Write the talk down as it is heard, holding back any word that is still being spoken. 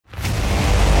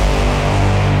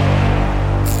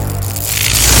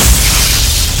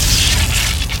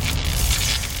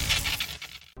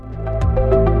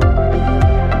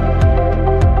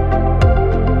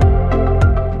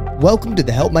Welcome to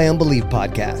the Help My Unbelief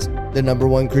podcast, the number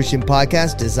one Christian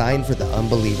podcast designed for the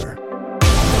unbeliever.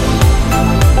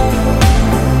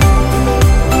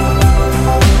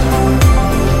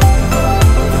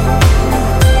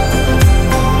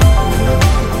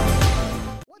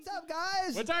 What's up,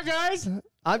 guys? What's up, guys?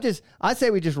 I say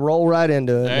we just roll right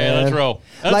into it. Hey, man. let's roll.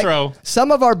 Let's roll.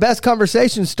 Some of our best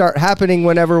conversations start happening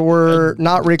whenever we're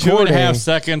not recording. 2.5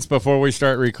 seconds before we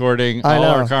start recording. All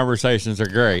our conversations are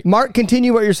great. Mark,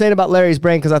 continue what you're saying about Larry's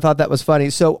brain because I thought that was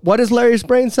funny. So, what does Larry's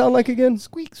brain sound like again?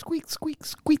 Squeak, squeak, squeak,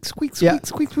 squeak, squeak, Yeah.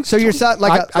 squeak, squeak. So you're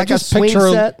like I a just swing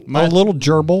picture set. a little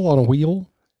gerbil on a wheel.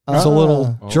 It's a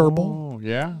little gerbil. Oh,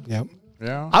 yeah. Yep.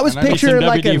 Yeah. I was picturing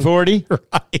like an WD-40.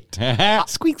 Right.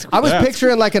 Squeak, squeak. I was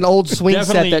picturing like an old swing set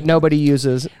Definitely. that nobody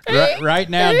uses. Right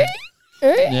now.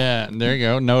 Yeah, there you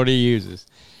go. Nobody uses.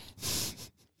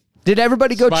 Did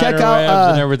everybody go check Spider webs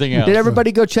out and everything else. Did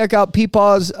everybody go check out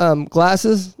Peepaw's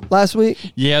glasses last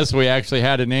week? Yes, we actually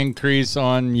had an increase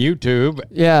on YouTube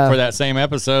for that same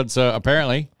episode. So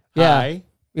apparently, hi.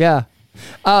 Yeah.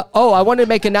 I wanted to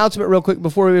make an announcement real quick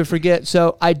before we forget.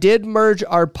 So I did merge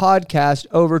our podcast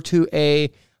over to a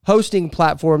hosting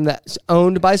platform that's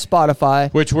owned by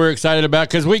Spotify. Which we're excited about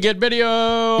because we get video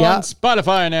on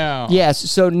Spotify now. Yes.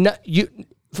 So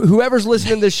whoever's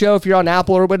listening to the show, if you're on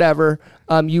Apple or whatever,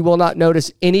 you will not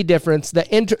notice any difference. The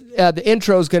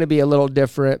intro is going to be a little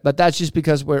different, but that's just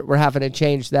because we're having to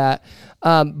change that.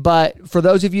 But for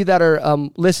those of you that are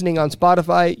listening on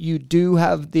Spotify, you do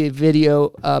have the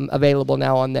video available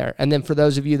now on there. And then for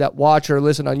those of you that watch or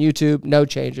listen on YouTube, no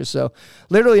changes. So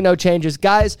literally no changes.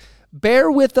 Guys, bear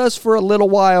with us for a little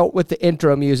while with the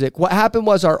intro music. What happened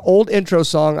was our old intro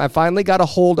song, I finally got a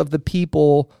hold of the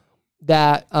people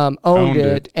that owned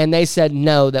it, and they said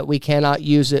no, that we cannot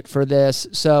use it for this.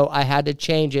 So I had to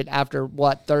change it after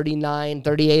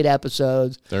 38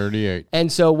 episodes. 38.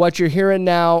 And so what you're hearing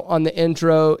now on the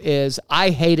intro is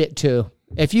I hate it too.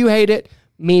 If you hate it,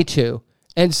 me too.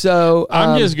 And so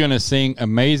I'm just going to sing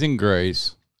Amazing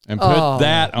Grace and put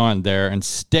that on there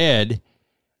instead.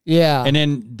 Yeah. And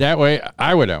then that way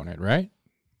I would own it, right?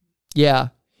 Yeah.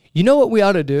 You know what we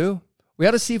ought to do? We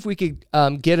ought to see if we could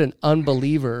get an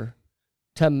unbeliever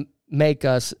to make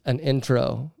us an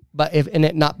intro, but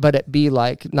it be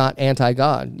like not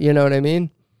anti-God. You know what I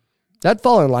mean? That'd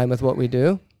fall in line with what we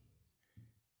do.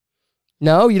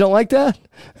 No, you don't like that?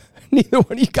 Neither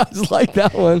one of you guys like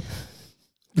that one.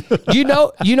 You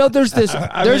know, there's this.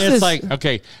 It's like,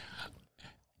 okay,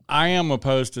 I am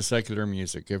opposed to secular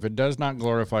music. If it does not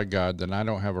glorify God, then I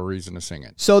don't have a reason to sing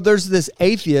it. So there's this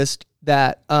atheist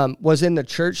that was in the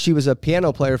church. She was a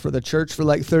piano player for the church for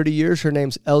like 30 years. Her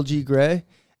name's L.G. Gray.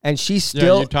 And she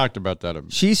still... Yeah, you talked about that.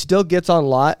 She still gets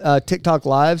on TikTok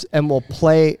lives and will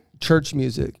play church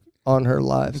music on her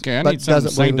lives. Okay,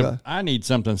 I need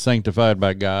something sanctified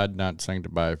by God, not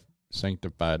sanctified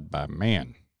by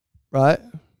man. Right?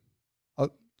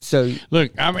 So...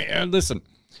 Look, I mean, listen.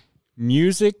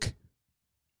 Music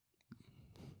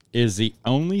is the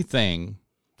only thing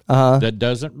that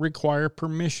doesn't require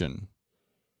permission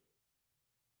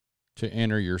to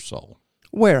enter your soul.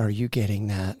 Where are you getting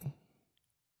that?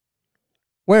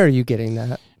 Where are you getting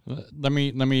that? Let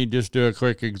me just do a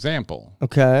quick example.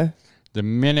 Okay. The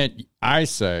minute I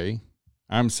say,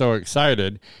 I'm so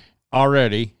excited,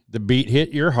 already the beat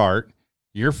hit your heart,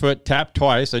 your foot tapped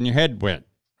twice, and your head went.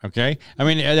 Okay? I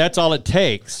mean, that's all it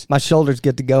takes. My shoulders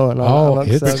get to going.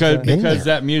 Because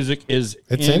that music is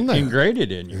ingrained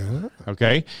in you. Yeah.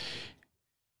 Okay?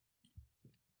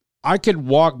 I could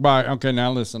walk by. Okay,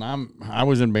 now listen, I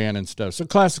was in band and stuff. So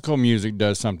classical music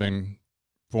does something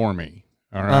for me.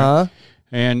 All right?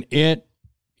 And it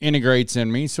integrates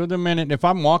in me. So the minute, if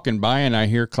I'm walking by and I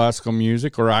hear classical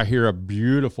music or I hear a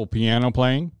beautiful piano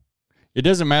playing, it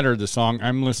doesn't matter the song.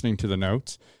 I'm listening to the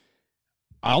notes.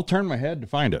 I'll turn my head to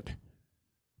find it.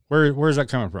 Where's that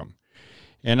coming from?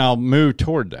 And I'll move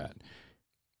toward that.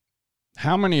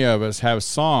 How many of us have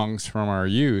songs from our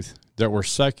youth that were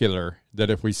secular that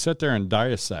if we sit there and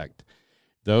dissect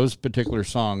those particular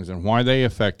songs and why they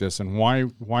affect us and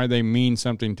why they mean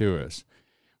something to us,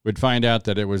 we'd find out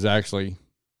that it was actually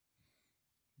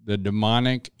the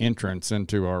demonic entrance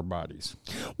into our bodies.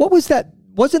 What was that?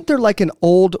 Wasn't there like an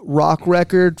old rock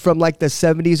record from like the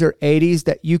 70s or 80s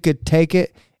that you could take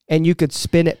it and you could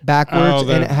spin it backwards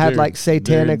and it had like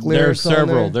satanic lyrics on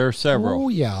there? There are several. Oh,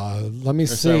 yeah. Let me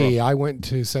see. I went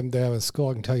to Seventh Day Adventist school.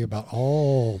 I can tell you about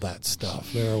all that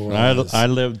stuff. There was I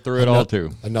lived through it all,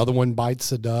 too. Another one, Bites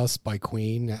the Dust by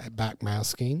Queen,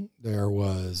 Backmasking. There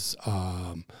was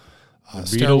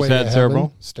Beatles had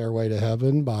several. Stairway to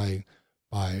Heaven by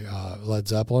Led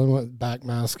Zeppelin,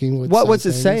 backmasking. What was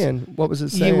it saying? What was it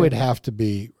saying? You would have to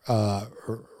be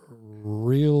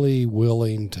really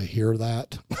willing to hear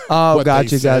that. Oh,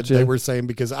 gotcha. They were saying,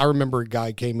 because I remember a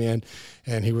guy came in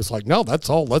and he was like, no, let's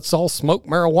all smoke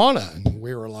marijuana. And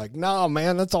we were like, no,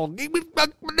 man, that's all.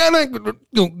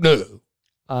 No.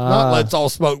 Not let's all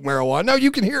smoke marijuana. No, you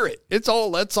can hear it. It's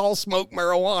all let's all smoke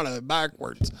marijuana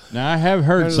backwards. Now, I have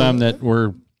heard some that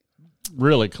were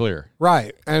really clear.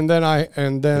 Right. And then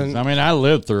I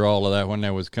lived through all of that when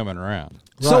that was coming around.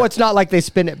 So Right. it's not like they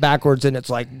spin it backwards and it's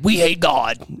like, we hate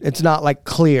God. It's not like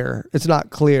clear. It's not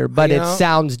clear, but it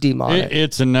sounds demonic.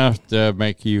 It's enough to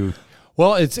make you.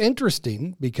 Well, it's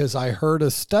interesting because I heard a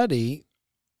study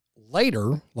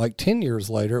later, like 10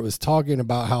 years later, it was talking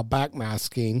about how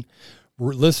backmasking,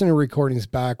 listening to recordings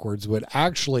backwards, would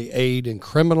actually aid in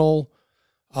criminal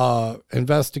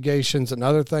investigations and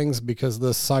other things, because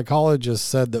the psychologist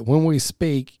said that when we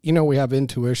speak, we have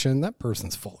intuition. That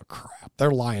person's full of crap. They're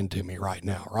lying to me right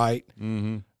now, right?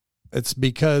 Mm-hmm. It's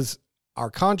because our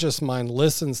conscious mind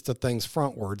listens to things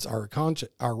frontwards. Our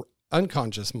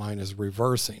unconscious mind is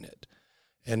reversing it.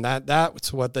 And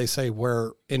that's what they say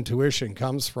where intuition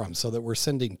comes from, so that we're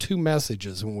sending two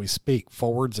messages when we speak,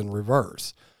 forwards and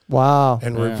reverse. Wow.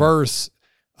 And reverse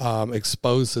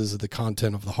exposes the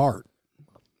content of the heart.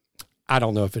 I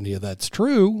don't know if any of that's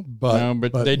true,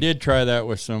 but they did try that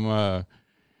with some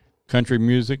country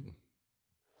music.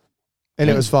 And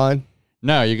it was fun.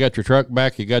 No, you got your truck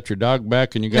back, you got your dog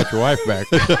back, and you got your wife back.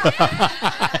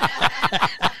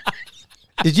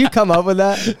 Did you come up with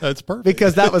that? That's perfect.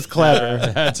 Because that was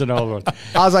clever. That's an old one.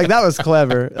 I was like, that was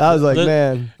clever. I was like,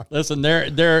 man. Listen,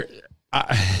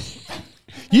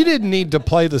 You didn't need to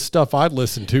play the stuff I'd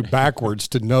listened to backwards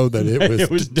to know that it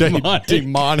was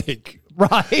demonic.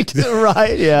 Right,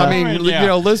 right, yeah. I mean,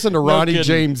 listen to Ronnie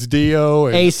James Dio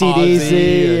and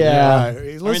AC/DC, yeah.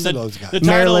 Listen to those guys. The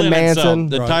Marilyn Manson.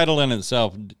 The title in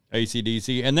itself,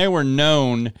 AC/DC, and they were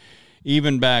known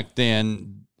even back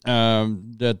then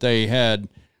that they had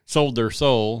sold their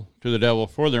soul to the devil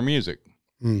for their music.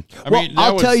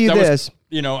 I'll tell you this.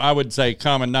 I would say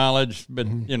common knowledge, but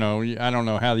I don't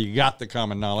know how you got the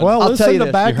common knowledge. Well, I'll tell you listen to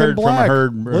this. Back You heard in from Black. a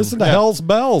herd. Listen to Hell's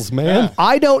Bells, man.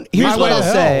 Yeah. Here's what I'll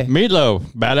say. Meatloaf,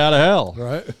 bat out of hell.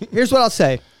 Right. Here's what I'll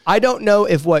say. I don't know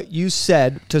if what you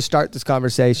said to start this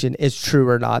conversation is true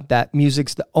or not, that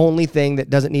music's the only thing that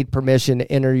doesn't need permission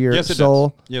to enter your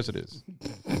soul. Yes, it is.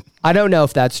 I don't know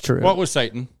if that's true. What was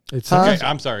Satan? It's Okay,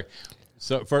 I'm sorry.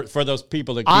 So for those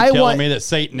people that keep telling me that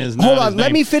Satan is not Hold his on, let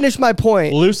name, me finish my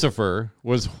point. Lucifer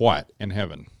was what in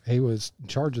heaven? He was in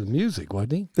charge of the music,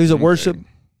 wasn't he? He's a worship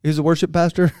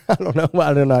pastor. I don't know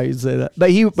how you say that, but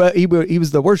he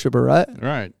was the worshiper, right?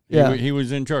 Right. Yeah. He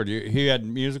was in charge. He had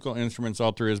musical instruments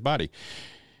all through his body.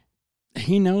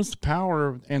 He knows the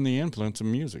power and the influence of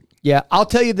music. Yeah, I'll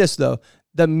tell you this though: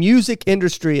 the music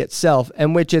industry itself,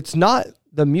 and which it's not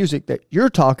the music that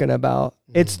you're talking about.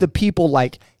 It's the people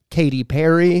like Katy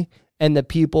Perry and the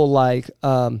people like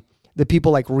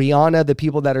Rihanna, the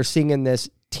people that are singing this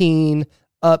teen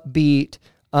upbeat,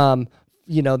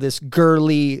 this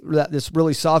girly, this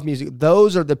really soft music.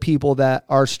 Those are the people that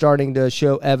are starting to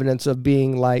show evidence of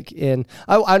being like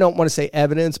I don't want to say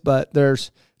evidence, but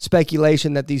there's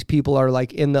speculation that these people are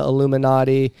like in the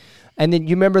Illuminati. And then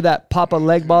you remember that Papa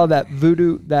Legba,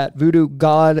 that voodoo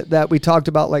god that we talked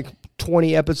about like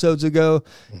 20 episodes ago.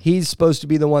 He's supposed to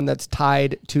be the one that's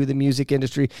tied to the music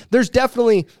industry. There's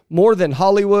definitely more than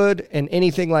Hollywood and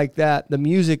anything like that. The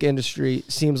music industry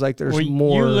seems like there's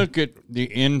more. You look at the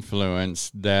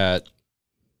influence that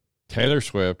Taylor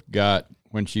Swift got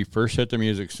when she first hit the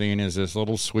music scene as this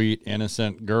little sweet,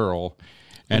 innocent girl.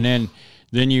 And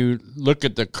then you look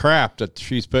at the crap that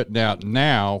she's putting out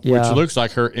now, which looks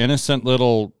like her innocent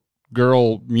little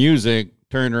girl music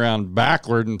turned around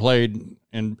backward and played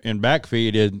and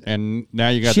backfeed, and now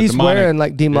you got she's the demonic, wearing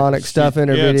like demonic stuff in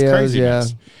her videos. It's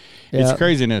craziness. Yeah. It's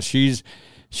craziness.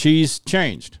 She's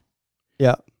changed.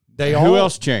 Yeah. Who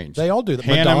else changed? They all do that.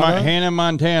 Hannah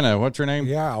Montana. What's her name?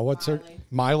 Yeah. What's her?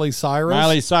 Miley Cyrus.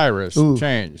 Miley Cyrus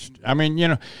changed. I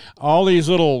mean, all these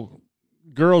little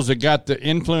girls that got the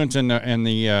influence and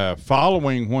the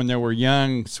following when they were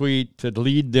young, sweet, to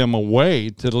lead them away,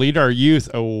 to lead our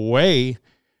youth away.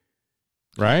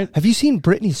 Right? Have you seen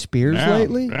Britney Spears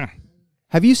lately? Yeah.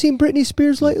 Have you seen Britney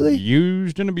Spears lately?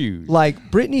 Used and abused.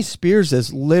 Like, Britney Spears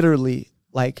is literally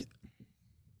like,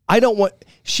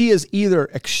 she is either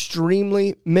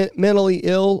extremely mentally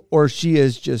ill or she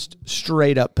is just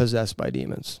straight up possessed by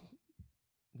demons.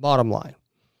 Bottom line.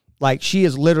 Like, she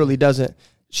is literally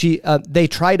they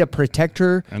try to protect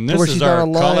her. And this is our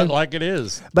Call It Like It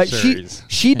Is But series.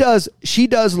 she does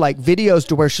like videos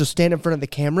to where she'll stand in front of the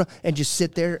camera and just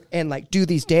sit there and like do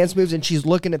these dance moves, and she's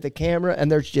looking at the camera and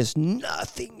there's just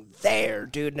nothing there,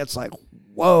 dude. And it's like,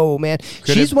 whoa, man.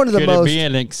 She's one of the most. Could it be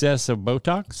an excess of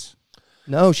Botox?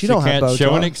 No, she don't have Botox. Can't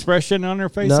show an expression on her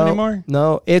face anymore?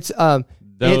 No, it's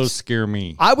those scare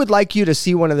me. I would like you to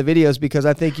see one of the videos because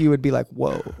I think you would be like,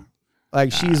 whoa.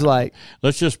 Like she's like.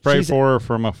 Let's just pray for her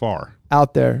from afar.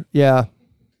 Out there. Yeah.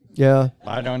 Yeah.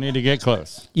 I don't need to get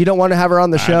close. You don't want to have her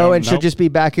on the show and she'll just be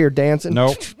back here dancing?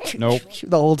 Nope. The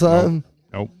whole time?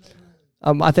 Nope.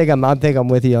 I think I'm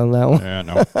with you on that one. Yeah,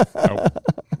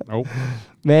 nope.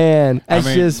 Man,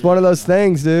 it's just one of those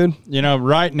things, dude. You know,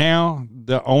 right now,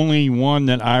 the only one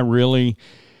that I really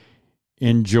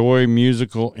enjoy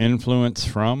musical influence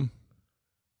from,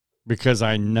 because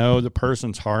I know the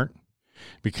person's heart,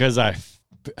 because I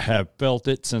have felt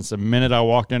it since the minute I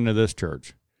walked into this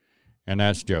church, and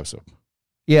that's Joseph.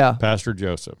 Yeah. Pastor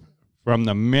Joseph. From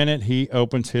the minute he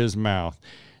opens his mouth,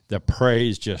 the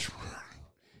praise just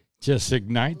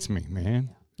ignites me, man.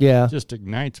 Yeah. Just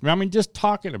ignites me. I mean, just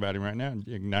talking about him right now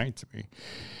ignites me.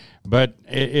 But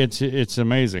it's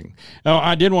amazing. Oh,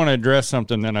 I did want to address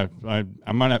something that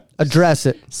I'm going to... Address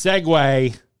it.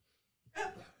 Segue.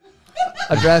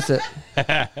 Address it.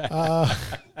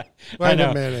 Wait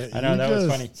a minute. I know, that was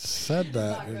funny. Said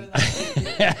that.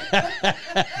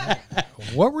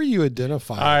 What were you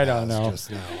identifying I don't know. Just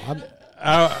now?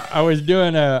 I was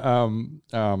doing I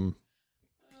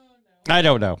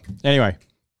don't know. Anyway,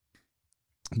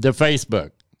 the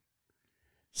Facebook.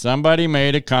 Somebody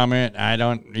made a comment. I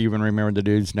don't even remember the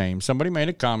dude's name. Somebody made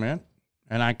a comment,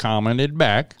 and I commented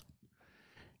back.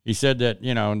 He said that,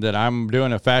 that I'm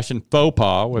doing a fashion faux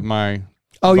pas with my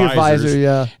your visor,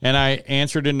 yeah. And I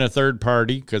answered in the third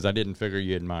party because I didn't figure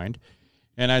you'd mind.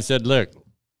 And I said, look,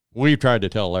 we've tried to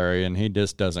tell Larry, and he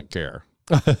just doesn't care.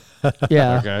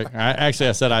 Yeah. Okay. I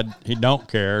said he don't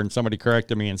care, and somebody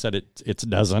corrected me and said it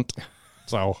doesn't.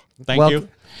 So thank you.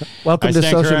 Welcome to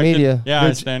social media.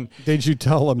 Yeah. Did you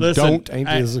tell him don't? Ain't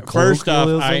this a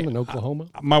colloquialism in Oklahoma?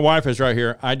 My wife is right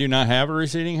here. I do not have a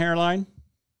receding hairline.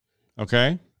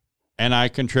 Okay. And I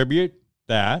contribute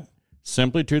that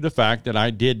simply to the fact that I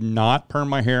did not perm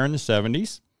my hair in the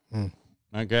 70s.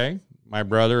 Okay. My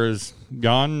brother is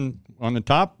gone on the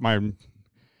top. My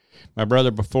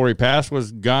brother, before he passed,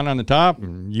 was gone on the top.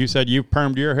 And you said you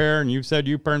permed your hair, and you said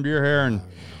you permed your hair. And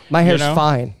my hair's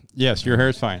fine. Yes, your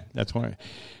hair's fine. That's why.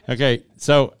 Okay,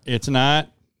 so it's not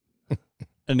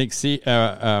an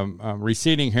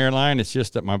receding hairline. It's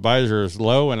just that my visor is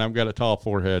low, and I've got a tall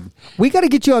forehead. We got to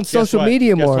get you on social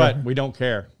media more. Guess what? We don't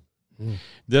care.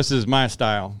 This is my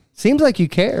style. Seems like you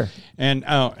care. And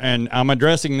I'm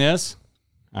addressing this.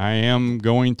 I am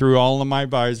going through all of my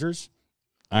visors.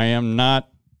 I am not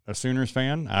a Sooners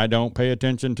fan. I don't pay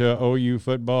attention to OU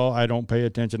football. I don't pay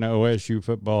attention to OSU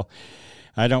football.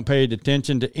 I don't pay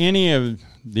attention to any of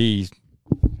the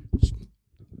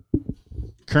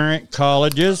current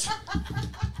colleges.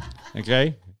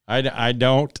 Okay? I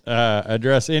don't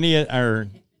address any or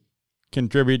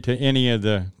contribute to any of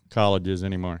the colleges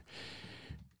anymore.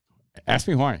 Ask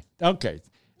me why. Okay.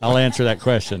 I'll answer that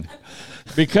question.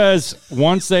 Because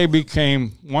once they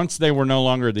were no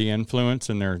longer the influence,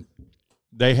 and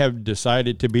they have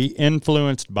decided to be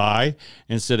influenced by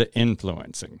instead of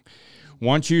influencing.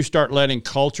 Once you start letting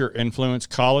culture influence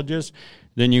colleges,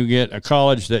 then you get a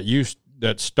college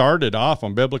that started off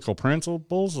on biblical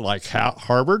principles like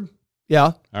Harvard.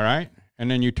 Yeah. All right. And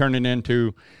then you turn it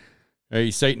into a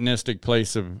satanistic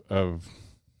place of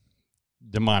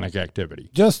demonic activity.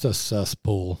 Just a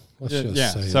cesspool. Let's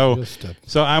just say.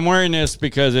 So I'm wearing this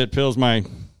because it fills my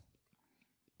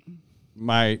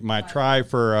try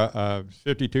for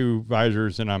 52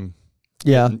 visors, and I'm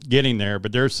getting there.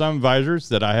 But there's some visors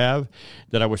that I have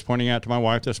that I was pointing out to my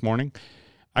wife this morning.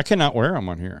 I cannot wear them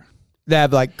on here. They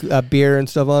have like a beer and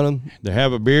stuff on them. They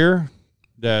have a beer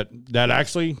that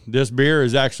actually, this beer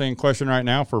is actually in question right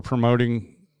now for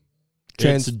promoting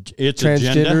its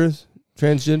agenda.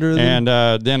 Transgender. And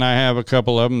then I have a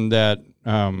couple of them that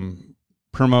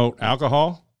promote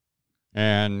alcohol,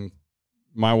 and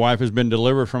my wife has been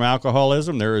delivered from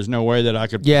alcoholism. There is no way that I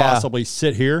could possibly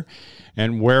sit here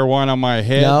and wear one on my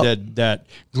head that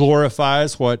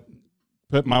glorifies what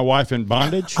put my wife in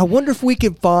bondage. I wonder if we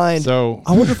can find.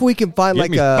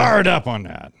 Like fired up on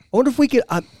that. I wonder if we could.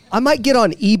 I might get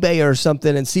on eBay or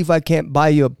something and see if I can't buy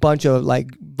you a bunch of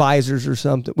like visors or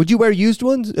something. Would you wear used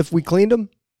ones if we cleaned them?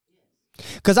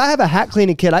 Because I have a hat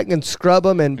cleaning kit. I can scrub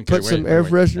them and put some air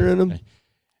freshener in them.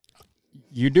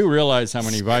 You do realize how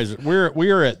many visors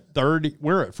we are at 30.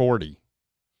 We're at 40.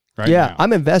 Right now.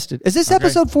 I'm invested. Is this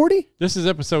episode 40? This is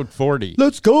episode 40.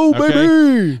 Let's go,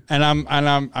 baby! And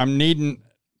I'm needing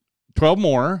 12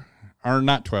 more, or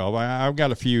not 12. I've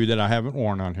got a few that I haven't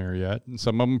worn on here yet, and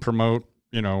some of them promote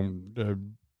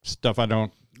stuff I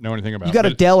don't know anything about. You got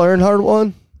a Dale Earnhardt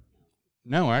one?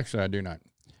 No, actually, I do not.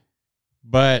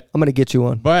 But I'm gonna get you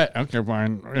one. But okay,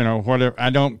 fine. You know, whatever.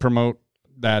 I don't promote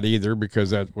that either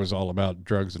because that was all about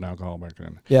drugs and alcohol back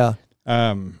then. Yeah.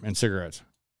 And cigarettes.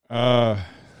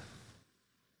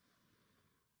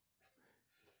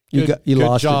 You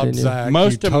lost job, it, didn't you? Zach.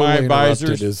 Most You of my totally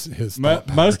visors, interrupted his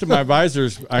most of my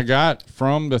visors, I got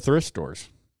from the thrift stores.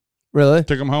 Really?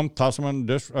 Took them home, tossed them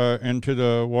into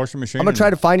the washing machine. I'm gonna try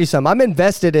to find you some. I'm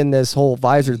invested in this whole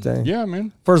visor thing. Yeah,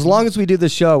 man. For as long as we do the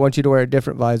show, I want you to wear a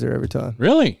different visor every time.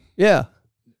 Really? Yeah.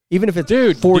 Even if it's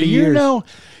 40 do you years.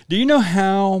 Do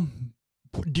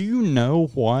you know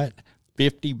what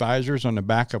 50 visors on the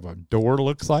back of a door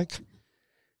looks like?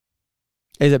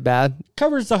 Is it bad?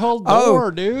 Covers the whole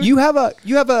door, dude. You have a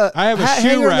I have a shoe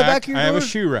hanger rack. in the back of your I have a door?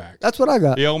 shoe rack. That's what I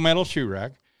got. The old metal shoe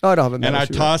rack. Oh, I don't have a metal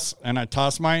shoe rack. I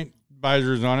toss my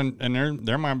visors on, and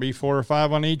there might be 4 or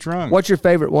 5 on each rung. What's your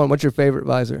favorite one? What's your favorite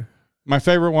visor? My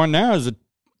favorite one now is, of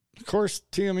course,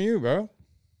 TMU, bro.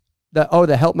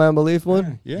 The Help My Unbelief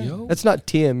one? Yeah. That's not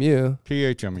TMU.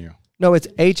 THMU. No, it's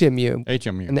HMU.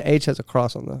 HMU. And the H has a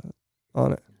cross on it.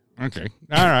 Okay.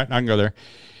 All right. I can go there.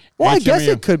 Well, HMU. I guess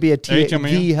it could be a T.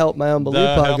 HMU? The Help My Unbelief The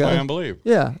podcast. Help My Unbelief.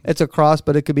 Yeah, it's a cross,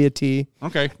 but it could be a T.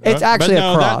 Okay. It's actually but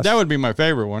no, a cross. That would be my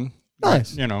favorite one.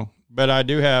 Nice. But I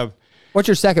do have What's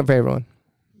your second favorite one?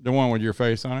 the one with your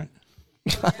face on it.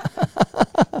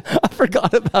 I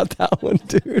forgot about that one,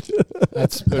 dude.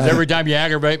 Because every time you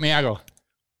aggravate me, I go,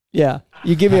 Yeah.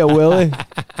 You give me a willy.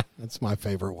 That's my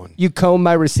favorite one. You comb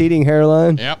my receding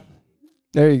hairline. yep.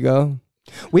 There you go.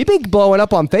 We've been blowing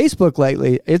up on Facebook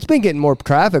lately. It's been getting more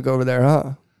traffic over there,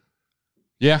 huh?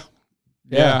 Yeah.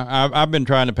 Yeah. I've been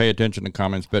trying to pay attention to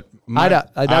comments, but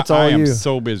that's all I am you.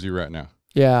 so busy right now.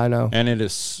 Yeah, I know. And it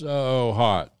is so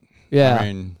hot. Yeah.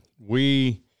 I mean,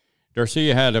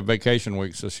 Darcia had a vacation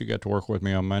week, so she got to work with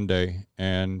me on Monday.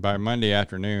 And by Monday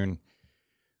afternoon,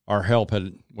 our help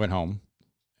had went home.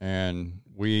 And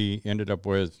we ended up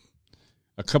with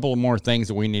a couple of more things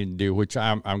that we needed to do, which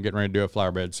I'm getting ready to do a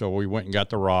flower bed. So we went and got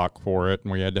the rock for it,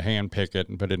 and we had to hand pick it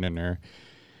and put it in there.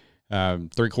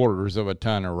 3/4 of a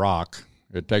ton of rock.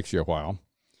 It takes you a while.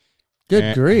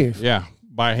 Good grief. Yeah,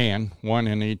 by hand, one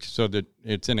in each, so that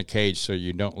it's in a cage, so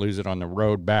you don't lose it on the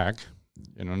road back.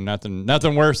 You know,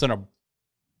 nothing worse than a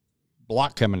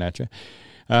block coming at you.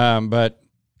 Then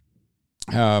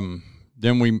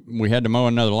we had to mow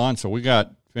another lawn, so we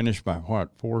got finished by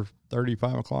 4:30,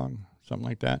 5 o'clock, something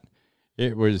like that.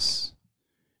 It was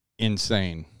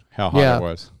insane how hot it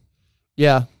was.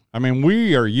 Yeah. I mean,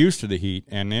 we are used to the heat,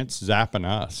 and it's zapping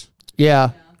us.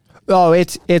 Yeah. Oh,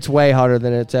 it's way hotter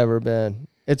than it's ever been.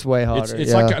 It's way hotter.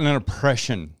 It's like an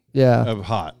oppression of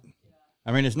hot.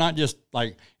 I mean, it's not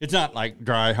like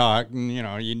dry hot, and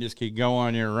you just keep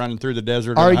going. You're running through the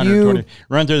desert.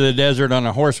 Run through the desert on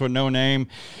a horse with no name,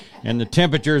 and the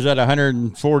temperature's at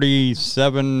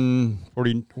 147.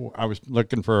 40. I was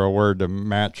looking for a word to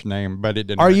match name, but it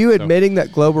didn't. Are you admitting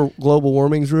that global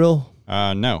warming's real?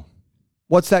 No.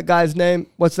 What's that guy's name?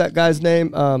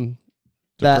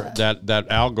 That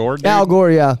Al Gore dude? Al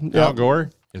Gore, yeah. Al Gore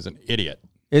is an idiot.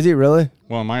 Is he really?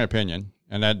 Well, in my opinion,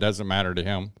 and that doesn't matter to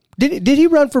him. Did he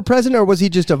run for president, or was he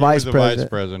just a vice president? Vice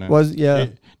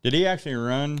president. Did he actually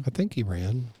run? I think he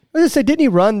ran. I was gonna say, didn't he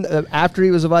run after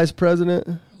he was a vice president?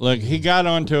 Look, he got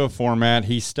onto a format.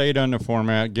 He stayed on the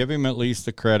format. Give him at least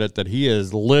the credit that he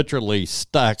is literally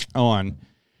stuck on.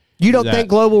 You don't think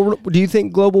do you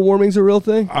think global warming's a real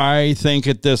thing? I think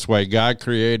it this way. God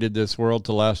created this world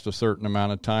to last a certain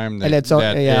amount of time.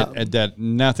 That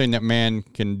nothing that man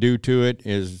can do to it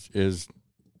is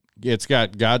it's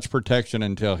got God's protection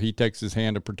until he takes his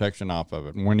hand of protection off of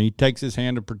it. And when he takes his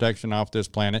hand of protection off this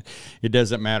planet, it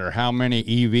doesn't matter how many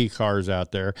EV cars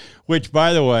out there, which,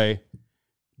 by the way,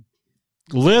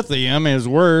 lithium is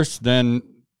worse than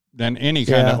any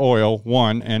kind of oil,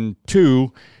 one. And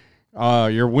two,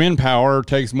 your wind power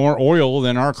takes more oil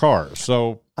than our cars.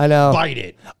 So I know. Fight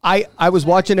it. I was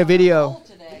watching a video.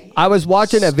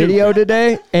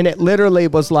 Today, and it literally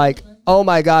was like, oh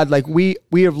my God, like we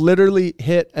have literally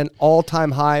hit an all-time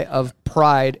high of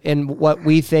pride in what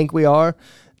we think we are.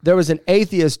 There was an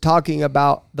atheist talking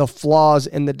about the flaws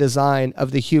in the design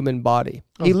of the human body.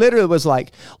 Oh. He literally was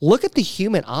like, look at the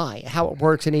human eye, how it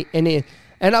works. And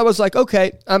I was like,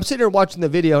 okay, I'm sitting here watching the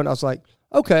video, and I was like,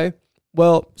 okay,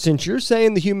 well, since you're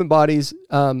saying the human body's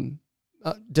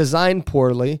designed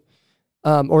poorly,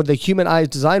 or the human eye is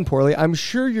designed poorly, I'm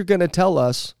sure you're going to tell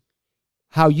us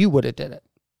how you would have did it.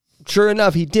 Sure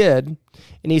enough, he did.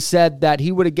 And he said that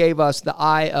he would have gave us the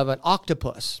eye of an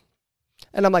octopus.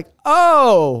 And I'm like,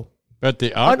 oh, but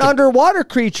an underwater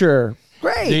creature.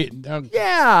 Great.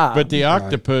 Yeah. But the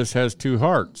octopus has 2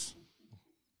 hearts.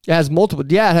 It has multiple.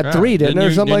 Yeah, it had 3, didn't it,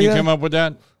 or something like that? Didn't you come up with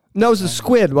that? No, it was a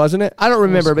squid, wasn't it? I don't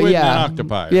remember, but yeah. And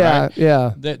octopi, yeah, right?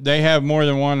 yeah. They have more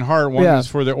than one heart. One is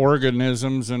for the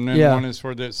organisms, and then one is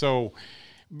for the... So,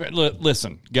 but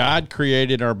listen, God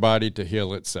created our body to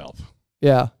heal itself.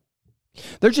 Yeah.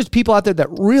 There's just people out there that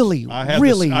really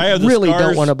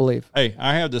don't want to believe. Hey,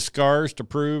 I have the scars to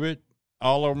prove it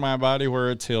all over my body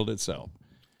where it's healed itself.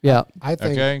 Yeah. I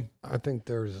think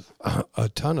there's a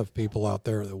ton of people out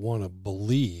there that want to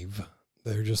believe.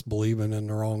 They're just believing in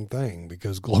the wrong thing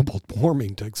because global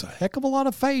warming takes a heck of a lot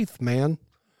of faith, man.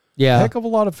 Yeah. A heck of a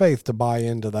lot of faith to buy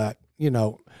into that. You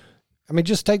know, I mean,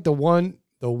 just take the one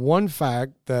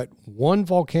fact that one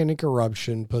volcanic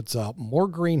eruption puts out more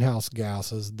greenhouse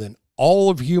gases than all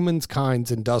of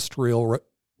humankind's industrial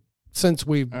since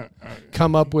we've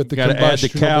come up with the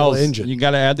combustible engine. You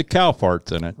got to add the cow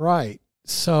farts in it. Right.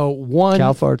 So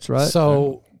cow farts, right?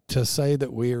 So to say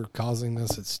that we are causing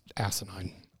this, it's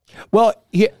asinine. Well,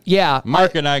 yeah.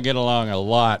 Mark and I get along a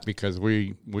lot because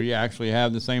we actually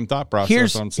have the same thought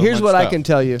process on so much Here's what stuff. I can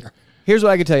tell you. Here's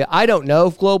what I can tell you. I don't know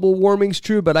if global warming's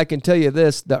true, but I can tell you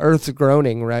this: the Earth's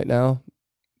groaning right now.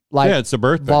 Like it's the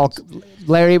birth.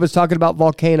 Larry was talking about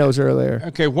volcanoes earlier.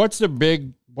 Okay, what's the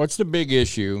big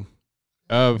issue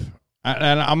of?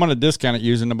 And I'm going to discount it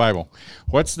using the Bible.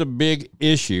 What's the big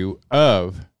issue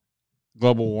of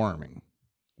global warming?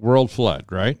 World flood,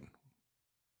 right?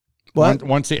 What?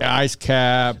 Once the ice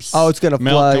caps it's going to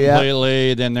melt flood,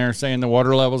 completely, then they're saying the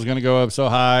water level is going to go up so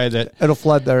high that it'll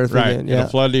flood the earth again. Yeah. It'll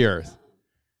flood the earth.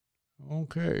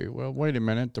 Okay, well, wait a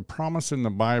minute. The promise in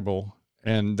the Bible,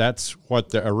 and that's what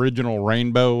the original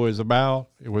rainbow is about.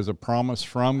 It was a promise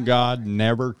from God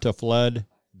never to flood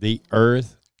the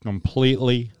earth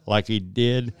completely like he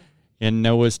did in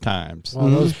Noah's times. Well,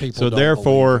 those people so don't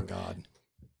therefore, believe in God.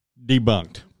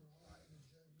 Debunked.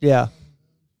 Yeah.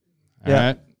 All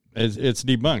right? It's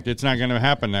debunked. It's not going to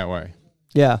happen that way.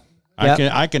 Yeah.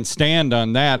 I can stand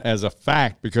on that as a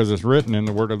fact because it's written in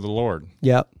the word of the Lord.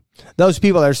 Yep. Those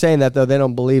people that are saying that, though, they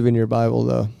don't believe in your Bible,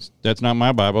 though. That's not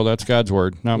my Bible. That's God's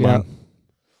word, not mine.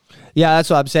 Yeah, that's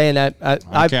what I'm saying.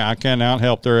 I cannot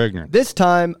help their ignorance. This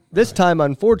time,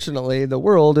 unfortunately, the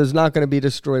world is not going to be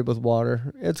destroyed with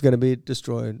water. It's going to be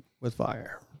destroyed with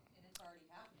fire.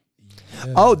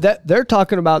 Yeah. Oh, they're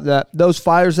talking about those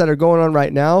fires that are going on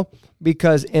right now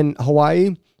because in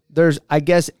Hawaii, I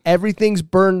guess everything's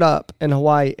burned up in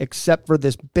Hawaii except for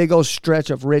this big old stretch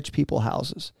of rich people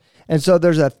houses. And so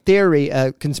there's a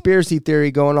conspiracy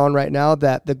theory going on right now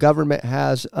that the government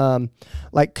has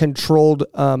controlled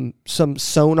some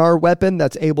sonar weapon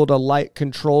that's able to light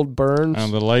controlled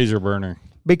burns. The laser burner.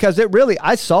 Because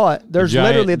I saw it. There's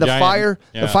literally the fire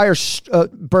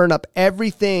burn up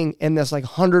everything in this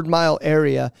 100-mile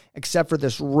area except for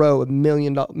this row of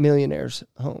millionaires'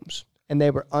 homes. And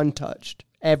they were untouched.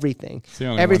 Everything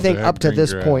up to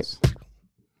this point.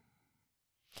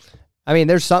 I mean,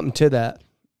 there's something to that.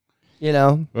 You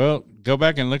know? Well, go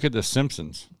back and look at The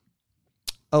Simpsons.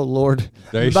 Oh, Lord.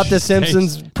 About The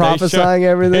Simpsons prophesying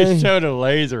everything? They showed a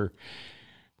laser.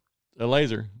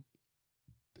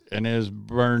 And it was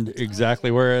burned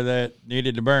exactly where that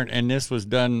needed to burn. And this was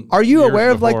done. Are you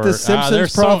aware before. of The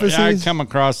Simpsons prophecies? I come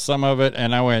across some of it,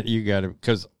 and I went, you got it.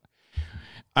 Because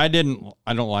I don't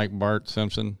like Bart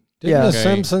Simpson. Didn't The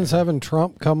Simpsons having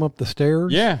Trump come up the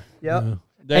stairs? Yeah. Yep.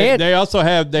 They also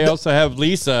have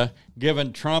Lisa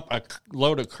giving Trump a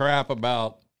load of crap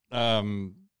about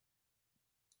the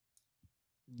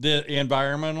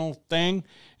environmental thing,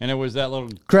 and it was that little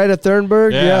Greta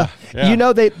Thunberg. Yeah. You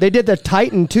know they did the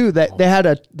Titan too. That they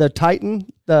had the Titan,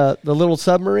 the little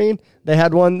submarine. They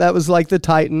had one that was like the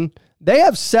Titan. They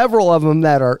have several of them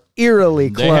that are eerily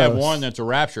close. They have one that's a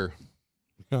Rapture.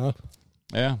 Uh-huh.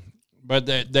 Yeah, but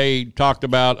they talked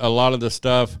about a lot of the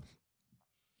stuff.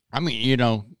 I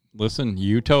mean, listen,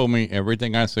 you told me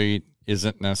everything I see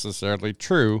isn't necessarily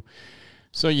true.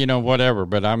 So, whatever.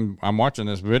 But I'm watching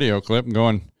this video clip and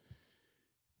going,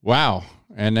 wow.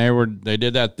 And they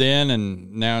did that then,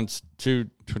 and now it's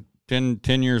 10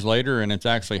 years later, and it's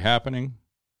actually happening.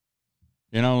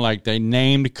 Like they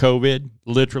named COVID,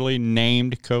 literally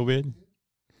named COVID.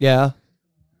 Yeah.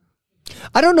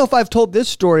 I don't know if I've told this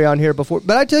story on here before,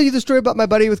 but I tell you the story about my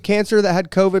buddy with cancer that had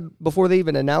COVID before they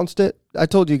even announced it. I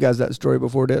told you guys that story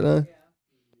before, didn't I?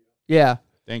 Yeah.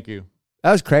 Thank you.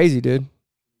 That was crazy, dude.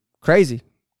 Crazy.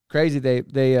 They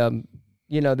told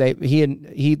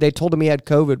him he had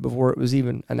COVID before it was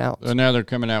even announced. So now they're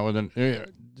coming out with an.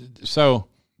 So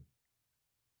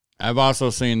I've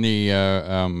also seen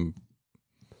the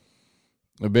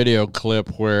video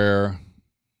clip where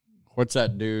what's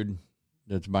that dude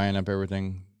that's buying up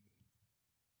everything?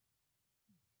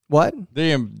 What?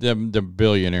 The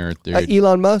billionaire dude.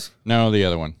 Elon Musk? No, the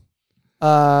other one.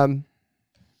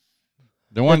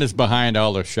 The one that's behind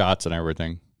all the shots and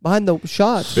everything. Behind the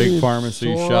shots. Big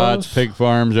pharmacy, shots, pig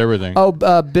farms, everything. Oh,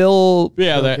 Bill.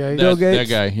 Yeah, Bill Gates.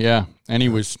 That guy, yeah. And he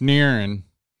was sneering.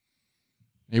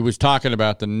 He was talking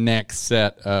about the next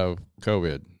set of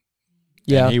COVID.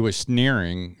 Yeah. And he was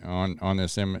sneering on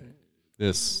this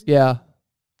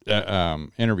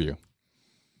interview.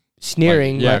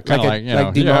 Sneering. Like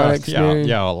demonic sneering.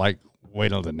 Yeah, like wait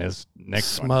till the next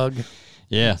Smug. one.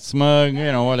 Yeah, smug,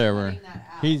 whatever.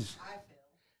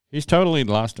 He's totally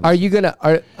lost him. Are you gonna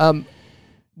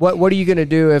what are you gonna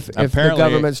do if the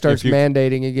government starts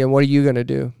mandating again? What are you gonna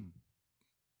do?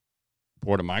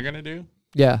 What am I gonna do?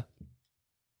 Yeah.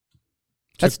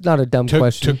 That's not a dumb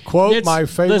question. To quote my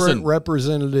favorite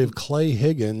representative, Clay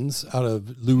Higgins, out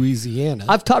of Louisiana.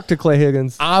 I've talked to Clay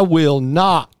Higgins. I will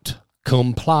not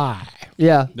comply.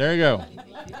 Yeah. There you go.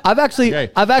 I've actually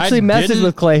messaged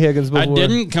with Clay Higgins before. I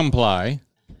didn't comply.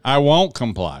 I won't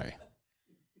comply.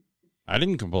 I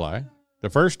didn't comply the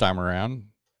first time around.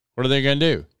 What are they going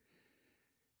to do?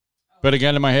 Put a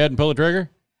gun to my head and pull the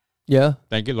trigger? Yeah.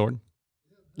 Thank you, Lord.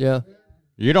 Yeah.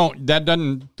 That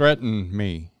doesn't threaten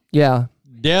me. Yeah.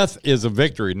 Death is a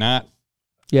victory,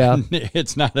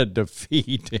 it's not a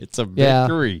defeat. It's a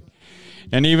victory.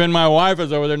 And even my wife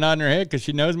is over there nodding her head because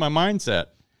she knows my mindset.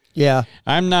 Yeah.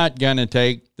 I'm not going to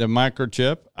take the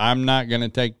microchip. I'm not going to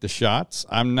take the shots.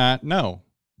 No.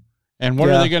 And what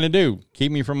are they going to do?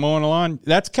 Keep me from mowing the lawn?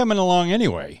 That's coming along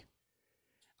anyway.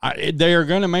 They are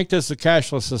going to make this a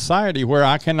cashless society where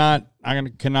I cannot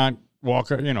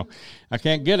walk, I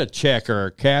can't get a check or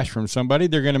cash from somebody.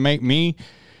 They're going to make me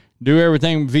do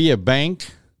everything via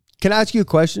bank. Can I ask you a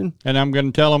question? And I'm going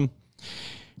to tell them,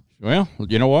 well,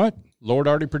 you know what? Lord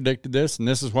already predicted this, and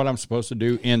this is what I'm supposed to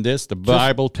do in this. The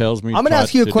Bible tells me. I'm going to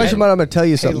ask you a question, but I'm going to tell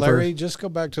you something. Hey, Larry, first. just go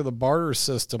back to the barter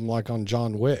system like on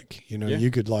John Wick. You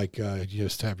could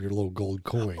just have your little gold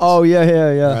coins. Oh, yeah.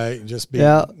 Right? Just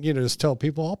just tell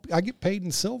people, I get paid in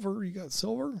silver. You got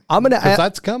silver?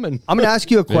 That's coming. I'm going to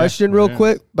ask you a question real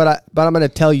quick, but I'm going to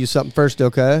tell you something first,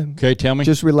 okay? Okay, tell me.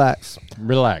 Just relax.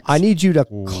 I need you to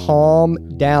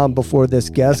calm down before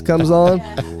this guest comes on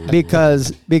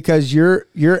because your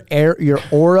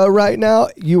aura right now,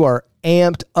 you are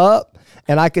amped up,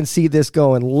 and I can see this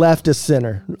going left to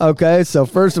center. Okay, so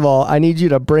first of all, I need you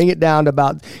to bring it down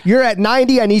to you're at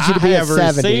 90. I need you to be at 70. I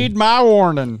have received my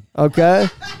warning. Okay.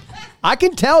 I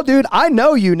can tell, dude. I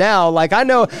know you now. Like I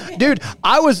know, dude.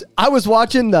 I was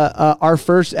watching our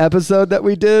first episode that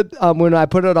we did when I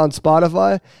put it on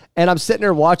Spotify, and I'm sitting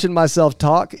there watching myself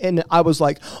talk, and I was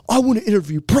like, I want to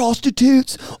interview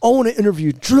prostitutes. I want to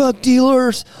interview drug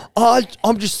dealers.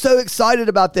 I'm just so excited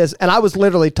about this, and I was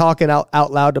literally talking out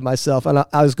loud to myself, and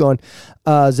I was going,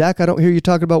 Zach, I don't hear you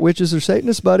talking about witches or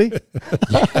Satanists, buddy.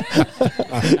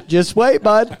 Just wait,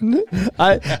 bud.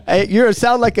 You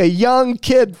sound like a young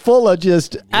kid full of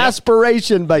just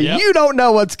aspiration, but you don't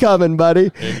know what's coming, buddy.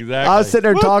 Exactly. I was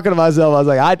sitting there talking to myself. I was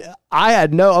like,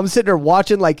 I'm sitting there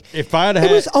watching like if I'd it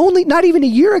had, was only not even a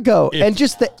year ago, and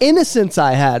just the innocence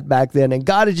I had back then, and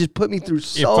God had just put me through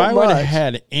so much. If I would have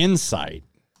had insight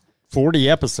 40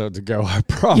 episodes ago, I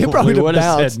probably would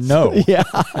have said no. Yeah.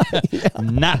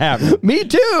 Not happening. Me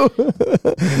too.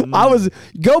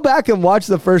 Go back and watch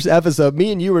the first episode.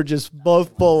 Me and you were just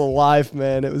both full of life,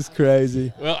 man. It was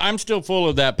crazy. Well, I'm still full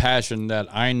of that passion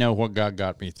that I know what God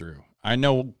got me through. I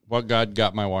know what God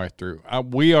got my wife through.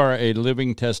 We are a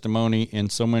living testimony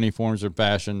in so many forms of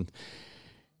fashion.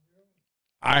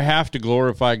 I have to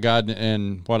glorify God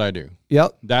in what I do.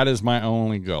 Yep. That is my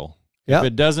only goal. Yep.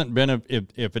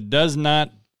 If it does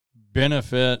not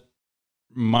benefit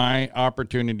my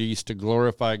opportunities to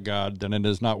glorify God, then it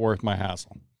is not worth my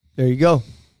hassle. There you go.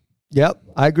 Yep,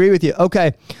 I agree with you.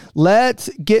 Okay, let's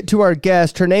get to our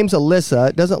guest. Her name's Alyssa.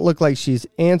 It doesn't look like she's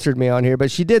answered me on here,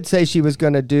 but she did say she was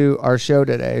going to do our show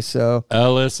today. So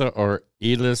Alyssa or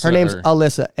Alyssa? Her name's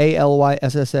Alyssa,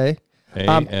 Alyssa.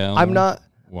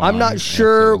 I'm not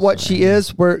sure what she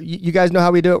is. You guys know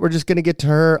how we do it. We're just going to get to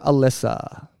her,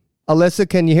 Alyssa. Alyssa,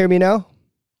 can you hear me now?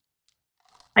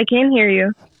 I can hear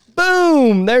you.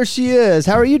 Boom! There she is.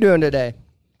 How are you doing today?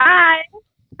 Hi.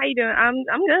 How you doing? I'm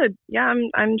good. Yeah,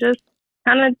 I'm just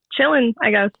kind of chilling, I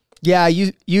guess. Yeah,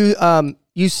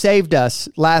 you saved us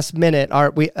last minute.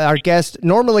 Our guest,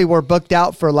 normally we're booked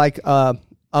out for like a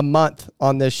month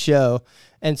on this show.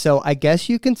 And so I guess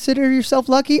you consider yourself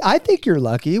lucky. I think you're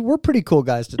lucky. We're pretty cool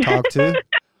guys to talk to.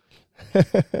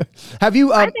 Have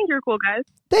you? I think you're cool guys.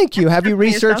 Thank you. Have you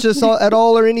researched this at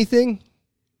all or anything?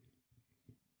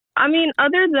 I mean,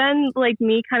 other than like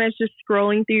me kind of just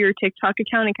scrolling through your TikTok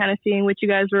account and kind of seeing what you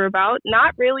guys were about,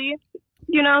 not really,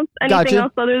 anything Gotcha.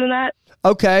 else other than that.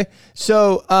 Okay.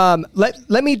 So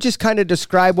let me just kind of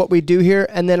describe what we do here,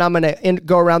 and then I'm going to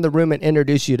go around the room and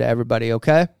introduce you to everybody,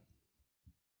 okay?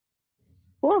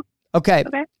 Cool. Okay.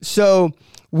 So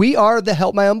we are the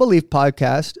Help My Unbelief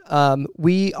podcast.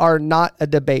 We are not a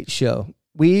debate show.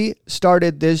 We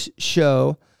started this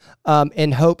show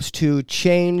in hopes to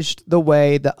change the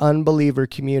way the unbeliever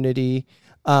community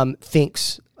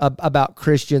thinks about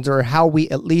Christians, or how we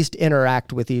at least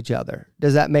interact with each other.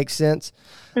 Does that make sense?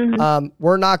 Mm-hmm.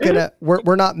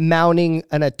 We're not mounting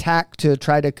an attack to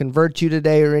try to convert you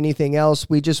today or anything else.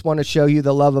 We just want to show you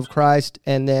the love of Christ,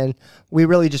 and then we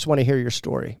really just want to hear your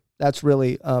story. That's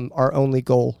really our only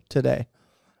goal today.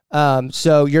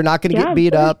 So you're not going to get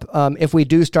beat up. If we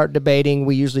do start debating,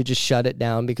 we usually just shut it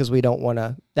down because we don't want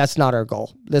to. That's not our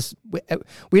goal.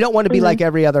 We don't want to be like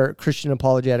every other Christian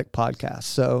apologetic podcast.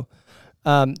 So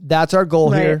that's our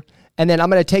goal here. And then I'm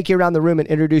going to take you around the room and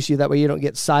introduce you. That way you don't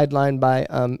get sidelined by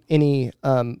any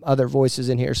other voices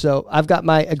in here. So I've got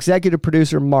my executive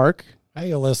producer, Mark. Hey,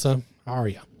 Alyssa. How are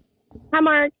you? Hi,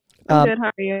 Mark. I'm good. How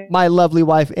are you? My lovely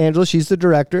wife, Angela. She's the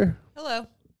director. Hello.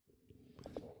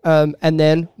 And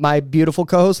then my beautiful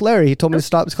co-host, Larry. He told me to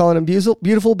stop calling him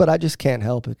beautiful, but I just can't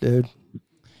help it, dude.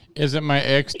 Is it my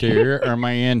exterior or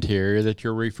my interior that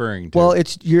you're referring to? Well,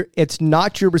 it's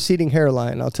not your receding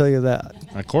hairline, I'll tell you that.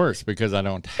 Of course, because I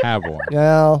don't have one.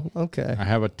 Well, okay. I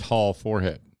have a tall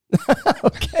forehead.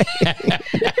 Okay.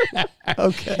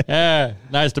 Okay.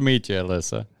 Nice to meet you,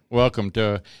 Alyssa. Welcome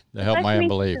to the Help My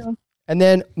Unbelief. And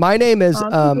then my name is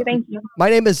thank you. My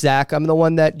name is Zach. I'm the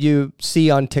one that you see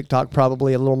on TikTok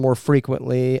probably a little more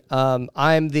frequently.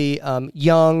 I'm the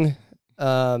young,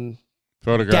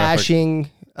 dashing,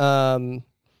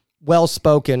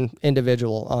 well-spoken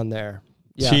individual on there.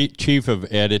 Yeah. Chief of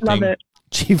editing. Love it.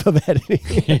 Chief of editing.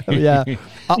 Yeah.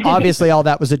 Obviously, all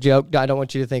that was a joke. I don't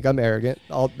want you to think I'm arrogant.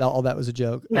 All that was a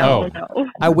joke. No.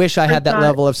 I wish I had that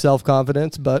level of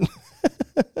self-confidence, but...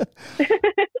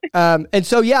 and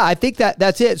so, yeah, I think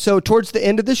that's it. So towards the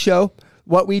end of the show,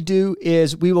 what we do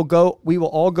is we will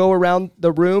all go around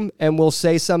the room and we'll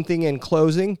say something in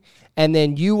closing, and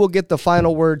then you will get the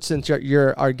final word since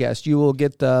you're our guest. You will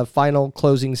get the final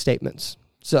closing statements.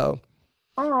 So,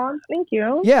 thank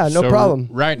you. Yeah, no problem.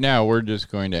 Right now, we're just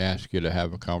going to ask you to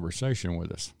have a conversation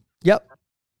with us. Yep,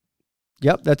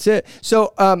 that's it.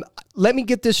 So let me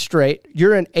get this straight.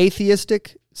 You're an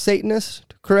atheistic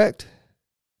Satanist, correct?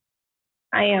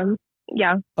 I am.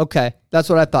 Yeah. Okay. That's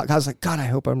what I thought. I was like, God, I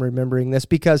hope I'm remembering this,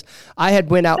 because I had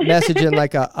went out messaging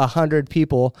like 100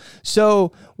 people.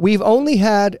 So we've only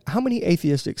had, how many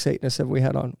atheistic Satanists have we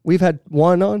had on? We've had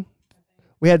one on.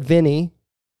 We had Vinny.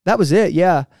 That was it.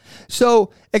 Yeah.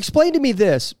 So explain to me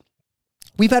this.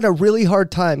 We've had a really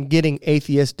hard time getting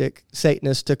atheistic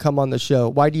Satanists to come on the show.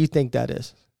 Why do you think that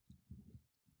is?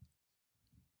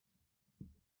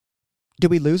 Did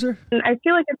we lose her? I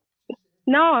feel like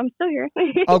no, I'm still here.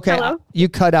 Okay. Hello? You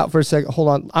cut out for a second. Hold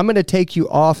on. I'm going to take you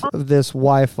off of this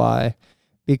Wi-Fi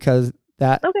because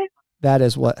that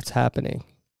is what's happening.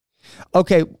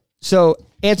 Okay. So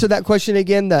answer that question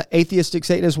again. The atheistic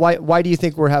Satanists, why do you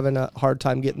think we're having a hard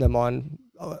time getting them on,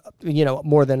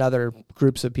 more than other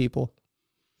groups of people?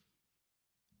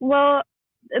 Well,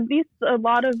 at least a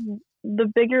lot of the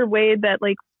bigger way that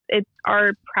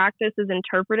our practice is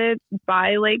interpreted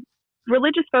by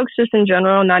religious folks just in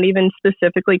general, not even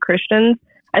specifically Christians.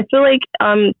 I feel like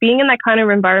being in that kind of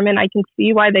environment, I can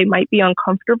see why they might be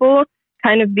uncomfortable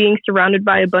kind of being surrounded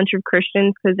by a bunch of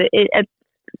Christians, because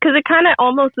it kind of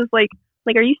almost is like,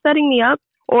 are you setting me up,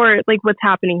 or what's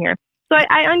happening here? So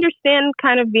I understand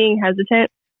kind of being hesitant,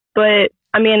 but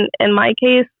I mean, in my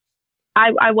case,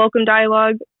 I welcome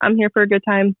dialogue. I'm here for a good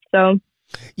time. So.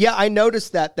 Yeah, I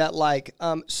noticed that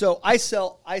so I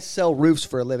sell roofs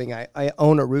for a living. I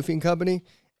own a roofing company,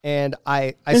 and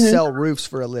I sell roofs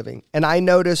for a living. And I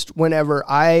noticed whenever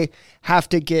I have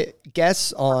to get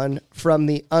guests on from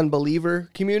the unbeliever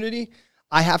community,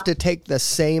 I have to take the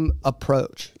same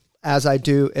approach as I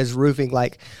do as roofing.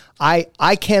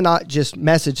 I cannot just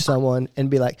message someone and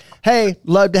be like, "Hey,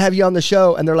 love to have you on the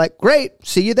show." And they're like, "Great,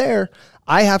 see you there."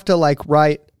 I have to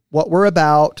write what we're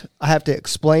about. I have to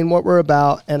explain what we're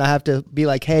about, and I have to be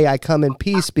like, hey, I come in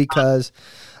peace, because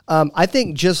I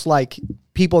think just like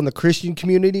people in the Christian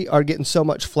community are getting so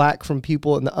much flack from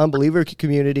people in the unbeliever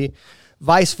community,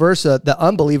 vice versa, the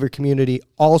unbeliever community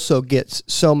also gets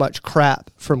so much crap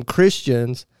from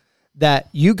Christians that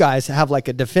you guys have a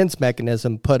defense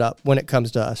mechanism put up when it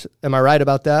comes to us. Am I right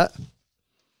about that?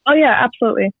 Oh yeah,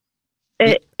 absolutely.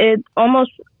 It it's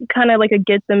almost kind of like a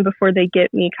get them before they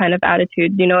get me kind of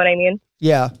attitude. Do you know what I mean?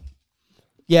 Yeah.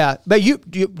 Yeah. But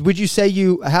would you say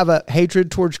you have a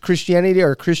hatred towards Christianity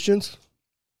or Christians?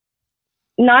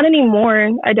 Not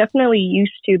anymore. I definitely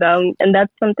used to, though. And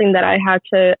that's something that I had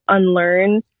to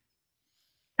unlearn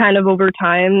kind of over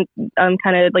time,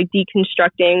 kind of like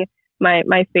deconstructing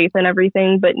my faith and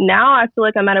everything. But now I feel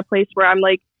like I'm at a place where I'm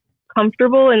like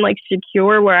comfortable and like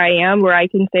secure where I am, where I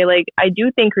can say like, I do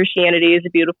think Christianity is a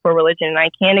beautiful religion. And I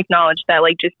can acknowledge that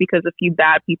like, just because a few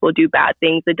bad people do bad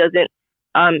things, it doesn't,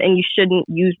 and you shouldn't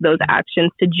use those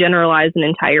actions to generalize an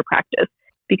entire practice.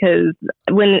 Because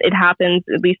when it happens,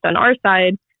 at least on our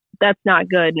side, that's not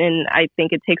good. And I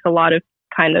think it takes a lot of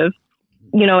kind of,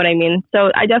 you know what I mean?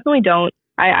 So I definitely don't.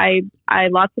 I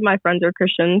lots of my friends are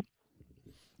Christians.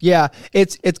 Yeah,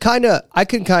 it's kind of, I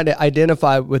can kind of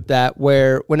identify with that,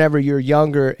 where whenever you're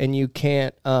younger and you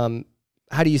can't,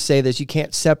 how do you say this? You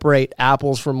can't separate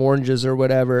apples from oranges or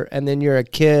whatever. And then you're a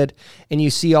kid and you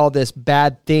see all this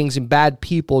bad things and bad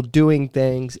people doing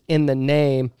things in the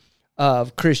name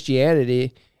of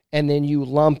Christianity. And then you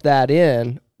lump that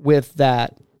in with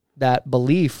that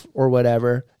belief or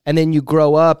whatever. And then you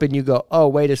grow up and you go, oh,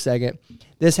 wait a second.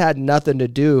 This had nothing to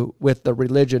do with the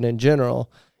religion in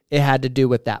general. It had to do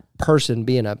with that person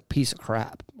being a piece of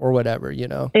crap or whatever, you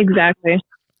know? Exactly.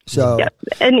 So, yeah.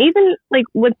 And even like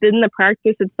within the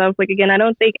practice itself, like, again, I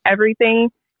don't think everything,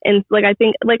 and like, I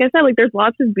think, like I said, like there's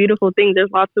lots of beautiful things.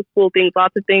 There's lots of cool things,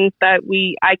 lots of things that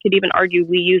I could even argue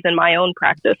we use in my own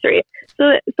practice, right?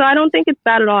 So I don't think it's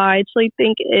bad at all. I actually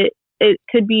think it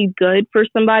could be good for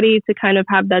somebody to kind of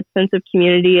have that sense of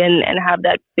community and have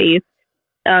that faith.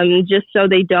 Just so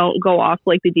they don't go off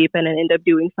like the deep end and end up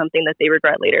doing something that they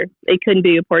regret later. It couldn't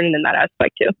be important in that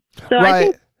aspect too. So right. I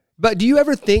think, but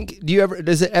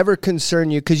does it ever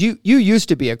concern you? Cause you used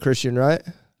to be a Christian, right?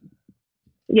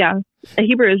 Yeah. A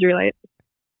Hebrew Israelite.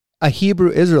 A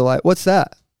Hebrew Israelite. What's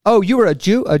that? Oh, you were a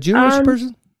Jewish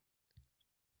person?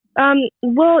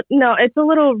 Well, no, it's a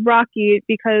little rocky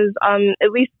because,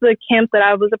 at least the camp that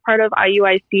I was a part of,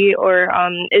 IUIC, or,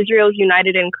 Israel's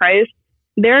United in Christ,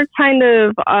 their kind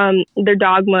of, their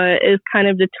dogma is kind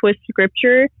of to twist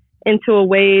scripture into a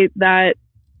way that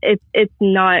it's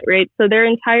not, right? So their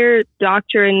entire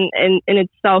doctrine in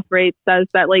itself, right, says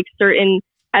that like certain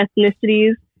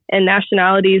ethnicities and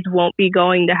nationalities won't be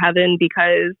going to heaven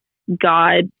because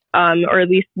God, or at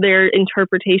least their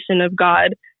interpretation of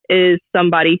God is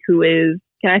somebody who is,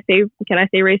 can I say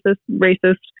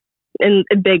racist and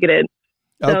bigoted.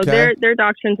 So Okay. their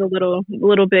doctrine's a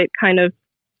little bit kind of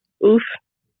oof.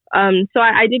 So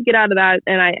I did get out of that,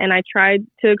 and I tried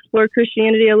to explore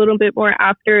Christianity a little bit more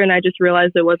after, and I just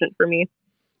realized it wasn't for me.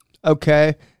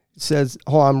 Okay. It says,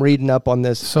 hold on, I'm reading up on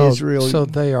this. So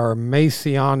they are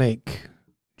Messianic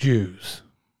Jews,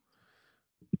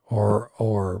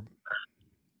 or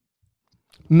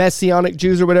Messianic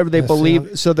Jews or whatever they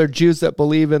believe. So they're Jews that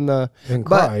believe in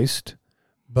Christ,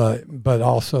 but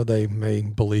also they may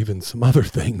believe in some other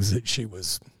things that she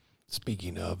was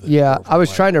speaking of. Yeah, I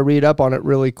was trying to read up on it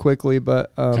really quickly,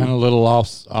 but kind of a little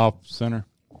off center.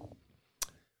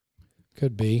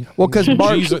 Could be. Well, because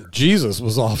Jesus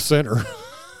was off center.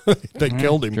 They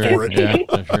killed him for it.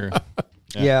 Yeah, sure.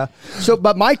 Yeah. So,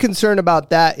 but my concern about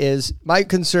that is,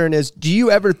 do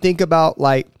you ever think about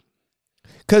like,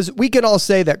 because we can all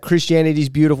say that Christianity is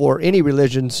beautiful or any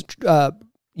religion's,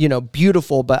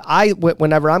 beautiful, but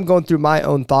whenever I'm going through my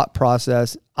own thought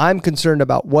process, I'm concerned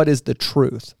about what is the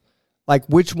truth. Like,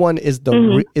 which one is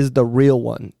the real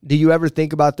one? Do you ever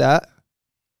think about that?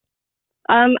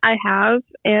 I have,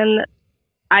 and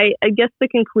I guess the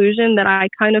conclusion that I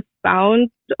kind of found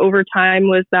over time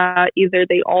was that either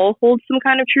they all hold some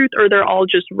kind of truth or they're all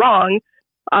just wrong.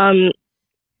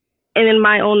 And in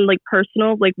my own like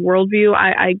personal like worldview,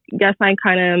 I guess I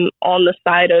kind of am on the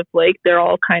side of like they're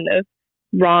all kind of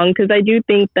wrong, because I do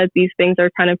think that these things are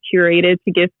kind of curated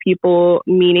to give people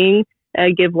meaning.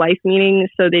 Give life meaning,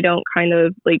 so they don't kind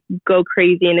of like go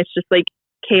crazy and it's just like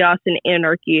chaos and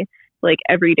anarchy like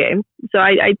every day. So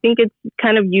I think it's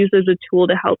kind of used as a tool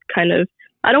to help kind of,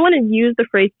 I don't want to use the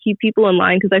phrase keep people in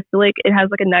line because I feel like it has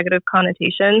like a negative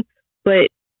connotation, but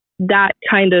that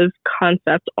kind of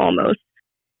concept almost.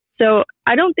 So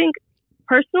I don't think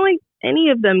personally any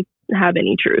of them have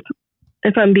any truth,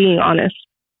 if I'm being honest.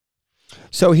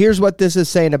 So here's what this is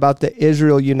saying about the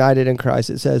Israel United in Christ.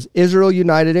 It says, Israel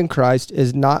United in Christ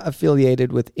is not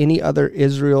affiliated with any other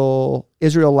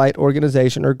Israelite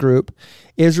organization or group.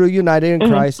 Israel United in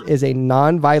Christ is a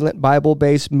non-violent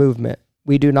Bible-based movement.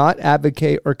 We do not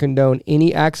advocate or condone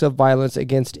any acts of violence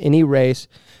against any race,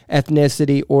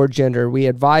 ethnicity, or gender. We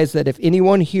advise that if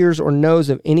anyone hears or knows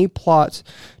of any plots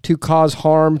to cause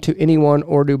harm to anyone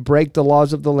or to break the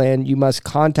laws of the land, you must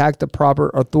contact the proper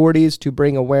authorities to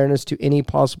bring awareness to any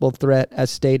possible threat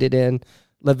as stated in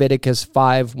Leviticus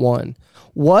 5:1.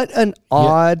 What an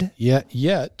odd...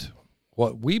 Yet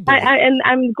what we believe... and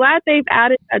I'm glad they've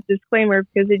added that disclaimer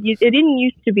because it didn't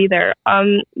used to be there.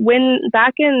 When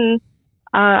back in...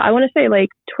 I want to say like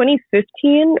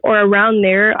 2015 or around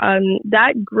there,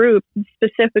 that group,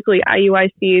 specifically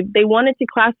IUIC, they wanted to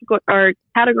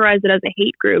categorize it as a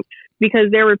hate group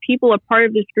because there were people a part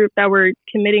of this group that were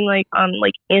committing like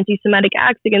anti-Semitic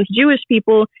acts against Jewish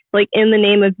people, like in the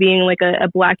name of being like a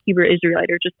Black Hebrew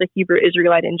Israelite or just a Hebrew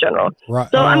Israelite in general. Right.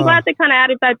 So I'm glad they kind of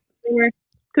added that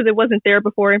because it wasn't there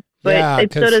before, but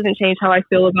it still doesn't change how I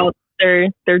feel about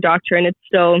their doctrine. It's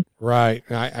still right.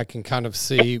 I can kind of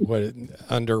see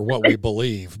under what we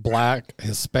believe. Black,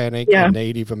 Hispanic, and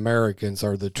Native Americans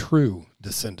are the true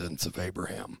descendants of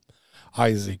Abraham,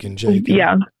 Isaac, and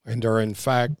Jacob, and are in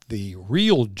fact the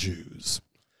real Jews.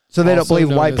 So they don't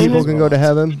believe white people can go to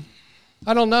heaven?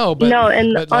 I don't know, but no.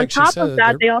 And but on top of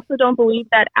that, they also don't believe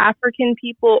that African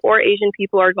people or Asian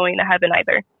people are going to heaven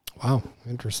either. Wow,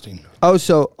 interesting. Oh,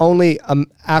 so only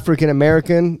African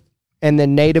American and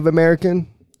then Native American?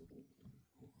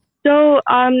 So,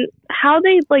 how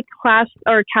they like class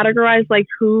or categorize like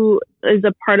who is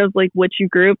a part of like which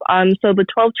group? So the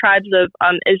 12 tribes of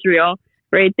Israel,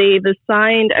 right? They've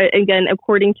assigned again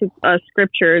according to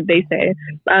scripture. They say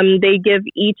they give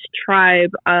each tribe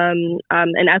an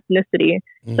ethnicity.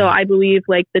 So I believe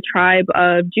like the tribe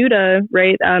of Judah,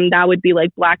 right? That would be like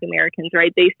Black Americans,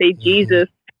 right? They say Jesus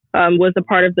was a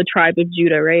part of the tribe of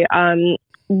Judah, right?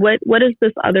 What is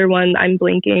this other one? I'm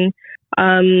blanking.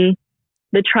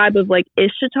 The tribe of like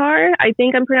Ishtar. I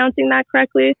think I'm pronouncing that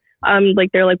correctly.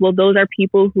 Like they're like, well, those are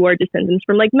people who are descendants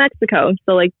from like Mexico.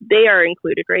 So like they are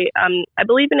included, right? I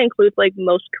believe it includes like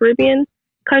most Caribbean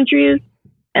countries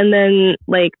and then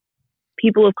like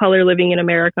people of color living in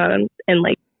America and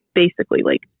like basically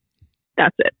like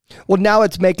that's it. Well, now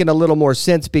it's making a little more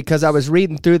sense because I was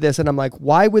reading through this and I'm like,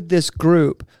 why would this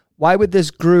group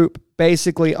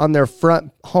basically on their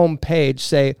front home page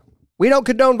say, we don't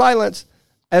condone violence?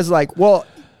 As like, well,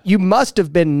 you must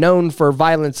have been known for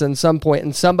violence in some point,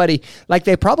 and somebody, like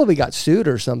they probably got sued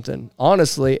or something,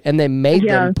 honestly, and they made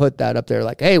them put that up there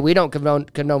like, hey, we don't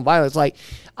condone violence. Like,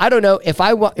 I don't know, if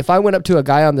I went up to a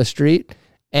guy on the street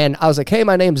and I was like, hey,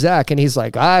 my name's Zach, and he's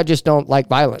like, I just don't like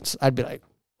violence, I'd be like,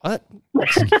 what?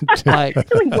 Like,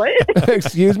 what?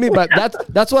 Excuse me, but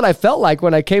that's what I felt like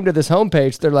when I came to this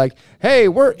homepage. They're like, hey,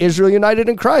 we're Israel United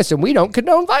in Christ and we don't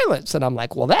condone violence. And I'm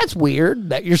like, well, that's weird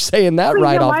that you're saying that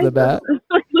right off the bat.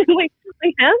 What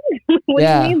do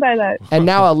you mean by that? And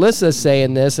now Alyssa's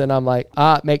saying this and I'm like,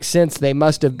 it makes sense. They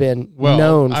must have been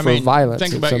known for violence.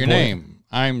 Think about your name.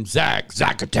 I'm Zach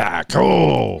Attack.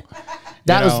 Oh,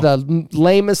 that was the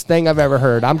lamest thing I've ever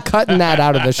heard. I'm cutting that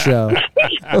out of the show.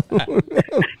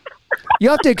 You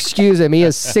have to excuse him. He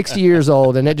is 60 years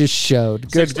old, and it just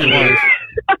showed. Good 61.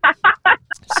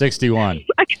 61.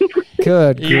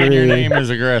 Good. Even your name is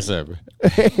aggressive.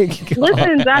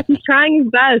 Listen, Zach, he's trying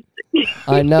his best.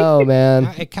 I know,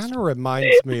 man. It kind of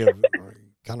reminds me of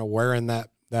kind of wearing that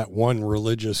one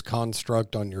religious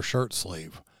construct on your shirt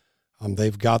sleeve.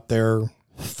 They've got their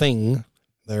thing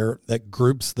there that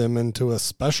groups them into a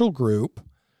special group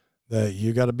that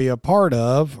you got to be a part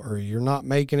of, or you're not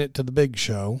making it to the big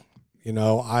show. You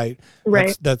know,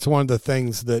 that's one of the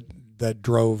things that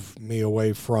drove me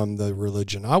away from the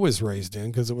religion I was raised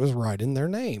in, because it was right in their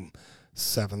name,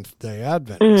 Seventh-day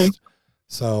Adventist.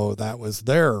 So that was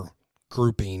their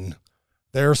grouping,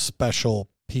 their special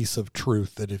piece of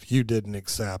truth that if you didn't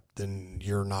accept, then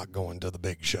you're not going to the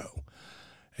big show.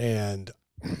 And,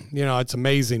 you know, it's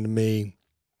amazing to me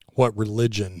what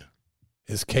religion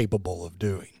is capable of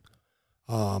doing.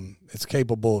 It's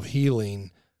capable of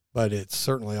healing, but it's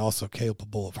certainly also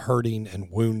capable of hurting and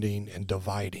wounding and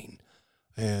dividing.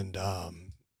 And I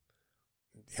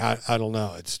don't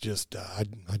know. It's just I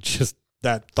just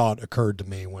that thought occurred to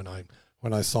me when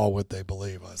I saw what they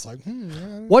believe. I was like,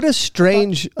 what a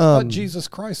strange. Thought Jesus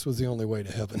Christ was the only way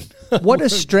to heaven. What a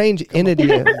strange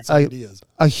entity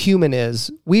a human is.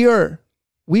 We are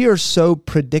so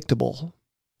predictable.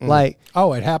 Like,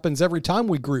 it happens every time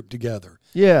we group together.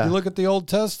 Yeah. You look at the Old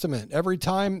Testament, every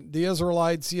time the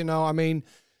Israelites, you know, I mean,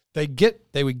 they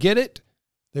would get it.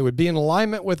 They would be in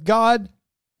alignment with God.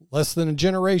 Less than a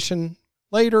generation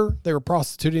later, they were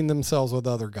prostituting themselves with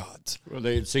other gods. Well,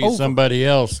 they'd see somebody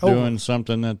else doing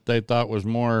something that they thought was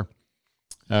more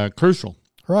crucial.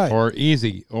 Right. Or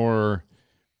easy or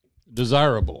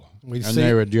desirable.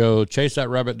 They would go chase that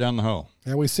rabbit down the hole.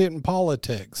 And we see it in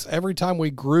politics. Every time we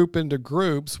group into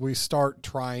groups, we start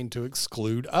trying to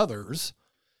exclude others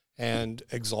and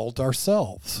exalt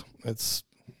ourselves. It's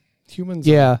humans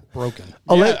are broken.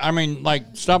 Yeah, I mean, like,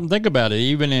 stop and think about it.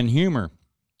 Even in humor,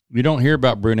 you don't hear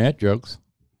about brunette jokes.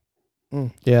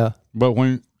 Yeah. But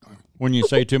when you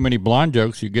say too many blonde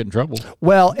jokes, you get in trouble.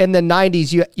 Well, in the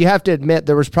 90s, you have to admit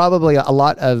there was probably a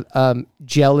lot of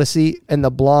jealousy in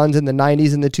the blondes in the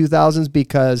 90s and the 2000s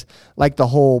because like the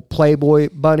whole Playboy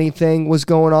bunny thing was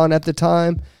going on at the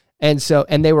time. And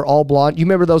they were all blonde. You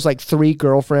remember those like 3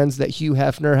 girlfriends that Hugh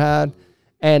Hefner had?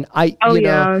 And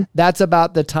that's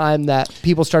about the time that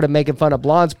people started making fun of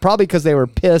blondes, probably because they were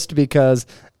pissed because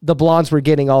the blondes were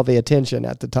getting all the attention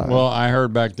at the time. Well, I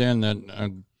heard back then that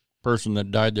a person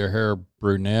that dyed their hair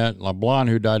brunette, a blonde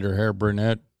who dyed her hair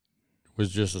brunette,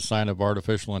 was just a sign of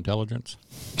artificial intelligence.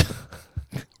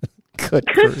 Good.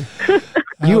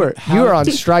 You are on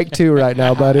strike 2 right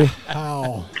now, buddy.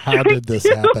 How did this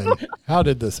happen? How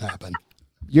did this happen?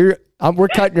 We're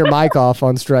cutting your mic off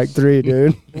on strike 3,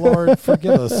 dude. Lord,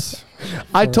 forgive us.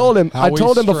 I told him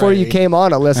before you came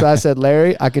on, Alyssa, I said,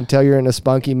 Larry, I can tell you're in a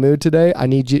spunky mood today.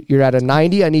 You're at a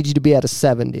 90. I need you to be at a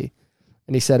 70.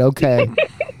 And he said, okay.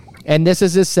 And this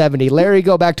is his 70. Larry,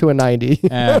 go back to a 90.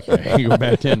 Okay, you go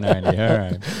back to a 90. All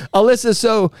right.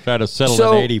 Alyssa, try to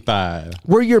settle at 85.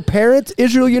 Were your parents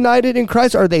Israel United in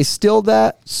Christ? Are they still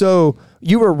that? So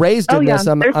you were raised in this,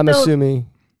 I'm assuming.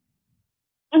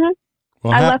 Mm-hmm.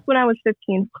 Well, I left when I was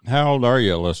 15. How old are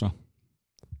you, Alyssa?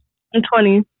 I'm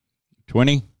 20.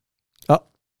 20? Oh,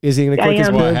 is he going to click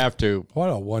his Well, I have to. What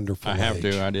a wonderful I have age.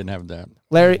 to. I didn't have that.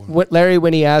 Larry,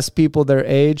 when he asks people their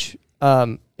age,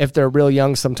 if they're real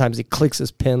young, sometimes he clicks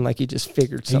his pen like he just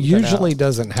figured something out. It usually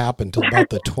doesn't happen until about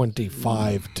the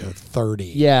 25 to 30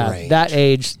 range. that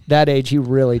age, he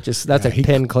really just, that's a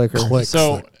pin clicker.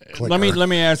 So let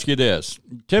me ask you this.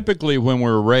 Typically when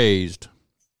we're raised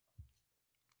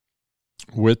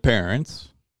with parents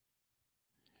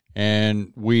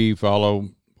and we follow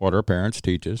what our parents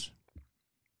teach us,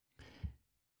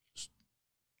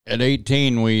 at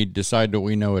 18 we decide that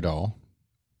we know it all,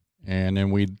 and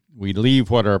then we leave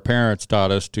what our parents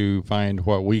taught us to find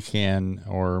what we can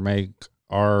or make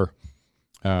our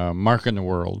mark in the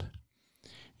world.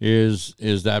 Is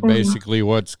that basically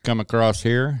what's come across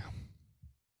here?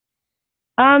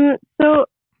 So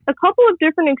a couple of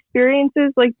different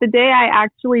experiences. Like the day I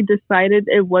actually decided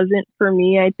it wasn't for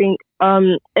me, I think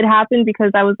it happened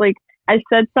because I was like, I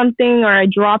said something or I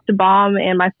dropped a bomb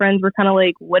and my friends were kind of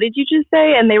like, what did you just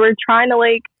say? And they were trying to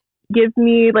like give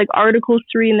me like articles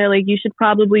to read, and they're like, you should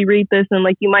probably read this and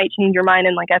like you might change your mind.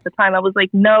 And like at the time I was like,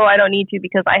 no, I don't need to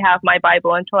because I have my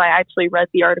Bible, until I actually read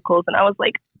the articles and I was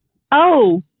like,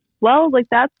 oh, well, like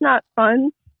that's not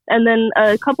fun. And then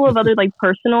a couple of other like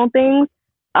personal things.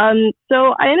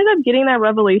 So I ended up getting that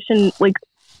revelation like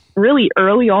really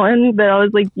early on that I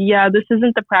was like, yeah, this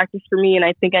isn't the practice for me and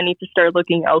I think I need to start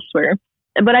looking elsewhere.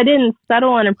 But I didn't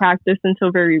settle on a practice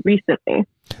until very recently.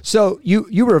 So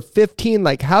you were 15.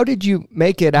 Like, how did you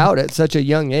make it out at such a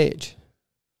young age?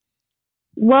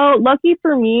 Well, lucky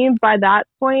for me, by that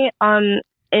point, and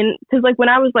because like when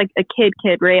I was like a kid,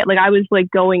 right? Like I was like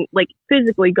going, like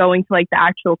physically going to like the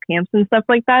actual camps and stuff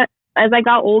like that. As I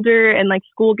got older and like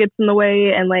school gets in the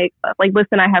way and like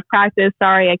listen, I have practice.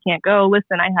 Sorry, I can't go.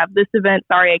 Listen, I have this event.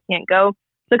 Sorry, I can't go.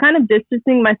 So kind of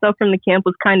distancing myself from the camp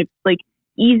was kind of like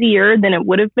easier than it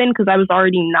would have been because I was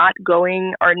already not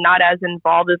going or not as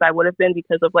involved as I would have been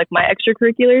because of like my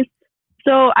extracurriculars.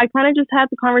 So I kind of just had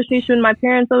the conversation with my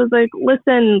parents. I was like,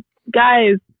 listen,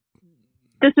 guys,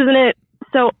 this isn't it.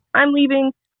 So I'm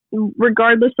leaving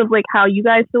regardless of like how you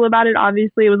guys feel about it.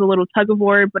 Obviously it was a little tug of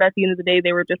war, but at the end of the day,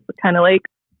 they were just kind of like,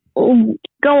 oh,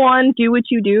 go on, do what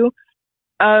you do.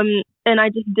 And I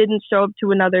just didn't show up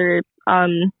to another,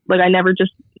 like I never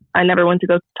went to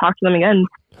go talk to them again.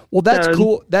 Well, that's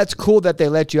cool. That's cool that they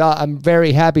let you out. I'm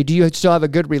very happy. Do you still have a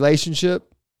good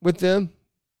relationship with them?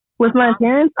 With my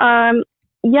parents?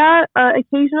 Yeah,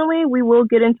 occasionally we will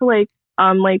get into like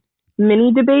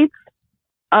mini debates.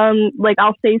 Like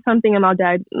I'll say something and my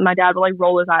dad will like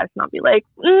roll his eyes and I'll be like,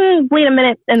 wait a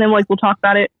minute. And then like, we'll talk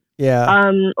about it.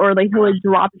 Yeah. Or like he'll like,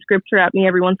 drop scripture at me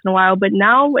every once in a while, but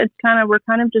now we're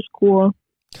kind of just cool.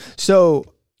 So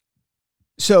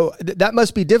that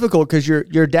must be difficult because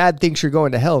your dad thinks you're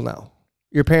going to hell now.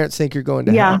 Your parents think you're going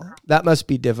to hell. That must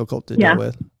be difficult to deal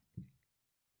with.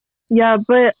 Yeah,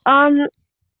 but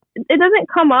it doesn't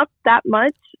come up that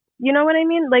much. You know what I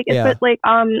mean? Like it's like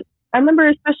I remember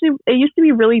especially it used to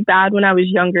be really bad when I was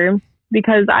younger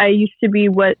because I used to be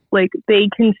what like they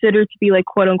consider to be like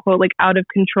quote unquote like out of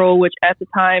control, which at the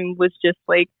time was just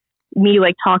like me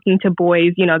like talking to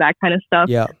boys, that kind of stuff.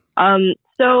 Yeah.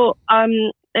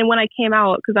 And when I came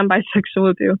out, because I'm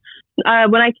bisexual too,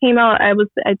 when I came out, I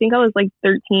think I was like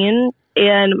 13,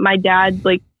 and my dad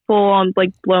like full on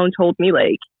like blown told me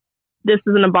like, this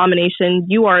is an abomination.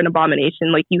 You are an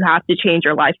abomination. Like, you have to change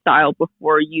your lifestyle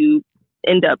before you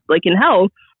end up like in hell.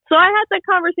 So I had that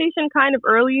conversation kind of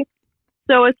early.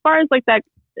 So as far as like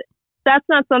that's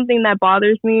not something that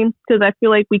bothers me, because I feel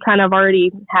like we kind of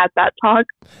already had that talk.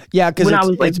 Yeah,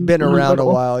 because it's been around a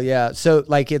while. Yeah, so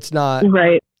like it's not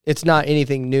right. It's not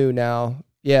anything new now.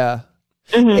 Yeah.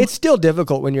 Mm-hmm. It's still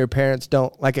difficult when your parents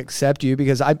don't like accept you,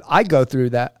 because I go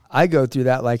through that.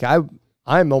 Like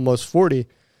I'm almost 40.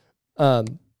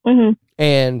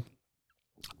 And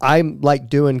I'm like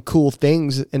doing cool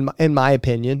things in my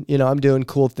opinion. I'm doing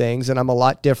cool things, and I'm a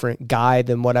lot different guy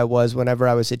than what I was whenever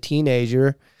I was a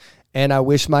teenager. And I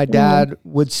wish my dad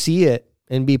would see it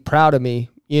and be proud of me,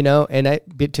 and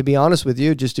to be honest with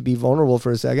you, just to be vulnerable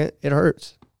for a second, it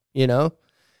hurts,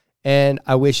 and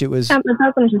I wish it was,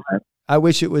 I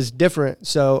wish it was different.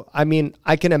 So, I mean,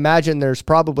 I can imagine there's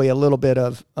probably a little bit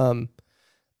of,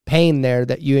 pain there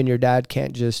that you and your dad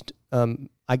can't just, how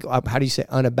do you say,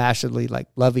 unabashedly like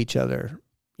love each other?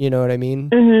 You know what I mean?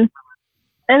 Mm-hmm.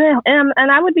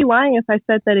 And I would be lying if I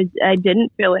said that I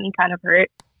didn't feel any kind of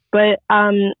hurt, but,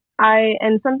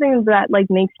 and something that like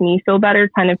makes me feel better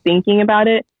kind of thinking about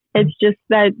it, it's just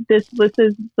that this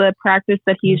is the practice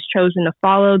that he's chosen to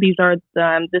follow. This is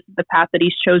the path that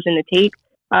he's chosen to take.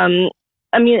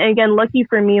 I mean, again, lucky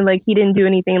for me, like he didn't do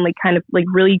anything like kind of like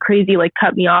really crazy, like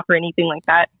cut me off or anything like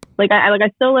that. Like I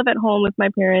still live at home with my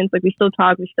parents. Like we still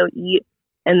talk, we still eat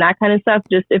and that kind of stuff.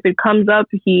 Just if it comes up,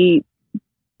 he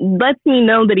lets me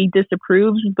know that he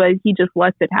disapproves, but he just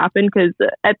lets it happen, because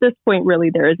at this point, really,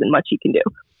 there isn't much he can do.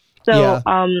 So,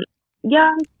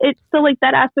 it's so like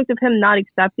that aspect of him not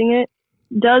accepting it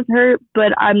does hurt,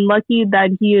 but I'm lucky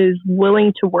that he is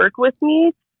willing to work with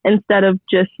me instead of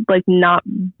just like not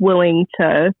willing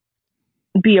to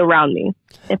be around me,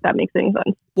 if that makes any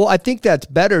sense. Well, I think that's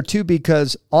better too,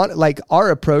 because on like our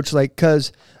approach, like,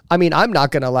 cause I mean, I'm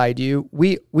not going to lie to you.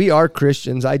 We are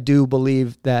Christians. I do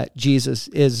believe that Jesus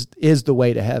is the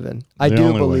way to heaven. I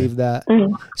do believe that.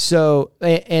 Mm-hmm. So,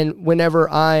 and whenever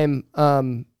I'm,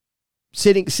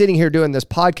 sitting here doing this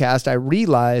podcast, I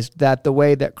realized that the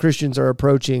way that Christians are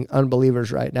approaching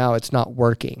unbelievers right now, it's not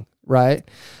working, right?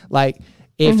 Like,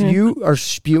 if you are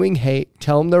spewing hate,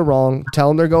 tell them they're wrong, tell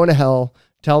them they're going to hell,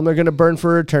 tell them they're going to burn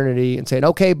for eternity, and saying,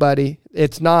 okay, buddy,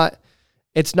 it's not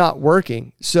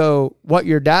working. So what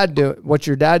your dad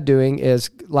doing is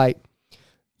like,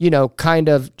 kind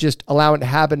of just allow it to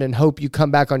happen and hope you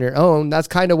come back on your own. That's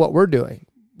kind of what we're doing.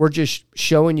 We're just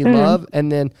showing you love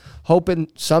and then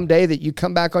hoping someday that you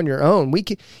come back on your own.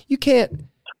 You can't,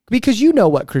 because you know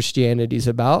what Christianity's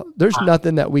about. There's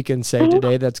nothing that we can say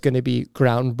today that's going to be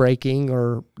groundbreaking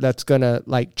or that's going to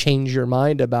like change your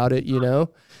mind about it.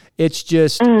 It's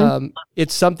just,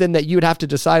 it's something that you would have to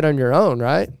decide on your own.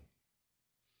 Right.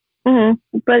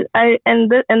 Mm-hmm. But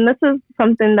this is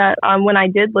something that, when I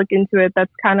did look into it,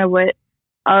 that's kind of what,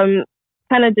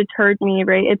 kind of deterred me,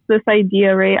 right? It's this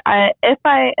idea, right? If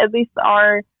I at least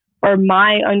or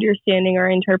my understanding or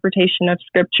interpretation of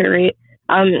scripture, right?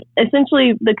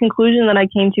 Essentially the conclusion that I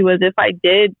came to was if I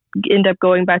did end up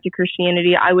going back to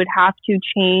Christianity, I would have to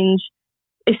change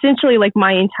essentially like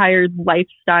my entire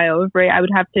lifestyle, right? I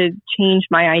would have to change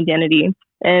my identity.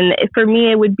 And for me,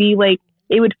 it would be like,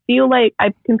 it would feel like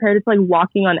I compared it to like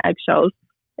walking on eggshells.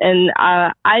 And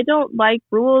I don't like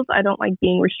rules. I don't like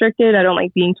being restricted. I don't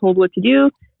like being told what to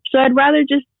do. So I'd rather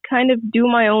just kind of do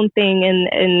my own thing.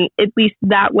 And at least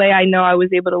that way, I know I was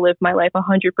able to live my life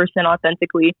 100%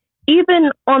 authentically.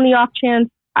 Even on the off chance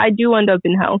I do end up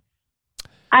in hell,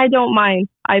 I don't mind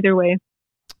either way.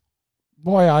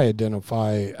 Boy, I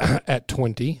identify at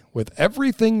 20 with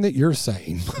everything that you're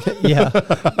saying. Yeah,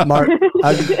 Mark,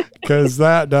 because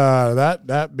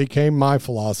that became my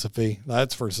philosophy.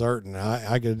 That's for certain.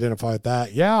 I could identify with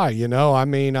that. Yeah, I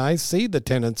mean, I see the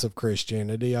tenets of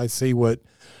Christianity. I see what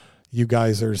you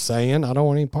guys are saying. I don't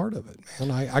want any part of it,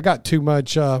 man. I got too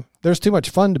much. There's too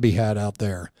much fun to be had out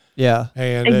there. Yeah,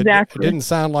 and exactly. It didn't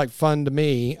sound like fun to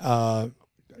me to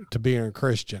be a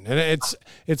Christian, and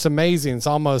it's amazing.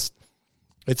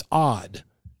 It's odd.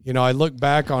 I look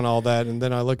back on all that, and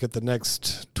then I look at the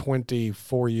next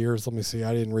 24 years. Let me see.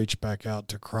 I didn't reach back out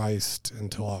to Christ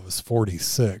until I was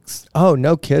 46. Oh,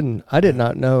 no kidding. I did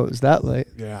not know it was that late.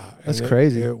 Yeah. That's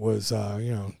crazy. It was,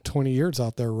 20 years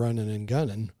out there running and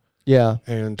gunning. Yeah.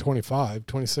 And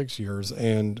 26 years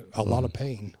and a lot of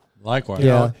pain. Likewise.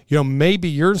 Yeah. Maybe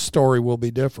your story will be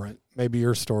different. maybe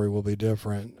your story will be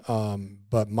different.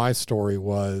 But my story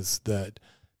was that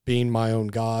being my own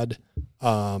God,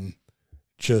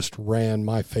 just ran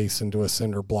my face into a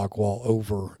cinder block wall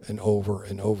over and over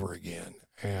and over again.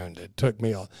 And it took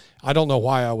me, I don't know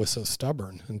why I was so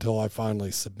stubborn until I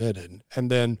finally submitted. And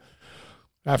then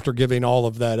after giving all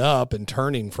of that up and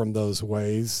turning from those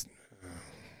ways,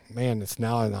 man,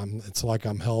 it's like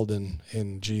I'm held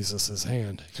in Jesus's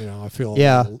hand. You know, I feel,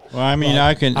 Yeah. Well, I mean,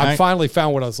 I finally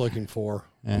found what I was looking for.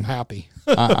 Yeah. I'm happy.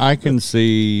 I can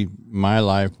see my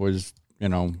life was,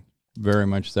 very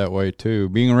much that way too.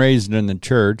 Being raised in the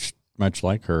church, much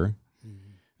like her.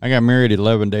 I got married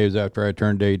 11 days after I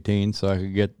turned 18 so I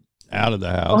could get out of the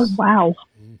house. Oh, wow.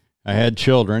 I had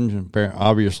children.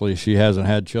 Obviously, she hasn't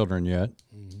had children yet.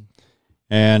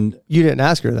 And You didn't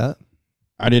ask her that.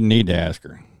 I didn't need to ask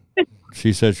her.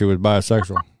 She said she was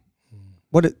bisexual.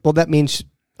 Well, that means,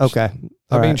 okay.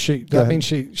 That means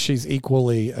she's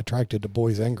equally attracted to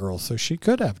boys and girls, so she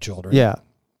could have children. Yeah.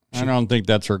 I don't think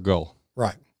that's her goal.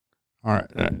 Right. All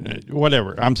right.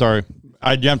 Whatever. I'm sorry.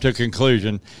 I jumped to a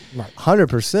conclusion.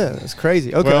 100%. It's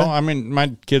crazy. Okay. Well, I mean,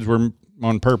 my kids were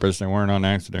on purpose. They weren't on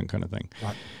accident kind of thing.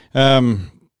 Right.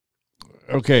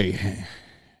 Okay.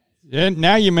 And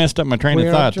now you messed up my train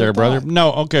of thought there, brother.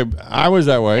 No, okay. I was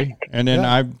that way. And then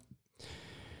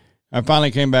I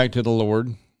finally came back to the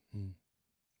Lord.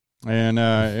 And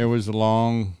it was a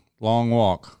long, long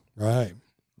walk. Right.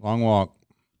 Long walk.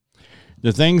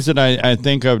 The things that I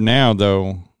think of now,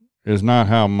 though, is not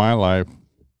how my life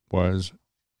was.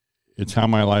 It's how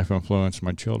my life influenced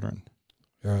my children.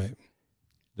 Right.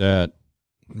 That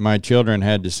my children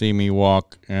had to see me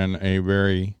walk in a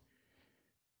very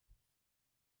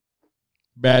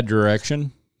bad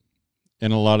direction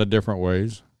in a lot of different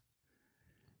ways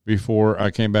before I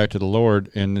came back to the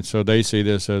Lord. And so they see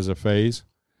this as a phase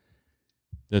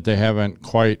that they haven't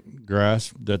quite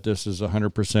grasped, that this is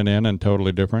 100% in and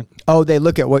totally different. Oh, they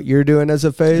look at what you're doing as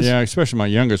a phase? Yeah, especially my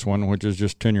youngest one, which is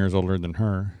just 10 years older than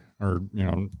her, or,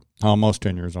 almost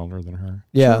 10 years older than her.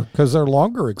 Yeah. Because their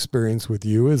longer experience with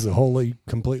you is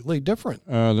completely different.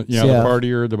 The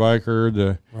partier, the biker,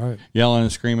 the right. yelling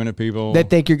and screaming at people. They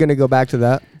think you're going to go back to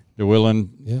that?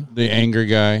 The angry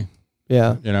guy.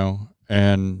 Yeah.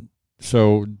 And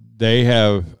so they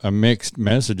have a mixed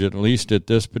message, at least at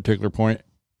this particular point.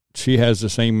 She has the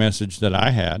same message that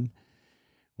I had,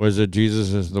 was that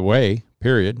Jesus is the way,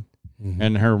 period. Mm-hmm.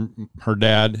 And her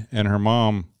dad and her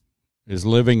mom is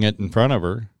living it in front of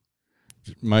her,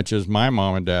 much as my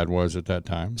mom and dad was at that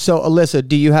time. So, Alyssa,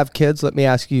 do you have kids? Let me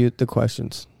ask you the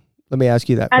questions. Let me ask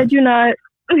you that question. I do not.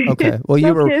 Okay. Well,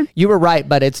 No you were right,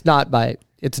 but it's not by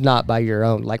your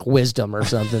own wisdom or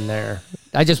something there.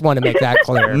 I just want to make that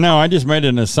clear. No, I just made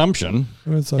an assumption.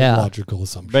 It's a logical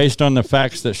assumption. Based on the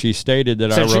facts that she stated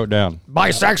that I wrote down.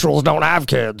 Bisexuals don't have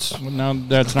kids. Well, no,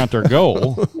 that's not their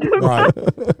goal. Right.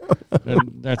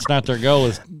 That's not their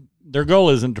goal. Their goal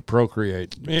isn't to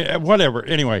procreate. Whatever.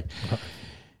 Anyway,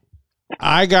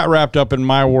 I got wrapped up in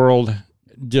my world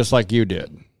just like you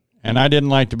did. And I didn't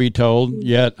like to be told,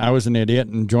 yet I was an idiot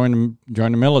and joined the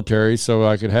military so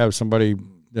I could have somebody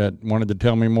that wanted to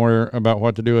tell me more about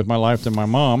what to do with my life than my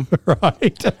mom.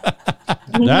 Right.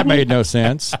 That made no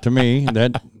sense to me.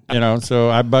 So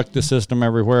I bucked the system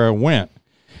everywhere I went.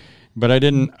 But I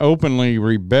didn't openly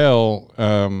rebel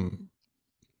to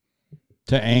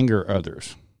anger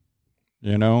others.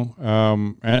 And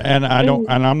I don't,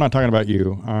 and I'm not talking about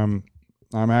you. I'm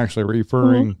actually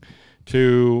referring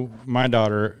to my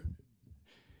daughter.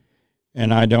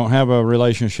 And I don't have a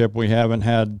relationship we haven't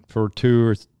had for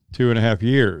 2.5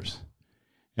 years.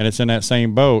 And it's in that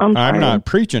same boat. I'm not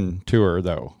preaching to her,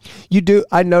 though. You do.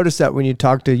 I noticed that when you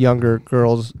talk to younger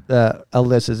girls,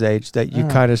 Alyssa's age, that you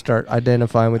kind of start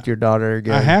identifying with your daughter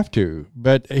again. I have to.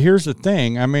 But here's the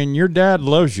thing. I mean, your dad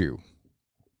loves you.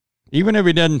 Even if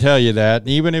he doesn't tell you that,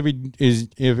 even if he's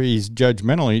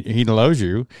judgmental, he loves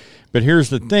you. But here's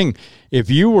the thing. If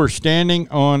you were standing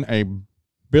on a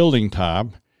building top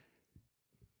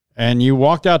and you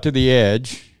walked out to the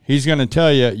edge, he's going to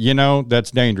tell you,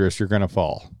 that's dangerous. You're going to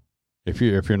fall. If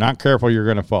you're not careful, you're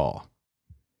going to fall.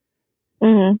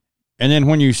 Mm-hmm. And then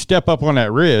when you step up on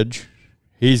that ridge,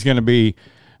 he's going to be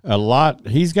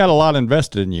he's got a lot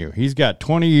invested in you. He's got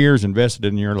 20 years invested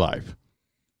in your life,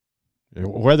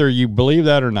 whether you believe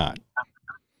that or not.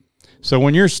 So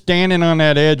when you're standing on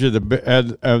that edge of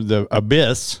the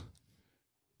abyss,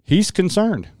 he's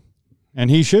concerned. And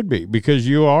he should be, because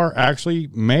you are actually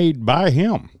made by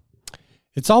him.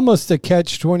 It's almost a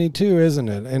catch-22, isn't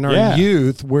it? In our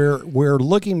youth, we're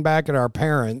looking back at our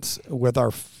parents with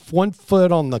our 1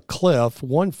 foot on the cliff,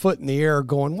 1 foot in the air,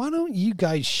 going, "Why don't you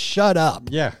guys shut up?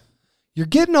 Yeah, You're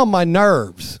getting on my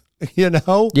nerves."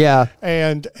 Yeah.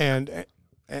 And I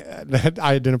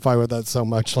identify with that so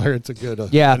much, Larry. It's a good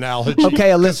analogy.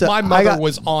 Okay, Alyssa, my mother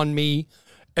was on me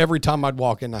every time I'd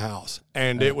walk in the house,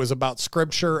 and it was about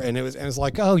scripture, and it's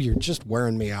like, oh, you're just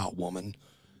wearing me out, woman.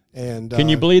 And can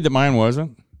you believe that mine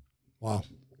wasn't? Wow.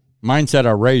 Mine said,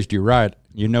 I raised you right.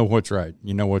 You know what's right.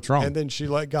 You know what's wrong. And then she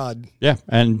let God. Yeah.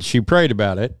 And she prayed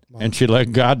about it, and she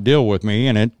let God deal with me.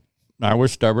 And I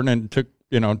was stubborn, and it took,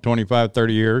 25,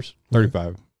 30 years,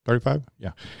 35,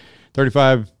 yeah,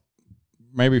 35,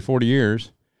 maybe 40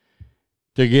 years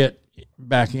to get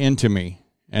back into me.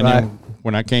 And then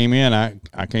when I came in,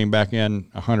 I came back in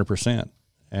 100%.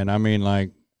 And I mean,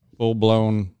 like, full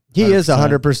blown. He is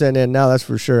 100% in now, that's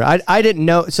for sure. I didn't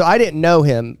know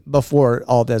him before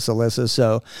all this, Alyssa.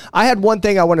 So I had one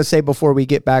thing I want to say before we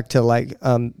get back to like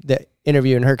the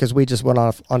interviewing her, because we just went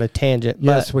off on a tangent.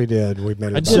 Yes, we did. We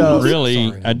made it. I didn't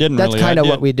really. That's kind of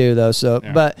what we do, though. So,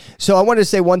 yeah. So I want to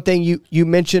say one thing you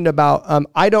mentioned about.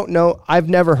 I don't know. I've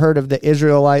never heard of the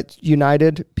Israelites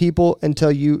United people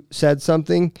until you said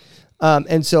something.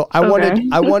 And so I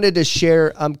wanted to share,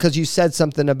 cause you said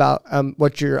something about,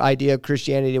 what your idea of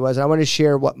Christianity was. And I want to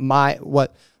share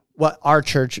what our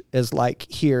church is like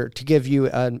here, to give you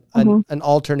an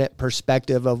alternate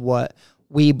perspective of what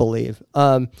we believe.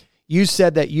 You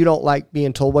said that you don't like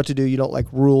being told what to do. You don't like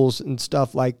rules and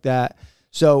stuff like that.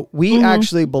 So we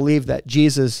actually believe that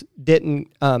Jesus didn't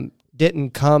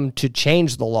come to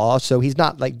change the law. So he's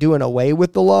not like doing away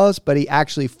with the laws, but he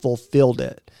actually fulfilled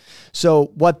it.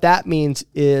 So what that means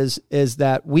is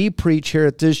that we preach here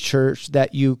at this church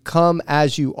that you come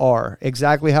as you are,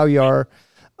 exactly how you are.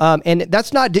 And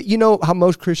that's not, how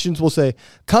most Christians will say,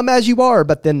 come as you are,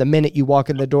 but then the minute you walk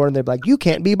in the door and they're like, you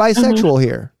can't be bisexual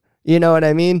here. You know what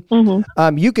I mean?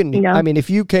 You can, I mean, if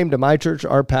you came to my church,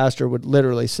 our pastor would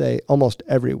literally say almost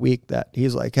every week that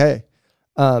he's like, hey,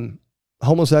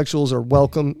 homosexuals are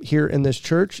welcome here in this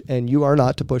church, and you are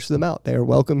not to push them out. They are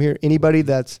welcome here. Anybody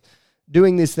that's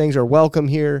doing these things are welcome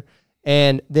here.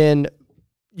 And then,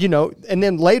 and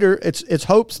then later it's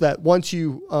hopes that once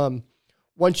you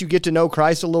get to know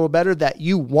Christ a little better, that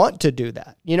you want to do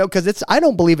that, cause I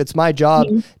don't believe it's my job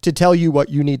to tell you what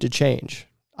you need to change.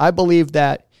 I believe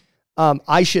that,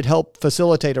 I should help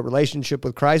facilitate a relationship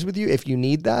with Christ with you if you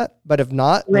need that, but if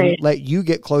not, then let you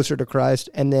get closer to Christ.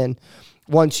 And then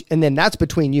then that's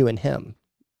between you and him.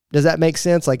 Does that make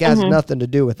sense? Like it has nothing to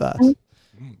do with us.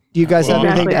 Do you guys have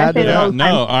anything to add to that?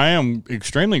 No, I am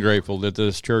extremely grateful that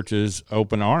this church is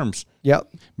open arms. Yep.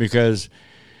 Because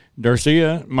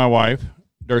Darcia, my wife,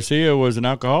 Darcia was an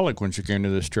alcoholic when she came to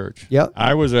this church. Yep.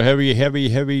 I was a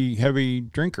heavy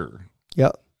drinker.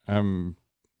 Yep.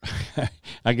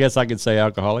 I guess I could say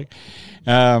alcoholic.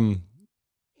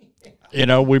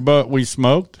 We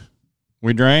smoked,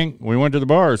 we drank, we went to the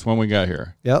bars when we got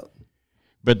here. Yep.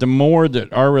 But the more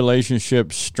that our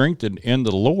relationship strengthened in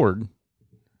the Lord,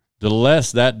 the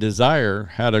less that desire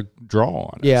had a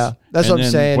draw on us. Yeah, that's what I'm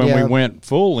saying. When we went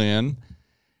full in,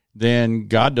 then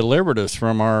God delivered us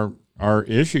from our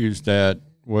issues that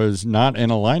was not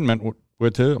in alignment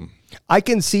with Him. I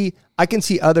can see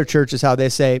other churches how they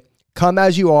say, come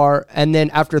as you are, and then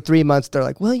after 3 months, they're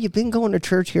like, well, you've been going to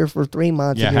church here for 3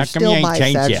 months, and you're still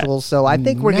bisexual, so I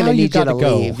think we're going to need you to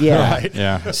leave. Yeah. Right.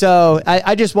 Yeah. So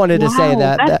I just wanted to say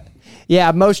that.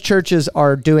 Yeah, most churches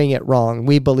are doing it wrong.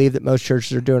 We believe that most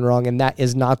churches are doing wrong, and that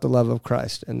is not the love of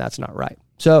Christ, and that's not right.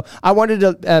 So I wanted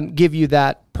to give you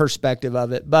that perspective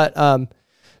of it. But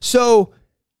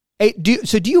do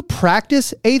you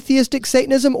practice atheistic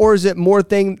Satanism, or is it more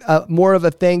of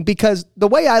a thing? Because the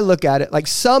way I look at it, like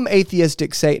some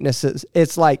atheistic Satanists,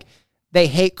 it's like they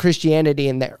hate Christianity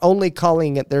and they're only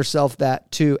calling it theirself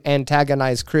that to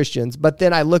antagonize Christians. But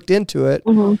then I looked into it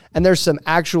and there's some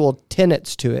actual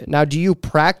tenets to it. Now, do you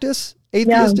practice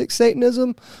atheistic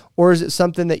Satanism, or is it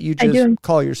something that you just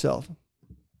call yourself?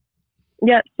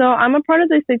 Yeah, so I'm a part of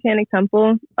the Satanic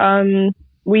Temple.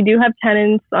 We do have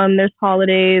tenants, there's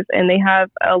holidays, and they have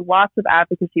lots of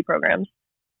advocacy programs.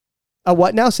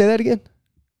 What now? Say that again.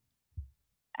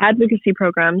 Advocacy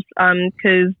programs,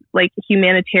 because like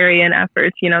humanitarian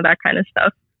efforts, that kind of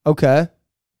stuff. Okay.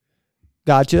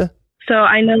 Gotcha. So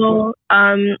I know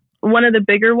one of the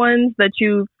bigger ones that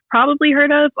you've probably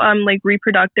heard of, like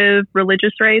reproductive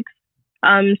religious rights.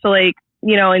 So like,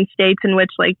 in states in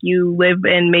which like you live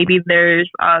in, maybe there's,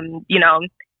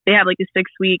 they have like a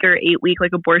 6-week or 8-week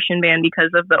like abortion ban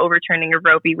because of the overturning of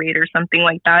Roe v. Wade or something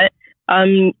like that.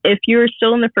 If you're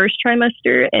still in the first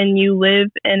trimester and you live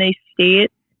in a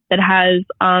state that has,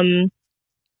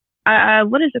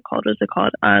 what is it called?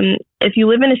 If you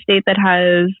live in a state that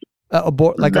has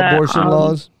abortion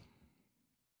laws.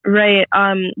 Right.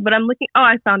 But I'm looking. Oh,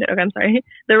 I found it. Okay, I'm sorry.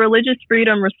 The Religious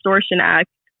Freedom Restoration Act,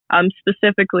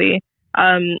 specifically,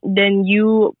 then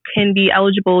you can be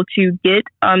eligible to get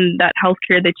that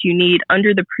healthcare that you need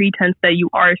under the pretense that you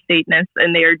are a Satanist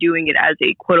and they are doing it as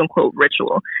a quote unquote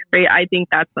ritual. Right. I think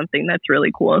that's something that's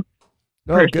really cool.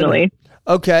 Personally.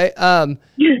 Okay.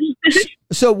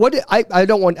 So what I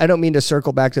don't mean to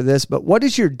circle back to this, but what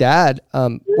does your dad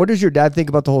think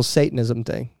about the whole Satanism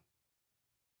thing?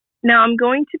 Now, I'm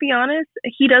going to be honest,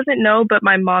 he doesn't know, but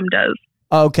my mom does.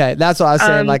 Okay, that's what I was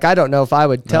saying. Like, I don't know if I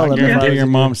would tell him. Your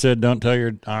mom said, "Don't tell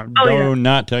your,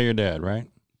 not tell your dad," right?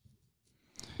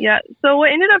 Yeah. So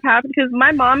what ended up happening, because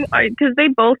my mom, because they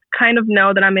both kind of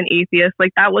know that I'm an atheist.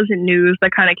 Like, that wasn't news.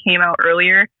 That kind of came out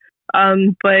earlier.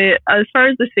 But as far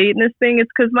as the Satanist thing, it's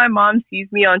because my mom sees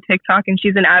me on TikTok and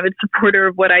she's an avid supporter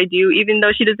of what I do, even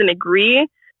though she doesn't agree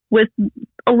with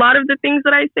a lot of the things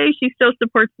that I say. She still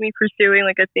supports me pursuing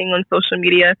like a thing on social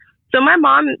media. So my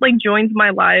mom like joins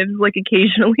my lives like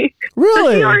occasionally.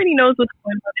 Really? So she already knows what's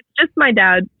going on. It's just my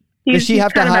dad. Does she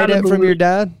have to hide it from your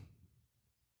dad?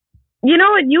 You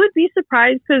know what? You would be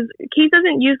surprised because he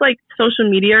doesn't use like social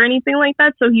media or anything like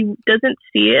that. So he doesn't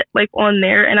see it like on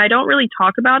there. And I don't really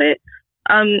talk about it.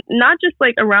 Not just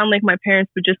like around like my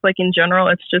parents, but just like in general.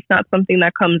 It's just not something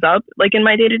that comes up like in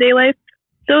my day-to-day life.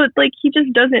 So it's like he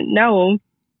just doesn't know.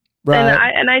 Right.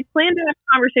 And I plan to have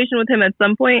a conversation with him at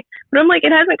some point, but I'm like,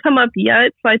 it hasn't come up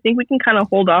yet, so I think we can kind of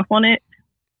hold off on it.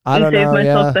 I don't save know,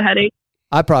 myself the headache.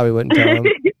 I probably wouldn't tell him.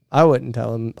 I wouldn't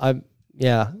tell him.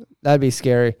 That'd be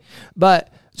scary.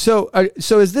 But so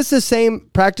is this the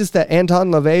same practice that Anton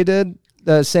LaVey did?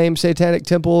 The same satanic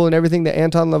temple and everything that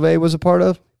Anton LaVey was a part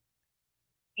of?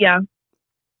 Yeah.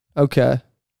 Okay.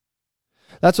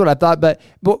 That's what I thought, but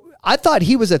I thought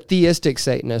he was a theistic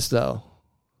Satanist though.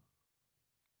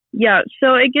 Yeah,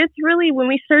 so it gets really, when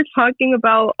we start talking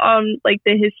about like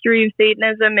the history of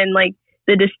Satanism and like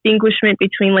the distinguishment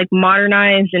between like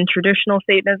modernized and traditional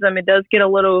Satanism, it does get a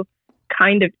little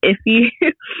kind of iffy.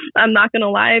 I'm not gonna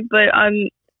lie, but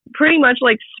pretty much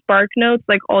like Spark Notes,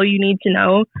 like all you need to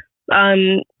know.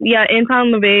 Anton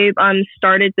LaVey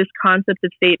started this concept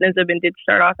of Satanism and did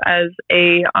start off as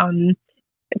a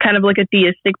kind of like a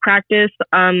theistic practice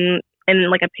and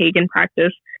like a pagan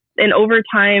practice. And over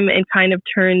time, it kind of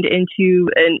turned into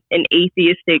an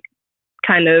atheistic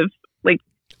kind of like,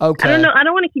 okay. I don't know. I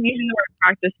don't want to keep using the word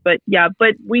practice, but yeah,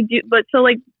 but we do. But so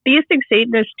like theistic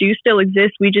Satanists do still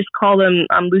exist. We just call them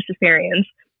Luciferians.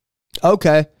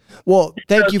 Okay. Well,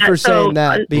 thank you for saying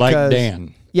that because like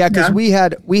Dan. Yeah, because we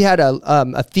had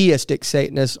a theistic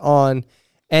Satanist on,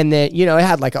 and then it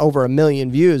had like over 1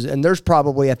 million views, and there's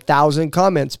probably 1,000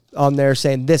 comments on there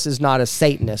saying this is not a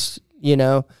Satanist,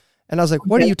 And I was like,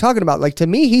 "What are you talking about?" Like to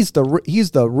me, he's the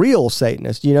real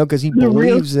Satanist, because he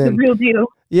believes in the real deal.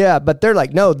 Yeah, but they're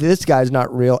like, "No, this guy's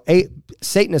not real."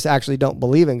 Satanists actually don't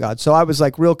believe in God. So I was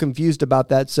like real confused about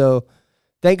that. So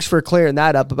thanks for clearing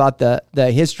that up about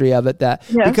the history of it.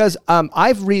 Because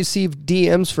I've received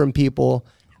DMs from people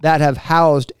that have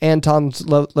housed Anton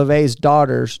LaVey's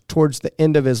daughters towards the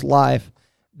end of his life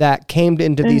that came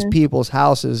into these people's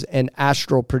houses and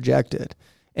astral projected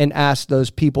and asked those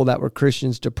people that were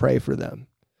Christians to pray for them.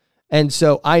 And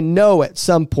so I know at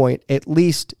some point, at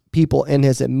least people in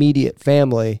his immediate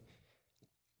family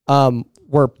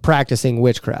were practicing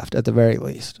witchcraft at the very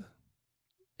least,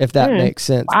 if that makes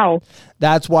sense. Wow.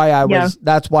 That's why I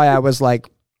was like,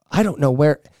 I don't know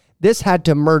where this had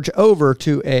to merge over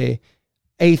to a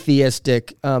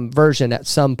atheistic version at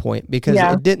some point because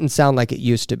it didn't sound like it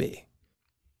used to be.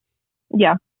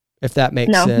 Yeah. If that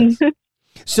makes sense.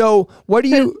 So where do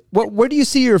you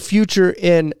see your future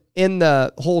in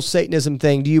the whole Satanism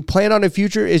thing? Do you plan on a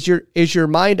future? Is your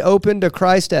mind open to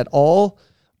Christ at all?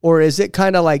 Or is it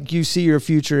kind of like you see your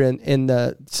future in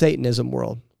the Satanism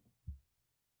world?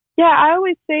 Yeah, I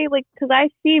always say because I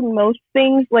see most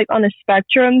things like on a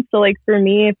spectrum. So like for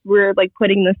me, if we're like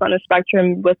putting this on a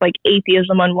spectrum with like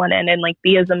atheism on one end and like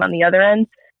theism on the other end,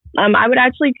 I would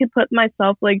actually could put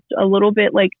myself like a little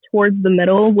bit like towards the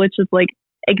middle, which is like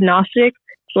agnostic.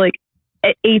 So like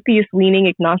atheist leaning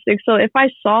agnostic. So if I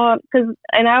saw,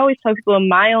 and I always tell people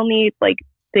my only like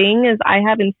thing is I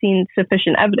haven't seen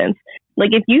sufficient evidence.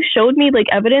 Like if you showed me like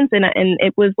evidence and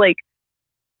it was like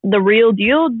the real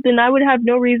deal, then I would have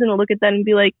no reason to look at that and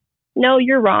be like, no,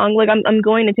 you're wrong. Like I'm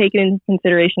going to take it into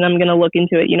consideration. I'm going to look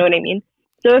into it. You know what I mean?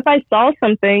 So if I saw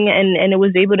something and it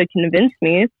was able to convince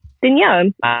me, then yeah,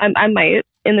 I might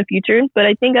in the future. But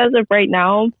I think as of right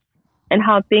now and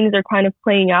how things are kind of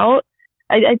playing out,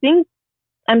 I think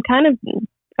I'm kind of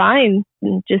fine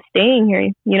just staying here,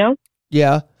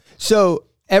 Yeah. So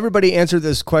everybody answered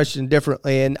this question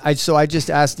differently. And I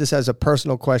just asked this as a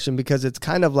personal question because it's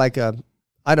kind of like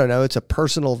I don't know, it's a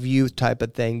personal view type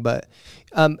of thing. But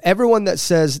everyone that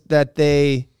says that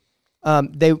they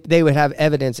would have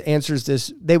evidence answers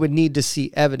this. They would need to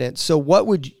see evidence. So what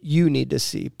would you need to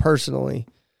see personally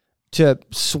to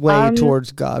sway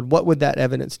towards God? What would that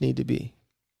evidence need to be?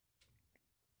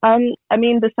 I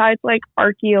mean, besides like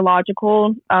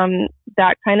archaeological,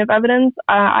 that kind of evidence,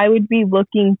 I would be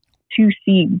looking to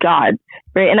see God,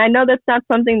 right? And I know that's not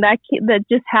something that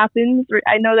just happens. Right?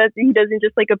 I know that he doesn't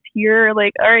just like appear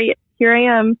like, all right, here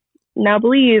I am, now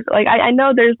believe. Like, I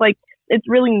know there's like, it's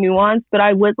really nuanced, but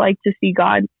I would like to see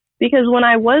God, because when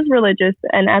I was religious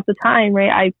and at the time, right,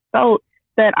 I felt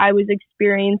that I was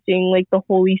experiencing like the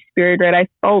Holy Spirit, right? I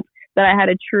felt that I had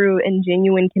a true and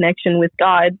genuine connection with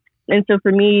God. And so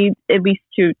for me, at least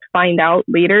to find out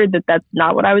later that that's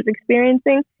not what I was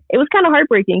experiencing, it was kind of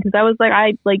heartbreaking, because I was like,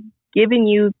 I like given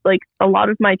you like a lot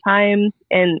of my time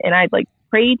and I'd like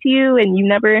pray to you and you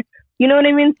never, you know what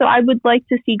I mean? So I would like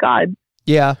to see God.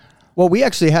 Yeah. Well, we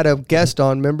actually had a guest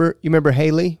on, you remember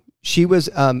Haley? She was,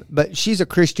 but she's a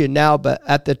Christian now, but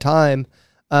at the time,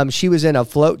 she was in a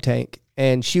float tank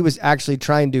and she was actually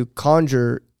trying to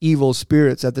conjure evil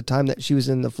spirits at the time that she was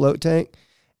in the float tank.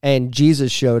 And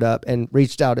Jesus showed up and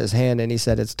reached out his hand and he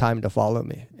said, "It's time to follow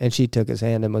me." And she took his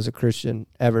hand and was a Christian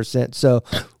ever since. So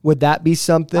would that be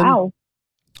something? Wow.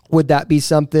 Would that be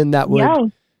something that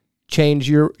would change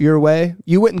your way?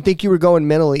 You wouldn't think you were going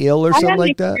mentally ill or something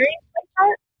like that?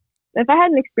 If I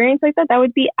had an experience like that, that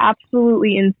would be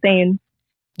absolutely insane.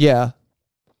 Yeah.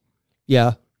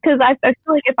 Yeah. Because I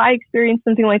feel like if I experienced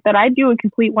something like that, I'd do a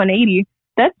complete 180.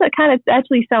 That's that kind of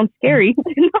actually sounds scary.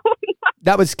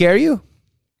 That would scare you?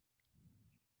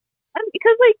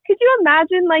 Because, like, could you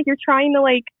imagine, like, you're trying to,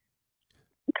 like,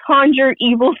 conjure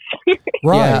evil spirits?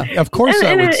 Right. Yeah. Of course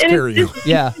that would scare you.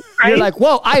 Yeah. Right? You're like,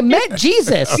 whoa, I met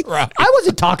Jesus. Right. I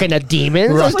wasn't talking to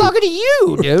demons. Right. I was talking to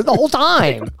you, dude, the whole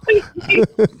time. Because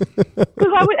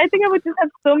I think I would just have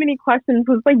so many questions.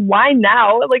 It was like, why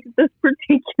now? Like, this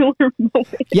particular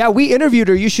moment. Yeah, we interviewed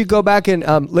her. You should go back and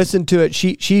listen to it.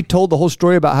 She told the whole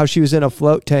story about how she was in a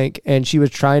float tank and she was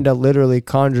trying to literally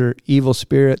conjure evil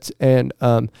spirits, and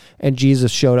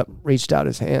Jesus showed up, reached out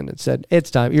his hand and said, "It's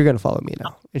time. You're going to follow me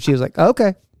now." And she was like,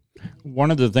 "Okay." One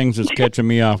of the things that's catching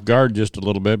me off guard just a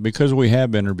little bit, because we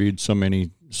have interviewed so many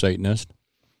Satanists,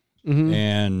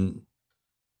 and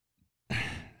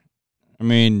I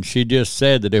mean, she just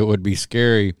said that it would be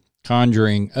scary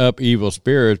conjuring up evil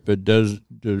spirits, but does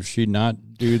she not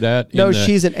do that? No,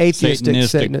 she's an atheistic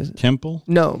Satanist temple.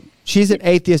 No, she's an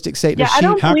atheistic Satanist.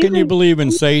 Yeah, how can you believe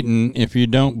in Satan if you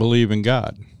don't believe in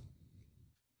God?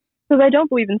 Because I don't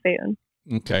believe in Satan.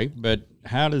 Okay, but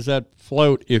how does that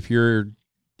float if you're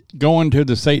going to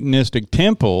the Satanistic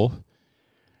temple?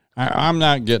 I'm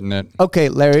not getting it. Okay,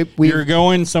 Larry. You're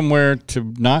going somewhere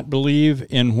to not believe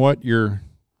in what you're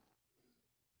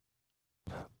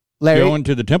going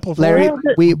to the temple for? Larry,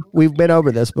 we've been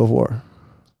over this before.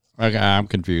 Okay, I'm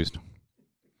confused.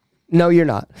 No, you're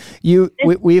not.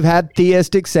 We've had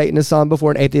theistic Satanists on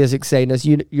before, and atheistic Satanists.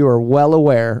 You are well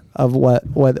aware of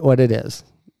what it is.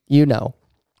 You know.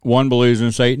 One believes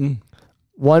in Satan.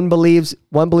 One believes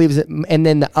it, and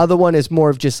then the other one is more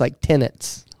of just like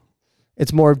tenets.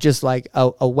 It's more of just like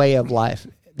a way of life.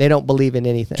 They don't believe in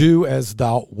anything. Do as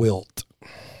thou wilt.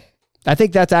 I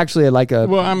think that's actually like a...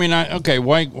 Well, I mean,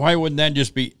 why wouldn't that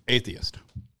just be atheist?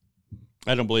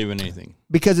 I don't believe in anything.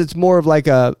 Because it's more of like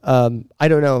a, I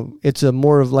don't know, it's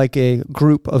more of like a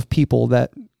group of people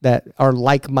that are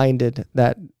like-minded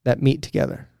that meet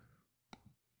together.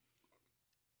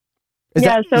 Is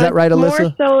that right,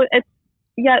 Alyssa? So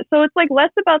it's like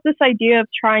less about this idea of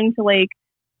trying to like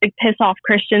piss off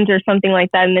Christians or something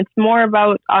like that, and it's more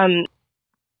about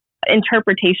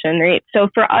interpretation, right? So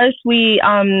for us,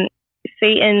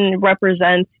 Satan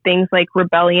represents things like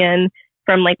rebellion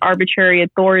from like arbitrary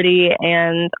authority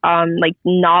and like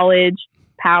knowledge,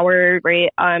 power, right?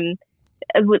 That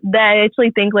I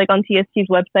actually think like on TST's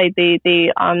website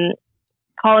they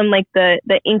call him like the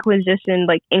Inquisition,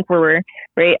 like inquirer,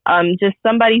 right? Just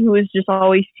somebody who is just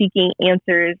always seeking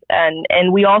answers,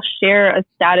 and we all share a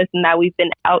status in that we've been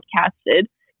outcasted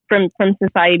from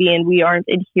society and we aren't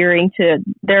adhering to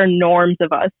their norms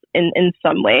of us in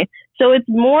some way. So it's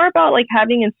more about like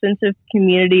having a sense of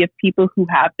community of people who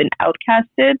have been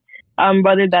outcasted,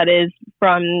 whether that is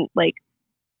from like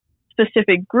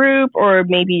specific group or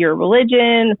maybe your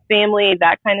religion, family,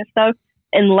 that kind of stuff,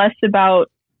 and less about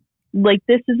like,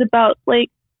 this is about like,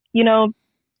 you know,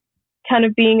 kind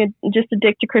of being just a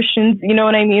dick to Christians. You know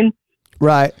what I mean?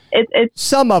 Right. It's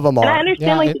some of them are. And I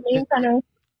understand the name kind of.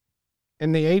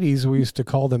 In the 80s, we used to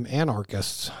call them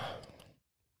anarchists.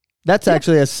 That's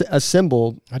actually a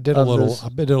symbol. I did a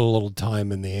little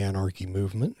time in the anarchy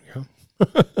movement.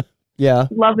 Yeah. Yeah.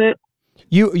 Love it.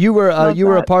 You were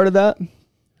a part of that?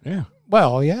 Yeah.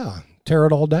 Well, yeah. Tear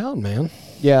it all down, man.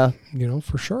 Yeah.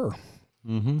 For sure.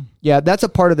 Mm-hmm. Yeah, that's a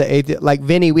part of the atheist. Like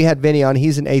Vinny, we had Vinny on.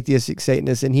 He's an atheistic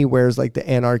Satanist, and he wears like the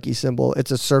anarchy symbol. It's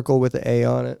a circle with an A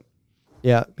on it.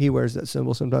 Yeah, he wears that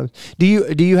symbol sometimes. Do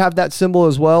you have that symbol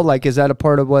as well? Like, is that a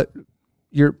part of what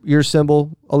your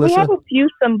symbol, Alyssa? We have a few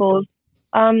symbols.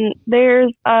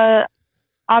 There's like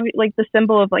the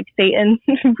symbol of like Satan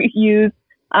we use.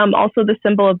 Also the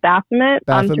symbol of Baphomet,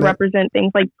 to represent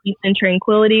things like peace and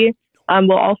tranquility.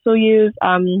 We'll also use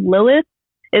Lilith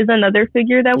is another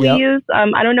figure that we use.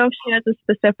 I don't know if she has a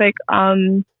specific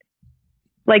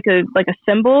like a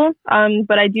symbol,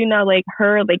 but I do know like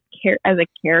her like as a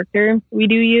character we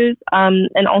do use,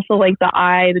 and also like the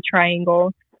eye, the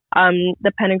triangle,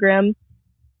 the pentagram.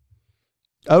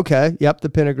 Okay. Yep. The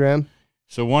pentagram.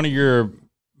 So one of your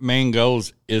main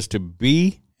goals is to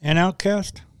be an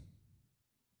outcast?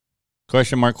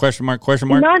 Question mark, question mark, question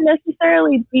mark. Not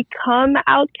necessarily become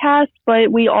outcast,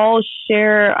 but we all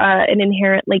share an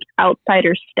inherent like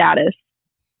outsider status,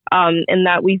 in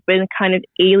that we've been kind of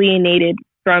alienated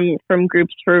from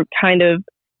groups for kind of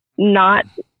not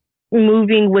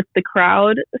moving with the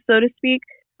crowd, so to speak.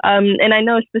 And I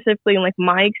know specifically in like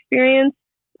my experience,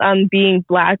 being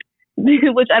Black,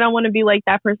 which I don't want to be like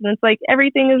that person. It's like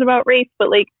everything is about race, but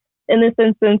like in this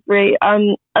instance, right?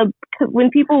 When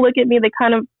people look at me, they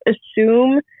kind of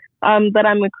assume that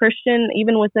I'm a Christian.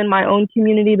 Even within my own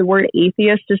community, the word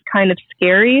atheist is kind of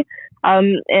scary,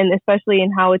 and especially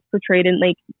in how it's portrayed in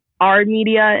like our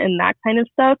media and that kind of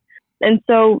stuff. And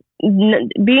so,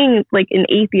 being like an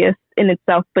atheist in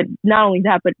itself, but not only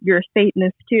that, but you're a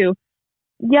Satanist too.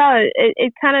 Yeah,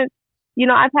 it kind of,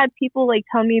 I've had people like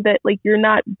tell me that like you're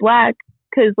not Black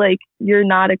because like you're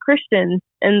not a Christian,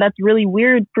 and that's really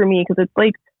weird for me because it's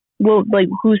like, well, like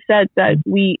who said that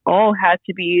we all had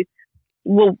to be?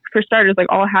 Well, for starters,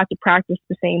 like all have to practice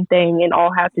the same thing and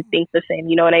all have to think the same.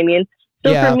 You know what I mean?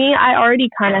 So for me, I already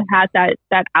kind of had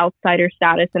that outsider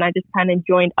status, and I just kind of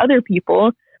joined other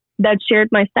people that shared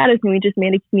my status, and we just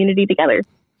made a community together.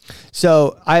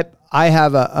 So I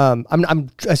have a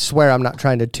I swear I'm not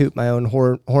trying to toot my own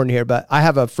horn here, but I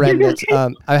have a friend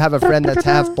that's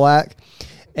half Black,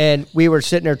 and we were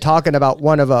sitting there talking about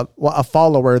one of a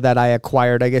follower that I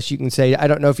acquired, I guess you can say. I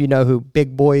don't know if you know who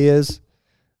Big Boy is.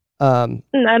 I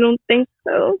don't think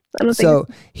so. So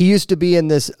he used to be in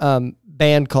this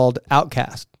band called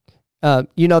Outkast.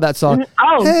 You know that song?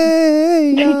 Oh.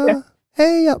 Hey, yeah.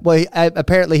 Hey, yeah. Well,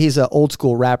 apparently he's an old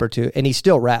school rapper too, and he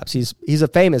still raps. He's a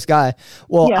famous guy.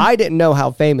 Well, I didn't know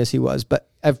how famous he was, but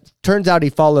it turns out he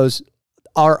follows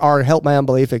our Help My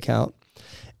Unbelief account,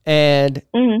 and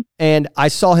I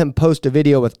saw him post a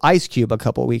video with Ice Cube a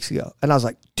couple of weeks ago, and I was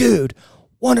like, dude,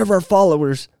 one of our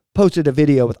followers posted a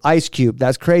video with Ice Cube.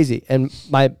 That's crazy. And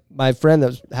my friend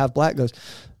that's half Black goes,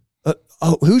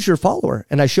 oh, who's your follower?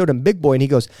 And I showed him Big Boy, and he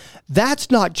goes,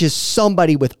 that's not just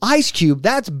somebody with Ice Cube,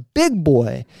 that's Big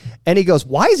Boy. And he goes,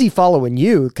 why is he following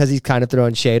you? Because he's kind of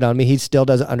throwing shade on me. He still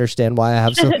doesn't understand why I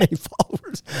have so many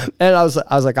followers. And I was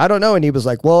like, I don't know. And he was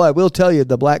like, well, I will tell you,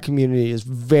 the Black community is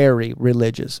very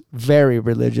religious, very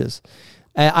religious.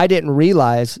 And I didn't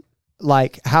realize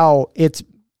like how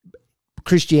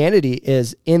Christianity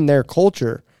is in their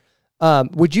culture.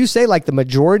 Would you say like the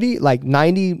majority, like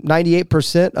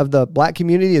 98% of the Black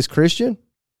community is Christian?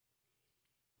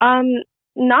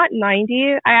 Not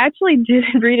 90. I actually did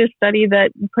read a study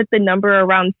that put the number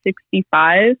around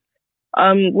 65,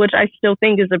 which I still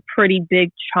think is a pretty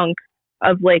big chunk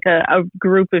of like a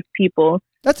group of people.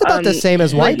 That's about the same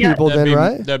as white people then,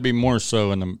 right? That'd be more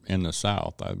so in the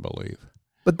South, I believe.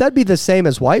 But that'd be the same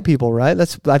as white people, right?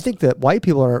 I think that white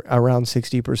people are around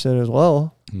 60% as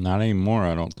well. Not anymore,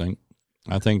 I don't think.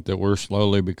 I think that we're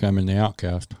slowly becoming the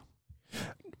outcast.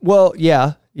 Well,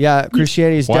 yeah.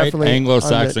 Christianity is white, definitely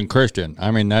Anglo-Saxon Christian.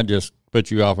 I mean, that just puts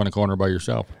you off in a corner by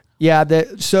yourself. Yeah.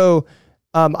 So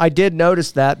I did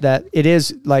notice that it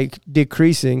is like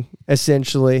decreasing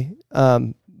essentially.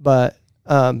 But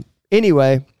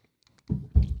anyway,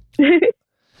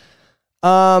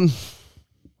 I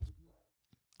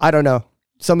don't know.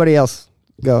 Somebody else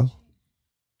go.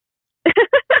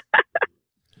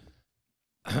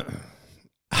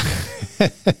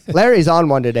 Larry's on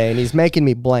one today, and he's making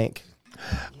me blank.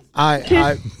 I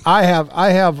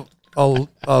have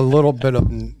a little bit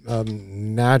of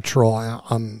natural.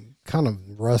 I'm kind of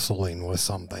wrestling with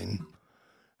something.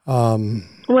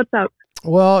 What's up?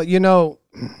 Well,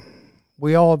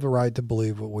 we all have the right to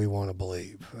believe what we want to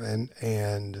believe.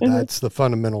 And that's the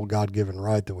fundamental God-given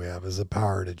right that we have, is the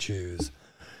power to choose.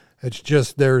 It's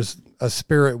just, there's a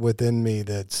spirit within me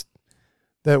that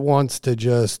wants to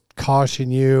just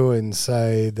caution you and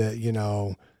say that, you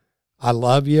know, I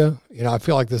love you. You know, I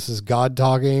feel like this is God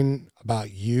talking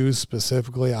about you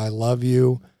specifically. I love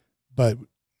you, but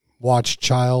watch,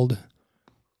 child,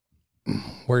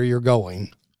 where you're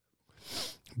going.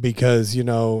 Because, you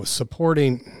know,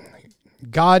 supporting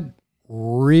God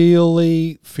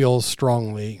really feels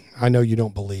strongly. I know you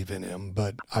don't believe in him,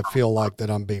 but I feel like that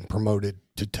I'm being promoted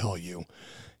to tell you.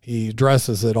 He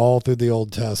addresses it all through the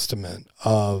Old Testament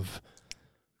of,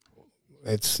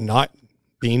 it's not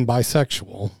being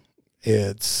bisexual.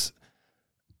 It's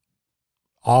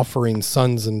offering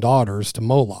sons and daughters to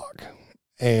Moloch.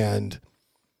 And,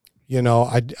 you know,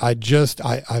 I just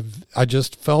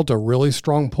felt a really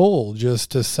strong pull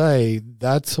just to say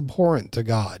that's abhorrent to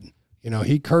God. You know,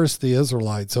 he cursed the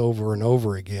Israelites over and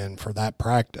over again for that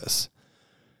practice.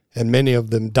 And many of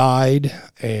them died,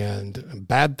 and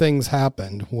bad things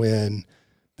happened when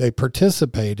they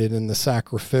participated in the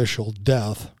sacrificial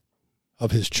death of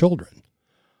his children.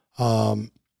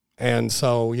 And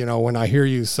so, you know, when I hear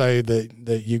you say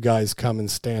that you guys come and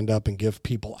stand up and give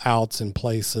people outs in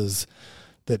places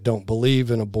that don't believe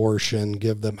in abortion,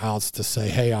 give them outs to say,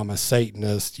 hey, I'm a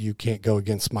Satanist, you can't go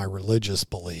against my religious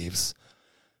beliefs.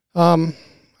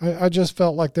 I just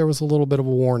felt like there was a little bit of a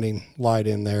warning light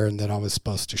in there, and that I was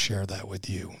supposed to share that with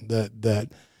you, that,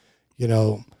 you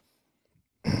know,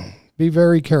 be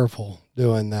very careful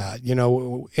doing that. You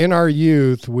know, in our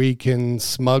youth, we can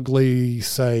smugly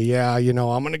say, yeah, you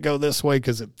know, I'm going to go this way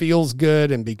because it feels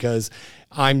good, and because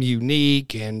I'm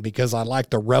unique, and because I like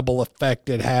the rebel effect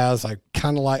it has. I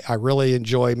really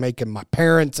enjoy making my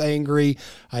parents angry.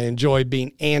 I enjoy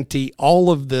being anti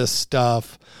all of this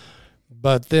stuff.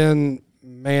 But then,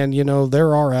 man, you know,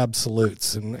 there are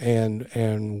absolutes,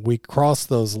 and we cross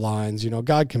those lines. You know,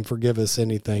 God can forgive us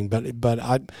anything,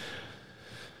 but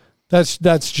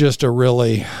that's just a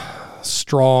really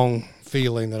strong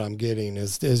feeling that I'm getting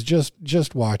is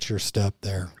just watch your step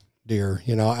there, dear.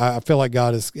 You know, I feel like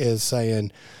God is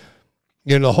saying,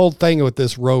 you know, the whole thing with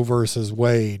this Roe versus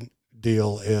Wade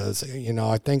deal is, you know,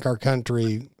 I think our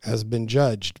country has been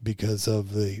judged because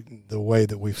of the way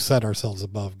that we've set ourselves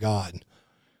above God.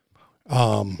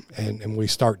 And we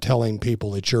start telling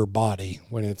people it's your body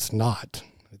when it's not,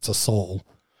 it's a soul.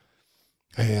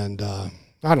 And,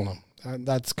 I don't know.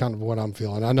 That's kind of what I'm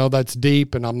feeling. I know that's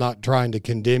deep, and I'm not trying to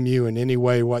condemn you in any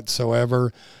way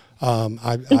whatsoever.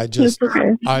 I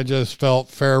just felt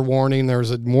fair warning.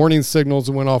 There's a warning signals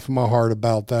that went off in my heart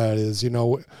about that is, you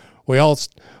know, we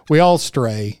all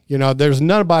stray. You know, there's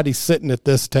nobody sitting at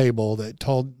this table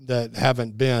that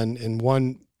haven't been in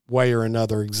one way or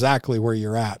another exactly where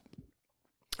you're at.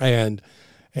 And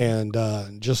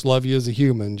just love you as a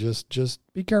human. Just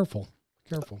be careful.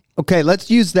 Okay, let's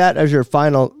use that as your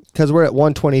final, because we're at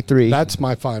 123. That's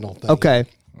my final thing. Okay.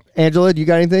 Angela, do you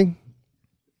got anything?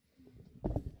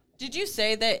 Did you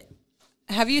say that,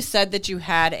 have you said that you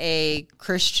had a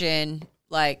Christian,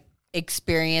 like,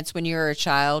 experience when you were a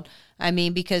child? I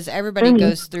mean, because everybody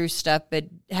goes through stuff, but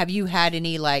have you had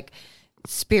any, like,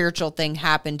 spiritual thing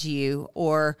happen to you,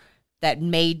 or that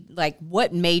made, like,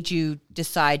 what made you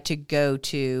decide to go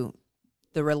to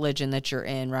the religion that you're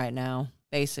in right now?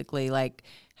 Basically, like,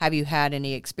 have you had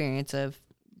any experience of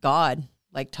God,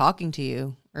 like, talking to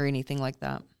you or anything like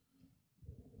that?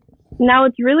 Now,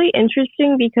 it's really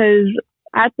interesting because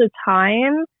at the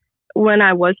time when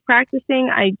I was practicing,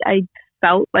 I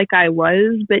felt like I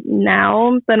was, but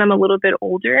now that I'm a little bit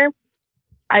older,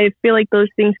 I feel like those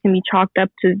things can be chalked up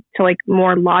to like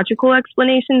more logical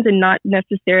explanations and not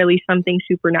necessarily something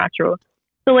supernatural.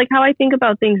 So, like, how I think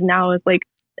about things now is, like,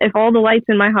 if all the lights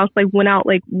in my house, like, went out,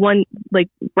 like,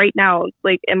 right now,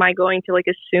 like, am I going to, like,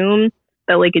 assume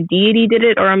that, like, a deity did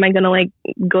it, or am I going to, like,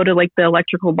 go to, like, the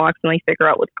electrical box and, like, figure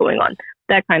out what's going on?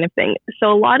 That kind of thing.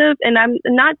 So a lot of, and I'm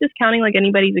not discounting, like,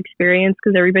 anybody's experience,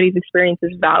 because everybody's experience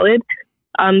is valid.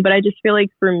 But I just feel like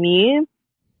for me,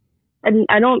 and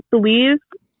I don't believe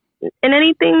in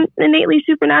anything innately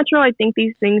supernatural. I think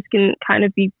these things can kind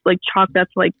of be, like, chalked up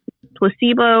to, like,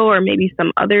 placebo or maybe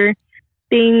some other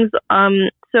things.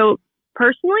 So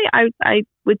personally, I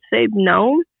would say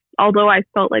no, although I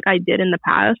felt like I did in the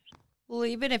past. Well,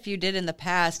 even if you did in the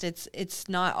past, it's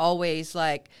not always,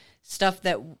 like, stuff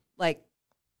that, like,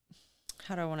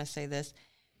 how do I want to say this?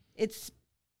 It's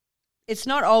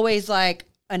not always like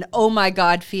an oh my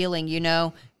God feeling, you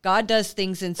know. God does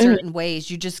things in certain ways.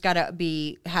 You just got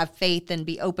to have faith and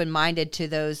be open-minded to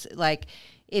those. Like,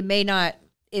 it may not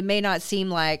seem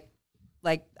like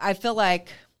I feel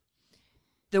like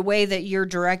the way that you're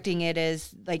directing it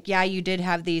is like, yeah, you did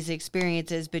have these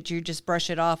experiences, but you just brush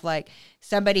it off like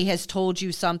somebody has told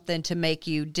you something to make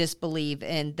you disbelieve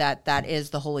in that is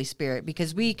the Holy Spirit,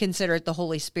 because we consider it the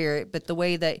Holy Spirit. But the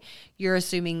way that you're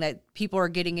assuming that people are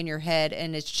getting in your head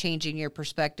and it's changing your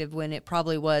perspective when it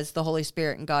probably was the Holy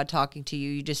Spirit and God talking to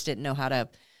you. You just didn't know how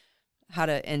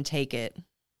to intake it.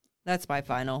 That's my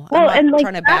final. Well, I'm and, not like,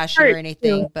 trying to bash you or hurt,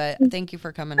 anything, too. but thank you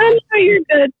for coming I'm on. sure you're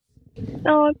good.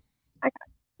 No,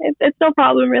 it's no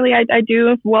problem, really. I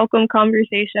do welcome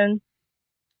conversation.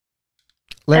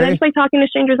 Larry? And I just like talking to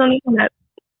strangers on the internet.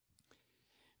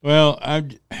 Well,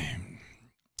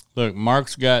 look,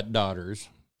 Mark's got daughters.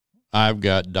 I've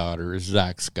got daughters.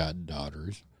 Zach's got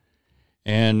daughters.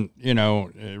 And,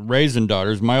 raising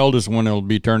daughters, my oldest one will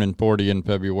be turning 40 in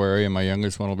February, and my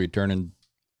youngest one will be turning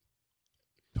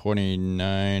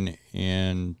 29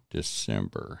 in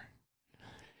December.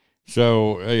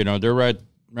 So, they're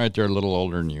right there a little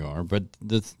older than you are. But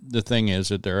the thing is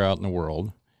that they're out in the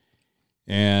world.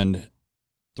 And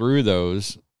through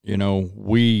those,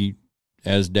 we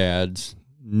as dads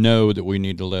know that we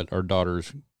need to let our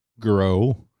daughters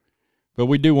grow. But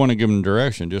we do want to give them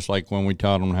direction, just like when we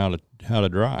taught them how to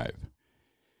drive.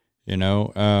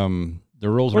 The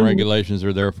rules and regulations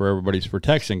are there for everybody's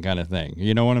protection kind of thing.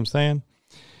 You know what I'm saying?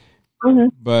 Mm-hmm.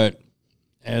 But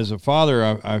as a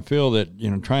father, I feel that,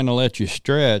 trying to let you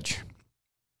stretch,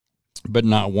 but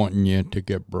not wanting you to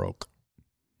get broke.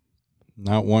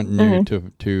 Not wanting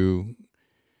you to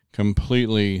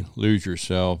completely lose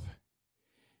yourself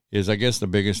is, I guess, the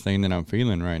biggest thing that I'm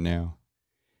feeling right now.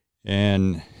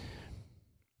 And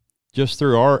just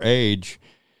through our age,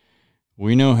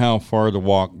 we know how far the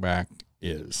walk back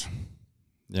is,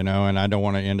 and I don't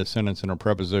want to end a sentence in a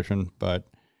preposition, but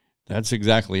that's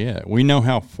exactly it. We know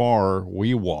how far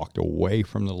we walked away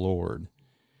from the Lord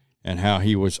and how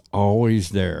he was always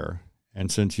there. And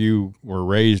since you were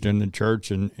raised in the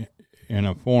church in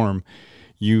a form,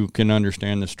 you can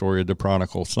understand the story of the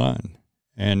prodigal son.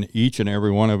 And each and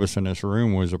every one of us in this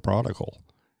room was a prodigal,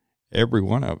 every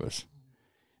one of us.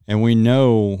 And we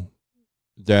know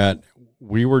that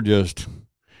we were just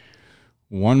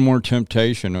one more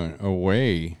temptation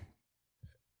away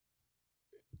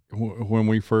when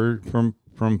we from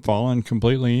falling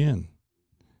completely in.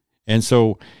 And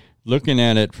so looking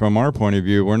at it from our point of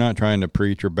view, we're not trying to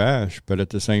preach or bash, but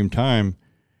at the same time,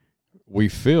 we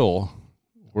feel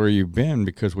where you've been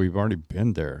because we've already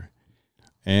been there.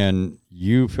 And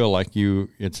you feel like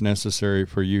it's necessary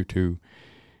for you to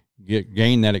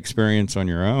gain that experience on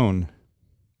your own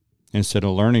instead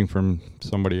of learning from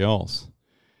somebody else.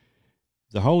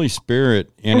 The Holy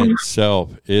Spirit in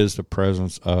itself is the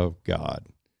presence of God.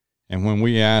 And when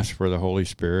we ask for the Holy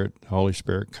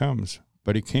Spirit comes.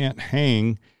 But he can't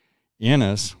hang in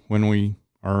us when we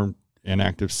are in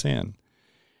active sin.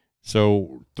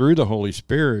 So through the Holy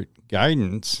Spirit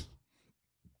guidance,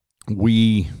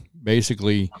 we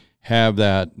basically have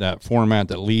that format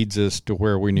that leads us to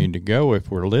where we need to go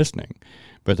if we're listening.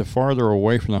 But the farther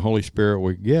away from the Holy Spirit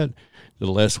we get,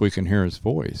 the less we can hear his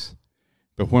voice.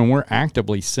 But when we're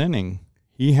actively sinning,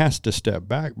 he has to step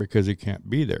back because he can't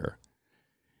be there.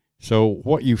 So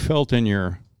what you felt in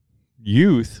your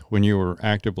youth when you were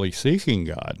actively seeking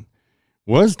God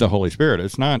was the Holy Spirit.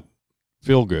 It's not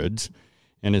feel-goods,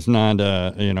 and it's not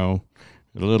a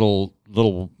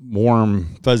little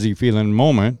warm, fuzzy feeling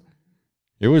moment.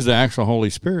 It was the actual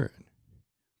Holy Spirit.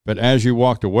 But as you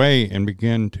walked away and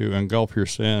began to engulf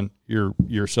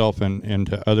yourself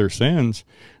into other sins,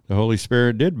 the Holy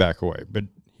Spirit did back away. But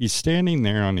he's standing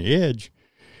there on the edge,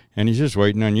 and he's just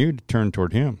waiting on you to turn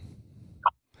toward him.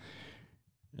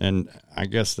 And I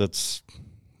guess that's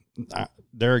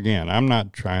there again. I'm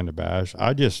not trying to bash.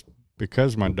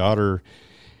 Because my daughter,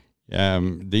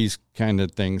 these kind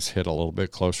of things hit a little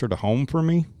bit closer to home for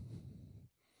me.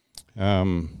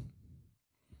 And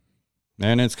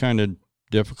it's kind of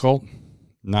difficult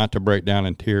not to break down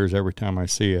in tears every time I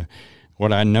see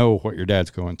what I know what your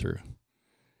dad's going through,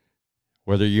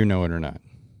 whether you know it or not.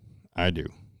 I do,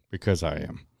 because I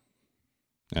am.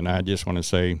 And I just want to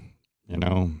say,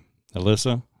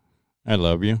 Alyssa, I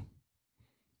love you.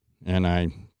 And I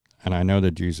know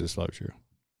that Jesus loves you.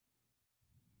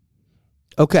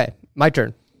 Okay, my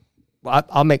turn. Well,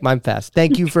 I'll make mine fast.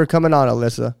 Thank you for coming on,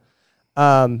 Alyssa.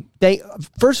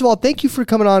 First of all, thank you for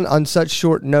coming on such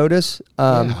short notice.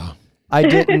 I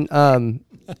didn't.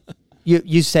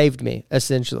 You saved me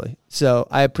essentially, so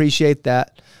I appreciate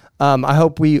that. I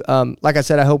hope we, like I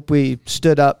said, I hope we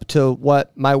stood up to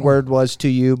what my word was to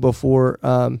you before.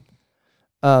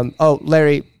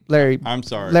 Larry. I'm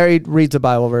sorry. Larry reads a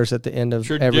Bible verse at the end of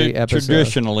every episode.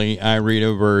 Traditionally, I read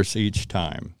a verse each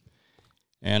time.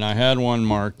 And I had one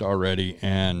marked already,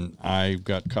 and I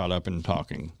got caught up in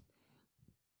talking.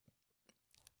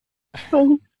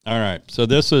 All right. So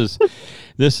this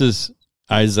is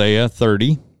Isaiah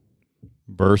 30,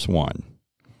 verse 1.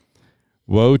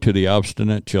 Woe to the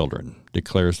obstinate children,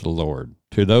 declares the Lord,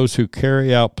 to those who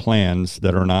carry out plans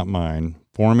that are not mine,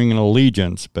 forming an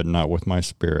allegiance, but not with my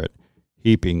spirit,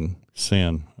 heaping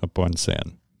sin upon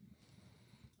sin.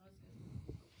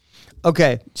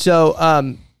 Okay, so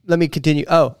let me continue.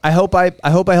 Oh, I hope I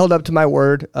held up to my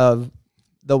word of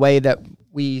the way that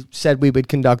we said we would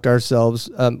conduct ourselves,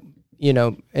 and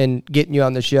getting you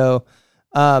on the show.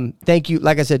 Thank you.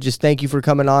 Like I said, just thank you for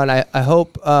coming on. I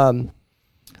hope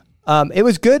it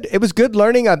was good. It was good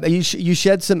learning. You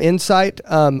shed some insight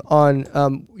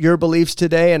on your beliefs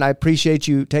today, and I appreciate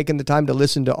you taking the time to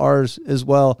listen to ours as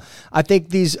well. I think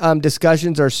these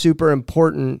discussions are super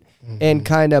important and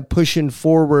kind of pushing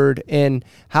forward in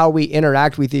how we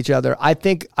interact with each other.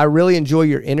 I really enjoy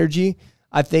your energy.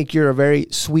 I think you're a very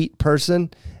sweet person,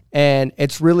 and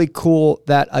it's really cool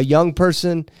that a young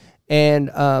person and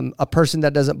a person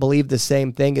that doesn't believe the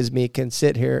same thing as me can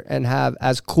sit here and have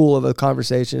as cool of a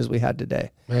conversation as we had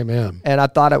today. Amen. And I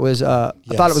thought it was a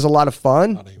lot of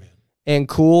fun and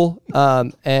cool.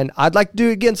 And I'd like to do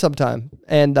it again sometime.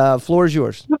 And floor is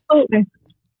yours. Absolutely.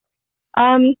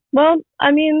 Well,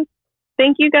 I mean,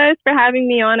 thank you guys for having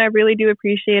me on. I really do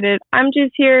appreciate it. I'm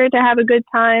just here to have a good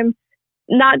time.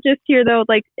 Not just here though,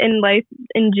 like in life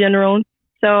in general.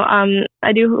 So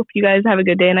I do hope you guys have a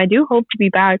good day, and I do hope to be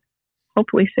back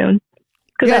hopefully soon,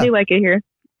 because I do like it here.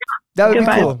 That would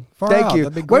Goodbye. be cool. Thank you.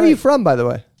 Where are you from, by the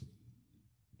way?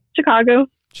 Chicago.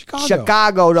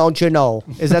 Chicago, don't you know?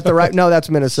 Is that the right? No, that's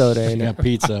Minnesota. Ain't Got it?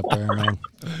 pizza up there, man.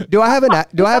 Do I have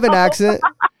an accent?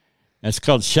 It's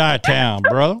called Chi-Town,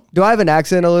 bro. Do I have an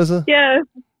accent, Alyssa? Yeah.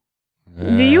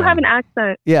 Do you have an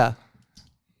accent? Yeah.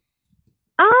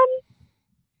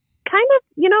 Kind of,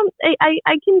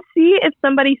 I can see if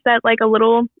somebody said like the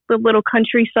little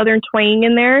country southern twang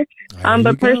in there.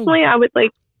 But personally, I would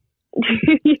like,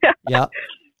 Yeah.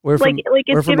 We're from it's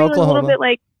from giving Oklahoma. a little bit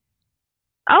like,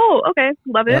 oh, okay,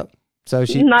 love it. Yep. So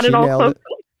she Not at all nailed close. it.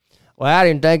 Well, I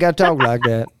didn't think I talked like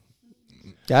that.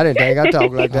 I didn't think I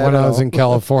talked like that. When at I was all. in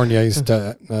California, I used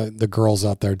to, the girls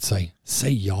out there would say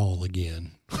y'all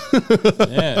again.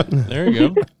 Yeah, there you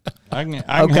go. I can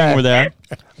hang with that.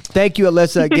 Thank you,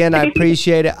 Alyssa. Again, I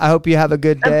appreciate it. I hope you have a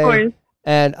good day. Of course.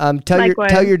 And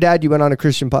tell your dad you went on a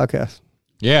Christian podcast.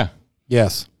 Yeah.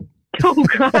 Yes. Oh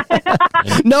God.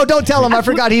 No, don't tell him. I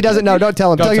forgot he doesn't know. Don't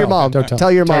tell him. Tell your mom. Don't tell him.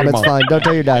 Tell your mom. Tell your It's mom. fine. Don't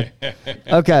tell your dad.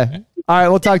 Okay. All right.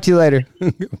 We'll talk to you later.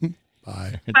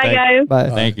 Bye. Bye, guys. Bye.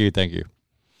 Thank you.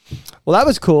 Well, that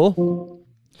was cool.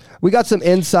 We got some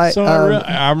insight. So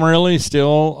I'm really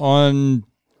still on.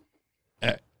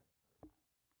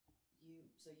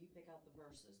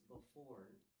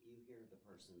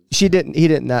 He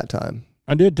didn't that time.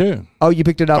 I did too. Oh, you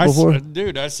picked it out before?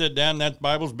 I sat down. That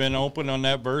Bible's been open on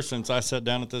that verse since I sat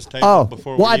down at this table. Oh,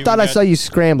 before well, I thought I saw you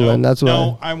scrambling. That's why.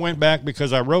 No, I went back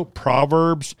because I wrote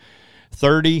Proverbs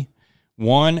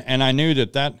 31, and I knew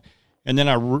that. And then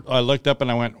I looked up and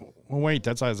I went, well, wait,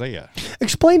 that's Isaiah.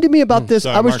 Explain to me about this.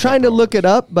 So I was marked trying that to look it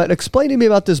up, but explain to me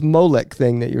about this Molech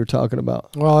thing that you were talking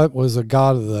about. Well, it was a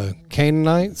god of the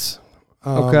Canaanites.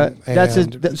 Okay,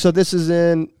 so this is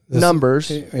in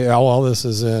Numbers. Yeah, well, this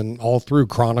is in all through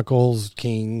Chronicles,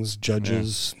 Kings,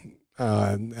 Judges.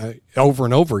 Over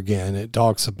and over again, it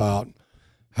talks about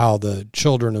how the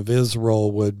children of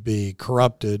Israel would be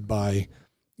corrupted by,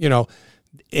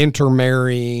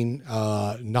 intermarrying,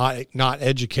 not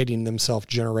educating themselves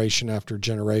generation after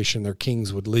generation. Their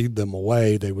kings would lead them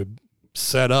away. They would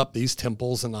set up these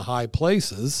temples in the high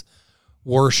places,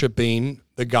 worshiping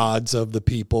the gods of the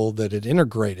people that had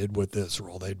integrated with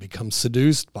Israel. They'd become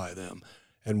seduced by them.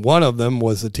 And one of them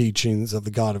was the teachings of the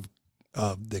god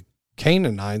of the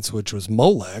Canaanites, which was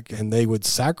Molech, and they would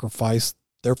sacrifice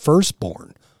their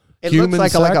firstborn. It looks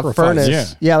like a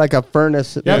furnace. Yeah, like a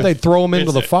furnace. Yeah, they'd throw them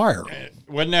into the fire.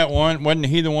 Wasn't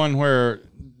he the one where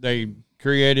they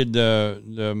created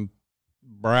the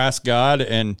brass god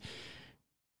and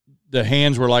the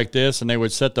hands were like this, and they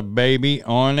would set the baby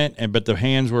on it, but the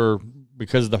hands were,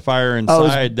 because of the fire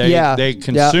inside, they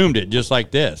consumed it just like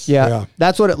this. Yeah,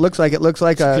 that's what it looks like. It looks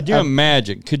like Could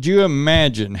you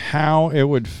imagine how it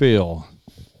would feel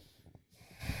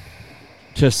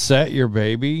to set your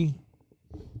baby?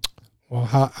 Well,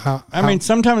 how I mean,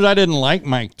 sometimes I didn't like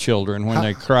my children when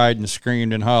they cried and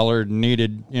screamed and hollered and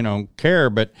needed, care,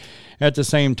 but at the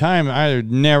same time, I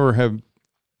would never have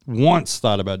once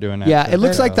thought about doing that. Yeah, it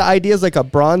looks like the idea is like a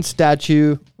bronze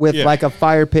statue with like a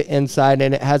fire pit inside,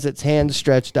 and it has its hands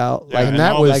stretched out. Yeah, like and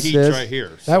that all was the like heat's this. right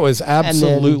here. That was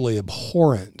absolutely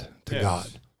abhorrent to Yes. God.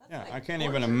 Yeah, I can't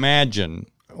even imagine.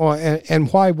 Well,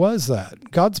 and why was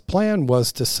that? God's plan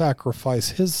was to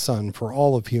sacrifice his son for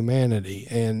all of humanity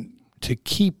and to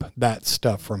keep that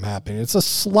stuff from happening. It's a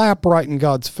slap right in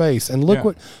God's face. And look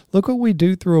what we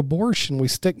do through abortion. We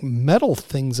stick metal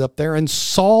things up there and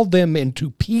saw them into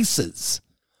pieces.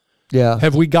 Yeah.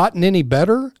 Have we gotten any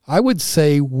better? I would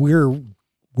say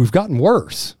we've gotten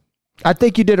worse. I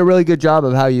think you did a really good job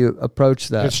of how you approached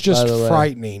that. It's just by the way.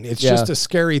 frightening. It's just a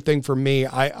scary thing for me.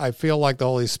 I feel like the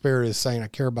Holy Spirit is saying, I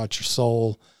care about your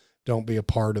soul. Don't be a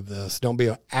part of this. Don't be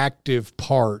an active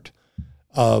part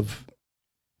of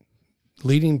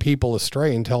leading people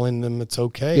astray and telling them it's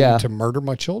okay to murder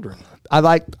my children. I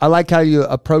like how you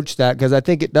approach that, because I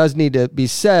think it does need to be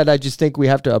said. I just think we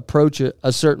have to approach it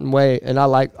a certain way, and I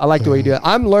like the way you do it.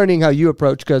 I'm learning how you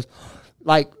approach, because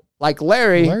like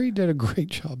Larry did a great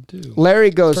job too. Larry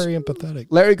goes very empathetic.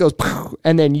 Larry goes,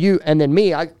 and then you, and then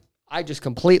me. I just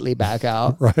completely back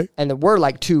out, Right. And then we're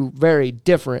like two very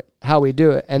different how we do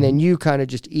it, and then you kind of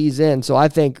just ease in. So I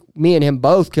think me and him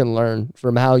both can learn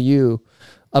from how you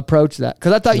approach that,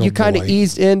 because I thought you kind of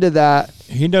eased into that.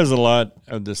 He does a lot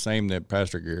of the same that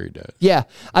Pastor Gary does. Yeah,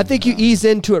 I think you ease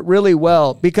into it really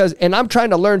well, because, and I'm trying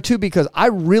to learn too, because I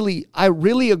really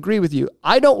agree with you.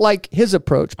 I don't like his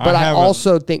approach, but I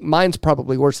also think mine's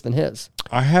probably worse than his.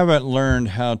 I haven't learned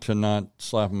how to not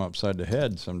slap him upside the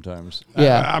head sometimes.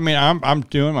 Yeah. I mean, I'm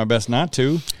doing my best not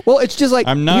to. Well, it's just like,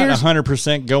 I'm not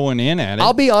 100% going in at it.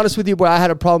 I'll be honest with you, what I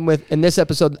had a problem with in this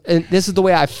episode, and this is the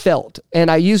way I felt.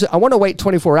 And I want to wait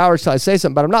 24 hours till I say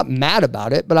something, but I'm not mad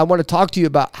about it, but I want to talk to you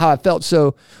about how I felt.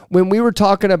 So when we were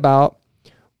talking about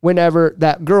whenever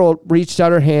that girl reached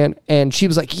out her hand and she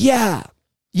was like, yeah,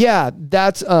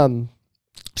 that's,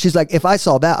 she's like, if I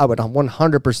saw that, I would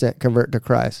 100% convert to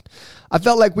Christ. I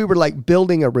felt like we were like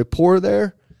building a rapport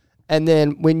there. And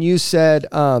then when you said,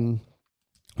 well,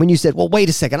 wait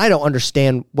a second, I don't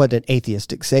understand what an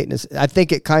atheistic Satanist is. I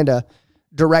think it kind of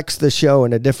directs the show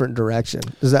in a different direction.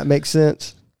 Does that make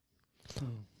sense?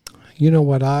 You know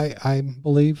what I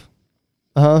believe?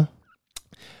 Uh-huh.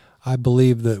 I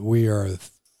believe that we are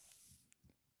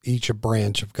each a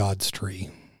branch of God's tree.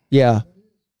 Yeah.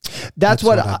 That's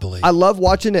what I believe. I love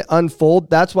watching it unfold.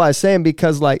 That's why I'm saying,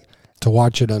 because like, to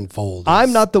watch it unfold.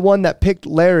 I'm not the one that picked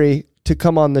Larry to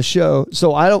come on the show,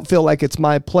 so I don't feel like it's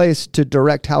my place to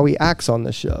direct how he acts on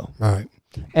the show. Right.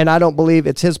 And I don't believe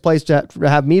it's his place to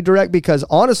have me direct, because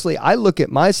honestly, I look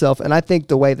at myself and I think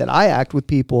the way that I act with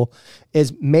people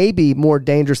is maybe more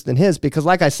dangerous than his, because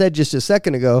like I said just a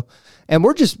second ago, and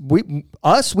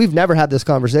we've never had this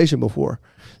conversation before.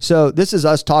 So this is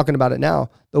us talking about it now.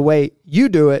 The way you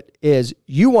do it is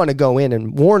you want to go in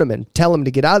and warn them and tell them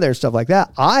to get out of there and stuff like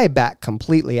that. I back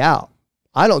completely out.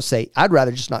 I'd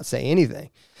rather just not say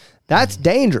anything. That's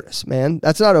dangerous, man.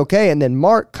 That's not okay. And then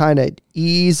Mark kind of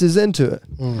eases into it.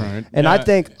 Right. And I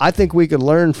think we could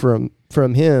learn from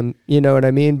him, you know what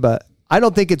I mean? But I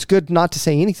don't think it's good not to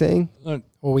say anything. Look,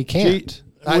 Well, we can't.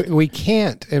 We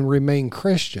can't and remain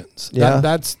Christians. Yeah.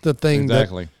 That's the thing.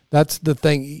 Exactly. That's the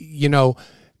thing. You know,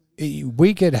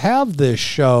 we could have this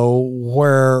show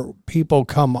where people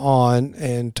come on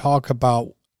and talk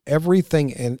about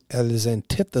everything that is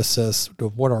antithesis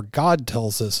of what our God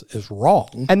tells us is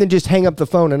wrong. And then just hang up the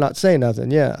phone and not say nothing.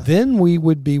 Yeah. Then we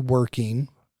would be working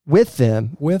With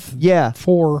them.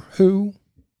 for who?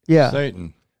 Yeah.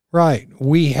 Satan. Right.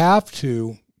 We have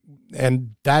to,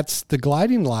 and that's the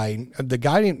gliding line.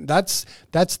 That's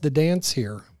the dance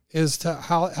here, is to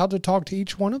how to talk to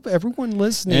each one of everyone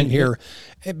listening here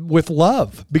with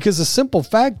love. Because the simple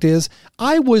fact is,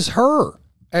 I was her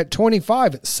at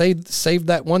 25. Save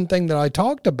that one thing that I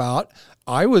talked about.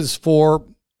 I was for.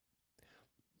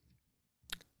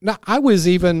 Now, I was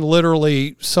even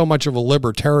literally so much of a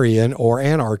libertarian or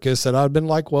anarchist that I'd been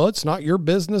like, well, it's not your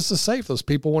business to say. If those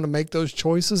people want to make those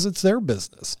choices, it's their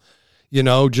business. You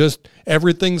know, just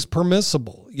everything's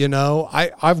permissible. You know,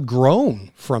 I've grown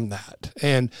from that.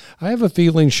 And I have a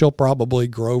feeling she'll probably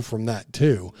grow from that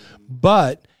too.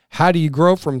 But how do you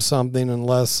grow from something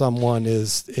unless someone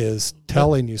is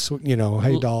telling you, you know,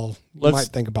 hey, doll, you might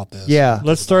think about this. Yeah.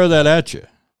 Let's throw that at you.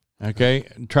 Okay.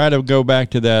 Try to go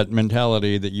back to that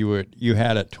mentality that you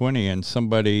had at 20, and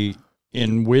somebody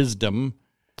in wisdom,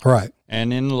 Right.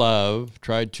 and in love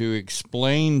tried to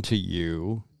explain to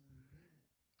you,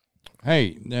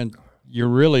 hey, then you're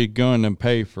really going to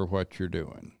pay for what you're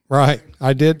doing. Right.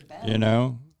 I did You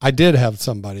know? have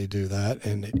somebody do that,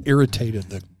 and it irritated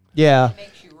the Yeah.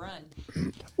 Makes you run.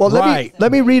 Well, Right.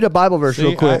 let me read a Bible verse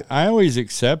real quick. I always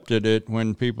accepted it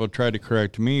when people tried to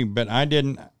correct me, but I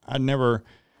never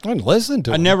listen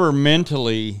to I them. never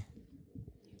mentally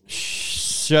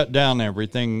shut down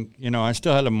everything. I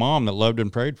still had a mom that loved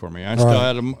and prayed for me. I still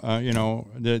had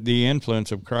the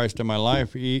influence of Christ in my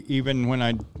life, even when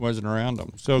I wasn't around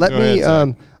them. So let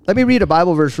me read a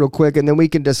Bible verse real quick, and then we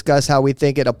can discuss how we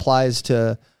think it applies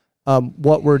to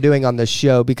what we're doing on this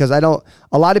show, because a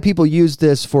lot of people use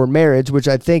this for marriage, which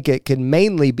I think it can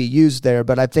mainly be used there,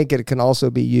 but I think it can also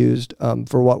be used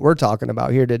for what we're talking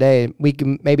about here today. We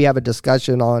can maybe have a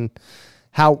discussion on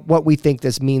what we think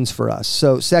this means for us.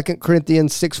 So 2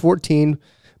 Corinthians 6:14,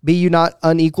 be you not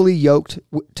unequally yoked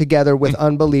together with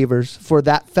unbelievers, for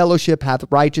that fellowship hath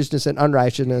righteousness and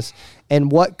unrighteousness,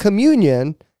 and what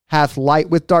communion hath light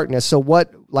with darkness? So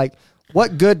what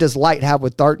good does light have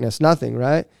with darkness? Nothing,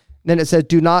 right? Then it says,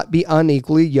 do not be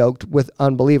unequally yoked with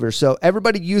unbelievers. So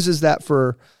everybody uses that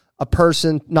for a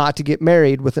person not to get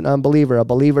married with an unbeliever, a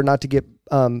believer not to get,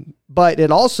 but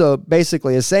it also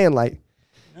basically is saying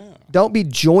don't be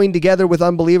joined together with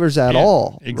unbelievers at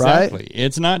all. Exactly. Right?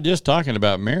 It's not just talking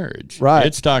about marriage. Right.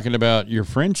 It's talking about your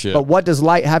friendship. But what does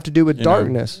light have to do with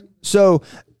darkness? So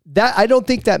that, I don't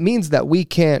think that means that we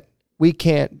can't,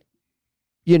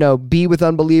 be with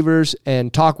unbelievers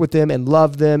and talk with them and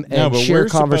love them and share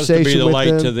conversation with them. We're supposed to be the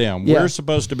light to them. Yeah. We're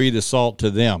supposed to be the salt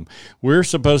to them. We're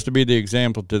supposed to be the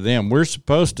example to them. We're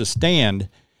supposed to stand,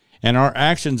 and our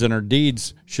actions and our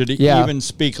deeds should even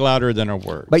speak louder than our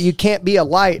words. But you can't be a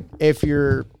light if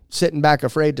you're sitting back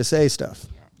afraid to say stuff.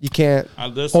 You can't.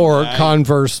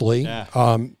 Conversely,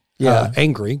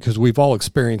 angry, because we've all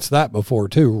experienced that before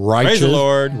too. Praise the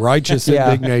Lord. Righteous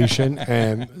indignation,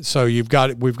 and so we've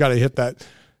got to hit that,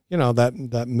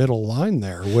 that middle line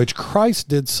there, which Christ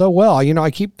did so well.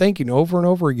 I keep thinking over and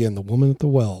over again, the woman at the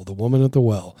well.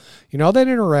 That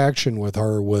interaction with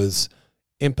her was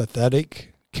empathetic,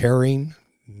 caring,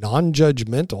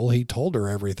 non-judgmental. He told her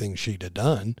everything she'd have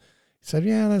done. He said,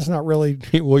 yeah, that's not really,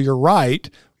 well, you're right,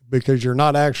 because you're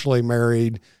not actually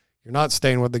married. You're not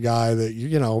staying with the guy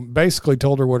that, basically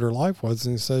told her what her life was.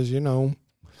 And he says,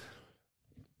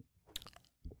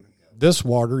 this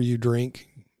water you drink,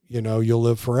 you'll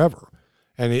live forever.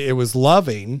 And it was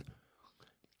loving.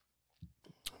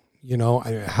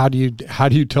 How do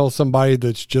you tell somebody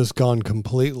that's just gone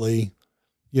completely,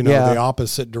 the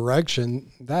opposite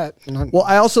direction? Well,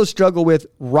 I also struggle with,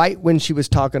 right when she was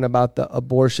talking about the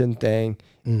abortion thing,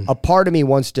 a part of me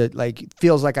wants to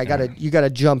feels like you gotta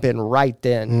jump in right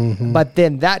then. Mm-hmm. But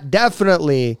then that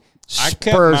definitely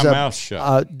spurs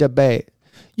a debate.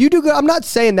 You do good. I'm not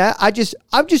saying that. I'm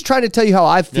just trying to tell you how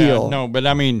I feel. Yeah, no, but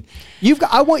I mean,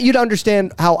 I want you to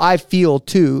understand how I feel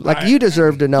too. You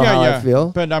deserve to know how I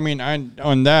feel. But I mean,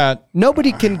 on that,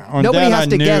 nobody has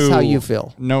to guess how you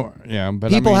feel. No, yeah, but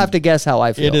people have to guess how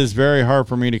I feel. It is very hard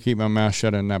for me to keep my mouth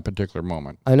shut in that particular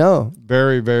moment. I know.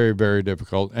 Very, very, very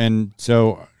difficult. And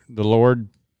so the Lord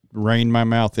reined my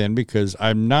mouth in, because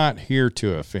I'm not here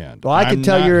to offend. Well, I can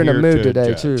tell you're in a mood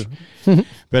today too.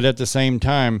 But at the same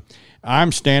time,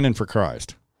 I'm standing for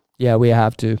Christ. Yeah, we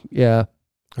have to. Yeah.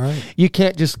 All right. You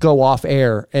can't just go off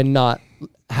air and not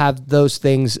have those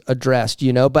things addressed,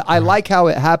 But I like how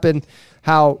it happened,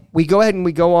 how we go ahead and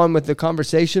we go on with the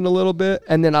conversation a little bit.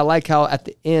 And then I like how at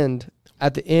the end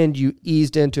you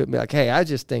eased into it and be like, hey, I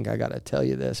just think I got to tell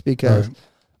you this, because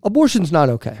abortion's not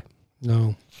okay.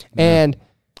 No. And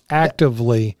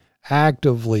actively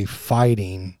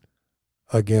fighting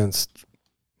against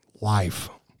life.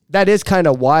 That is kind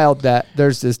of wild that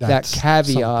there's that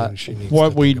caveat.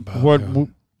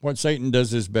 What Satan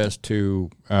does his best to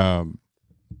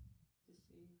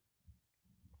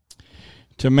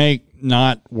make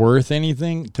not worth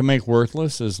anything, to make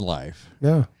worthless, is life.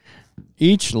 Yeah.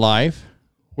 Each life,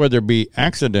 whether it be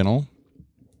accidental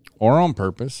or on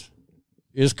purpose,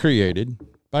 is created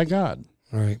by God.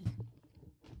 Right.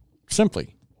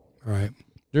 Simply. Right.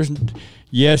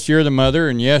 Yes, you're the mother,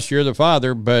 and yes, you're the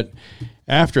father, but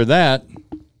after that,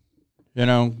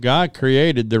 God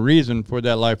created the reason for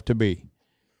that life to be.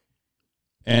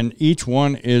 And each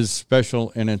one is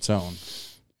special in its own.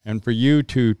 And for you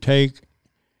to take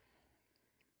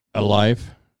a life,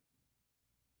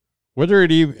 whether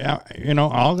it even,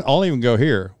 I'll even go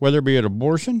here, whether it be an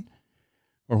abortion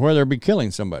or whether it be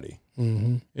killing somebody,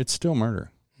 it's still murder.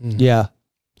 Mm-hmm. Yeah.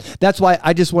 That's why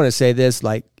I just want to say this,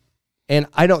 and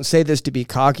I don't say this to be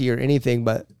cocky or anything,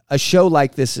 but a show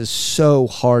like this is so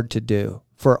hard to do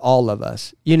for all of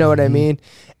us. You know what I mean?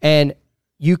 And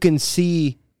you can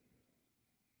see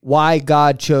why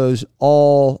God chose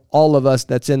all of us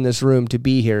that's in this room to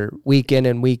be here week in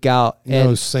and week out. And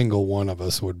no single one of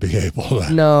us would be able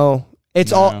to. No.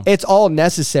 It's all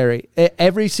necessary.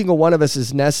 Every single one of us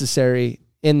is necessary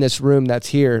in this room that's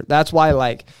here. That's why,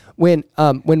 like, when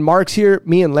Mark's here,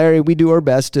 me and Larry, we do our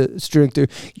best to string through.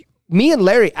 Me and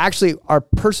Larry, actually, our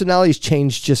personalities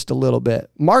changed just a little bit.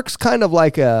 Mark's kind of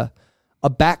like a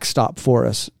backstop for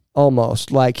us.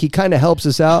 Almost like he kind of helps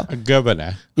us out. A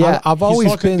governor. Yeah, I've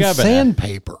always been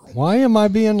sandpaper. Why am I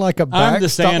being like a backstop? I'm the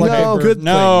sandpaper.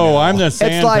 No, I'm the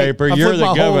sandpaper. Like, you're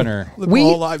the governor. We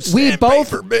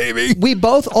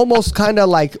both almost kind of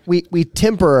like we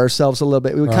temper ourselves a little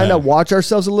bit. We kind of watch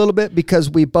ourselves a little bit because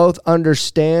we both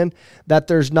understand that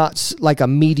there's not like a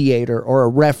mediator or a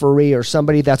referee or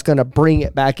somebody that's going to bring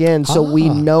it back in. So we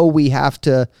know we have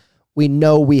to be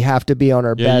on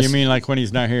our best. Yeah, you mean like when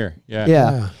he's not here?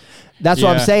 Yeah. That's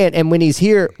what I'm saying. And when he's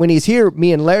here,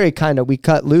 me and Larry we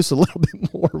cut loose a little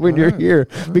bit more when you're here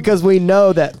because we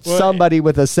know that somebody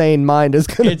with a sane mind is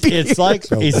going to be. It's like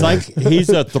he's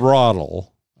a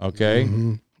throttle. Okay.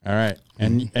 Mm-hmm. All right.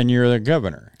 And you're the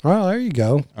governor. Well, there you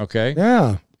go. Okay.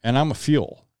 Yeah. And I'm a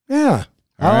fuel. Yeah.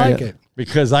 I like it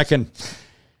because I can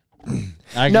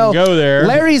go there.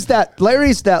 Larry's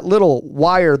that little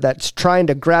wire that's trying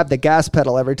to grab the gas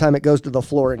pedal every time it goes to the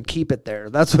floor and keep it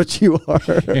there. That's what you are.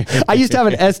 I used to have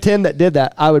an S10 that did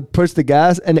that. I would push the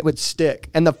gas and it would stick.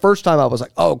 And the first time I was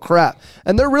like, oh crap.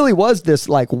 And there really was this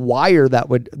like wire that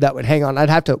would hang on. I'd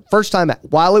have to, first time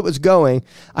while it was going,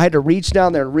 I had to reach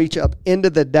down there and reach up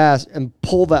into the dash and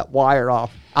pull that wire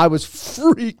off. I was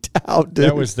freaked out, dude.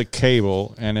 That was the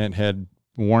cable and it had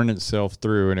worn itself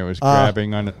through and it was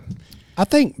grabbing on it. I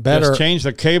think better. Just change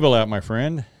the cable out, my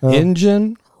friend.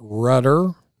 Engine,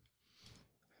 rudder,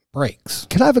 brakes.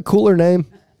 Can I have a cooler name?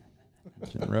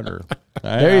 Rudder.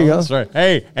 There you go. Sorry.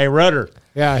 Hey, rudder.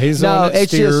 Yeah, he's the one that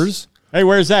steers. Hey,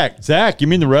 where's Zach? Zach, you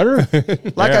mean the rudder?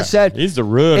 Like I said, he's the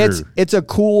rudder. It's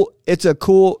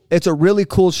a really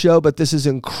cool show, but this is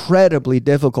incredibly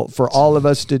difficult for all of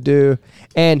us to do.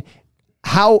 And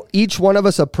how each one of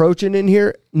us approaching in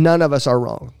here, none of us are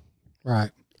wrong. Right.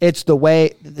 It's the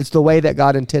way that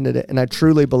God intended it. And I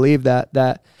truly believe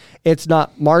that it's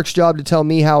not Mark's job to tell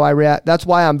me how I react. That's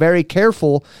why I'm very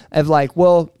careful of like,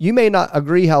 well, you may not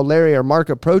agree how Larry or Mark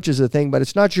approaches a thing, but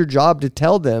it's not your job to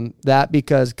tell them that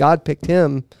because God picked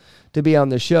him to be on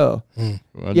the show.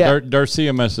 Well,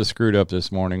 Darcia must have screwed up this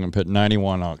morning and put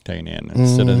 91 octane in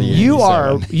instead of the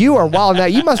 87. You are wild now.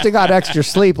 You must have got extra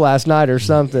sleep last night or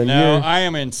something. No, I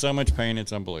am in so much pain.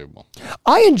 It's unbelievable.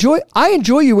 I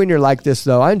enjoy you when you're like this,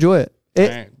 though. I enjoy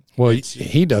it. Well,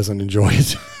 he doesn't enjoy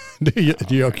it. Do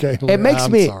you okay?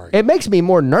 It makes me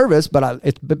more nervous, but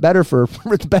it's better for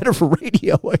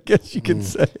radio, I guess you could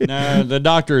say. No, the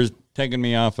doctor is taking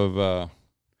me off of.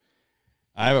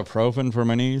 I have ibuprofen for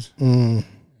my knees.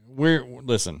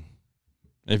 Listen.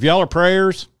 If y'all are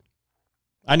prayers,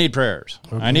 I need prayers.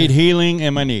 Okay. I need healing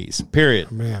in my knees. Period.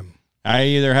 Man, I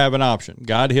either have an option.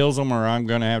 God heals them, or I'm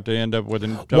going to have to end up with a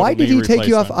total Why did he take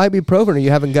you off ibuprofen? Are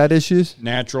you having gut issues?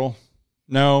 Natural.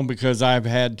 No, because I've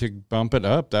had to bump it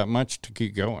up that much to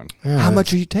keep going. Yeah, how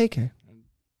much are you taking?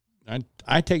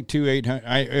 I take 2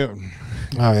 800.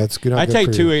 That's good. I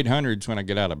take 2 800s when I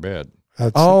get out of bed.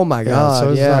 Oh my God!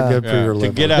 So it's not good for your liver.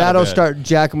 To get out That'll of bed. Start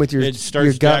jacking with your. It starts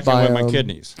your gut jacking biome. with my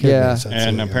kidneys.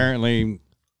 And apparently,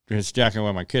 it's jacking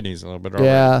with my kidneys a little bit already.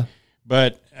 Yeah.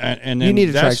 But and then you need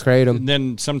to try kratom.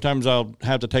 Then sometimes I'll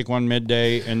have to take one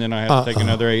midday, and then I have to take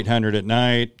another 800 at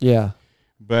night. Yeah.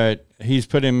 But he's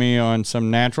putting me on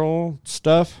some natural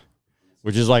stuff,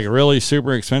 which is like really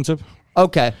super expensive.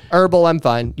 Okay, herbal, I'm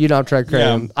fine. You don't try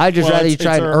kratom. Yeah. I just rather you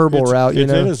try an herbal route.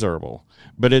 It is herbal.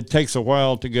 But it takes a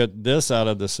while to get this out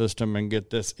of the system and get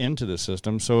this into the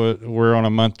system. So we're on a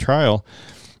month trial.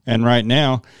 And right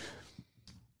now,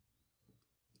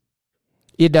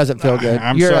 it doesn't feel good.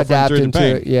 You're adapting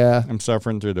to it. Yeah. I'm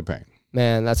suffering through the pain.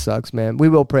 Man, that sucks, man. We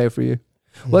will pray for you.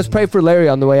 Let's pray for Larry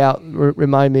on the way out.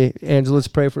 Remind me, Angela, let's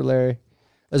pray for Larry.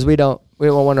 As we don't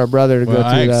want our brother to go through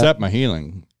that. I accept my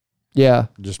healing. Yeah.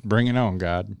 Just bring it on,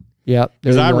 God. Yep.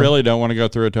 Because I really don't want to go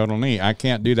through a total knee. I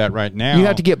can't do that right now. You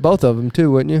have to get both of them too,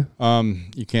 wouldn't you?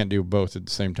 You can't do both at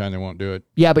the same time. They won't do it.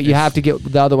 Yeah, but you have to get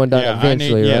the other one done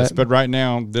eventually, right? Yes, but right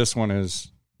now this one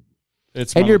is.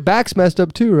 And your back's messed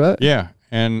up too, right? Yeah,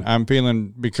 and I'm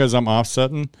feeling because I'm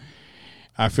offsetting.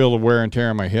 I feel the wear and tear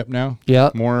on my hip now.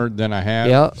 Yeah, more than I have.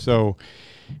 Yeah. So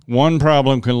one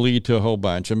problem can lead to a whole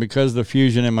bunch, and because of the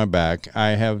fusion in my back,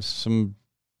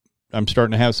 I'm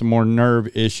starting to have some more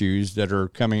nerve issues that are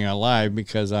coming alive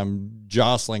because I'm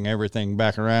jostling everything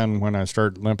back around when I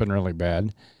start limping really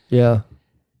bad. Yeah.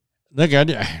 Look,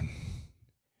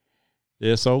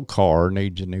 this old car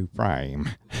needs a new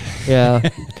frame. Yeah.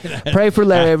 Pray for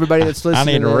Larry, everybody that's I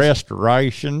listening. need a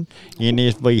restoration in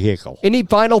this vehicle. Any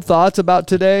final thoughts about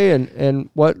today and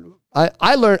what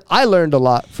I learned a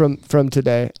lot from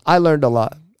today. I learned a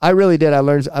lot. I really did. I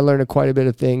learned quite a bit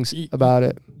of things about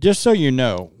it. Just so you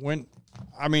know,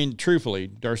 truthfully,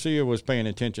 Darcia was paying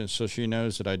attention, so she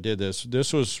knows that I did this.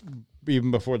 This was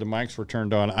even before the mics were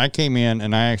turned on. I came in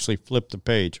and I actually flipped the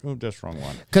page. Oh, that's the wrong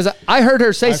one. Because I heard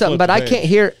her say something, but I can't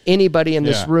hear anybody in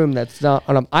this room that's not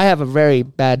on. I have a very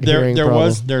bad hearing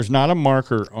problem. There's not a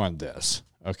marker on this.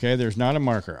 Okay, there's not a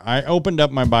marker. I opened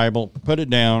up my Bible, put it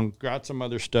down, got some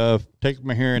other stuff, take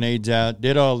my hearing aids out,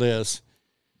 did all this,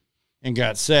 and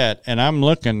got set. And I'm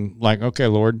looking like, okay,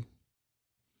 Lord,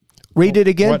 read it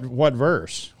again. What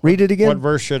verse? Read it again. What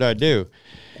verse should I do?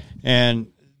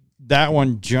 And that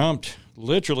one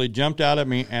literally jumped out at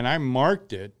me, and I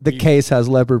marked it. The case has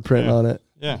leopard print on it.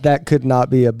 Yeah. That could not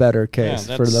be a better case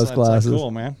for those glasses. That's cool,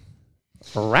 man.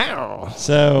 Wow.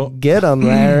 So get him,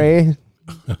 Larry.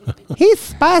 He's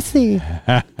spicy.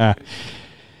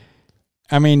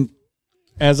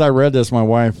 As I read this, my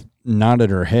wife nodded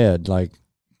her head like,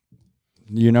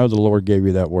 the Lord gave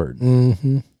you that word.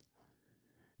 Mm-hmm.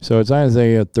 So it's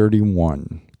Isaiah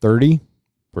 30,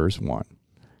 verse 1.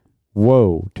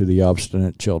 Woe to the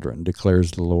obstinate children,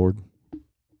 declares the Lord.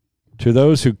 To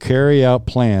those who carry out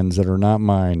plans that are not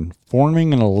mine,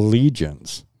 forming an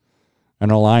alliance,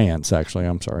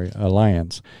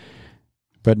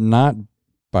 but not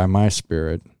by my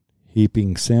Spirit,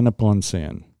 heaping sin upon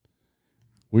sin.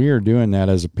 We are doing that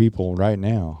as a people right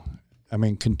now.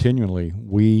 Continually.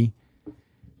 We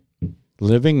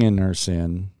living in our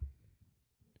sin,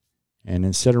 and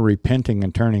instead of repenting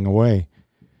and turning away,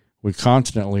 we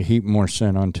constantly heap more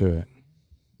sin onto it.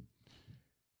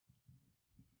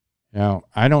 Now,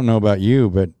 I don't know about you,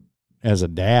 but as a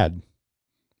dad,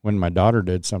 when my daughters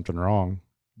did something wrong,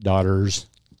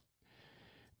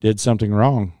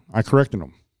 I corrected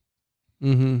them.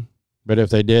 Mm-hmm. But if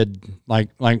they did, like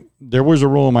there was a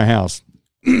rule in my house,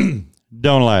 don't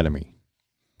lie to me.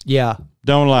 Yeah.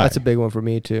 Don't lie. That's a big one for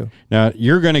me, too. Now,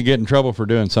 you're going to get in trouble for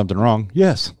doing something wrong.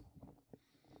 Yes.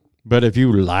 But if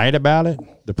you lied about it,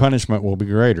 the punishment will be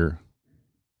greater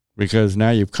because now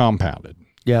you've compounded.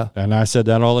 Yeah. And I said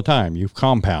that all the time. You've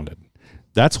compounded.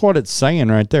 That's what it's saying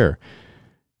right there.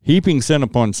 Heaping sin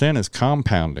upon sin is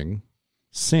compounding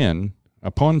sin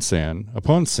upon sin,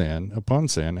 upon sin, upon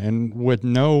sin. And with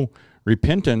no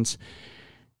repentance,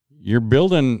 you're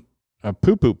building a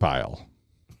poo-poo pile.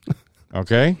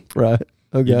 Okay? Right.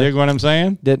 Okay. You dig what I'm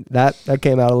saying? That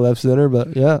came out of left center,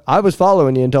 but yeah. I was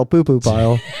following you until poo-poo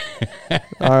pile.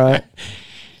 All right.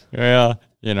 Well,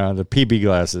 the PB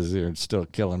glasses are still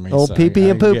killing me. Old so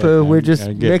pee-pee and poo-poo. We're just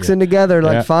mixing together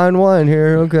like fine wine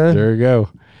here. Okay. There you go.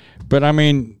 But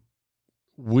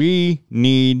we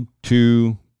need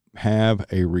to have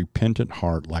a repentant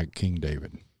heart like King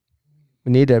David.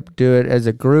 We need to do it as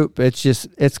a group. It's just,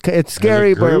 it's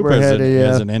scary where we're headed.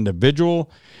 As an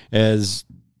individual, as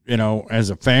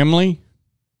a family.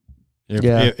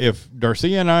 If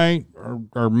Darcia and I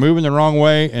are moving the wrong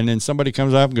way, and then somebody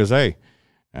comes up and goes, "Hey,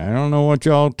 I don't know what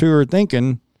y'all two are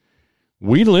thinking,"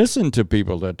 we listen to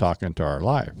people that talk into our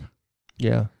life.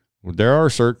 Yeah. There are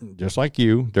just like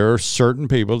you, there are certain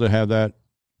people that have that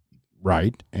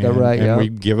right. And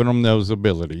we've given them those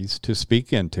abilities to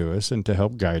speak into us and to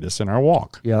help guide us in our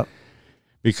walk. Yeah.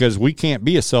 Because we can't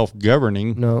be a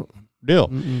self-governing deal.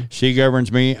 Mm-mm. She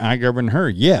governs me, I govern her.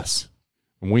 Yes.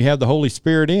 And we have the Holy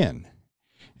Spirit in.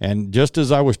 And just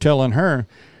as I was telling her,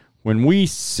 when we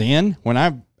sin, when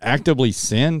I actively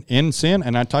sin,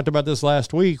 and I talked about this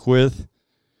last week with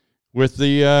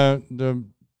the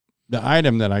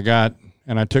item that I got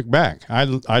and I took back. I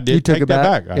did take that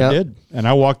back. I did. And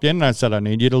I walked in and I said, I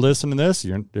need you to listen to this.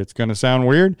 It's going to sound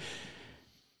weird.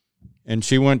 And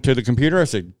she went to the computer. I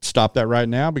said, stop that right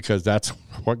now because that's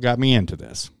what got me into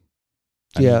this.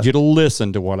 I need you to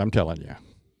listen to what I'm telling you.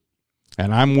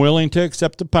 And I'm willing to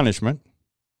accept the punishment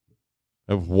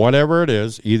of whatever it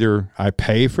is. Either I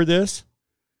pay for this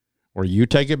or you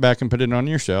take it back and put it on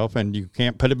your shelf, and you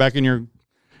can't put it back in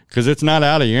because it's not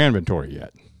out of your inventory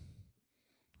yet.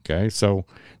 Okay, so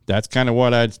that's kind of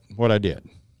what I did.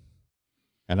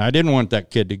 And I didn't want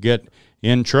that kid to get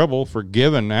in trouble for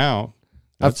giving out.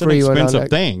 That's an expensive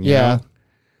thing. You know?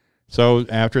 So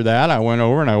after that, I went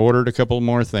over and I ordered a couple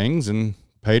more things and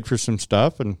paid for some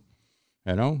stuff, and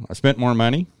I spent more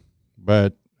money,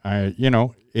 but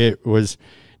it was,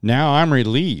 now I'm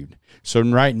relieved. So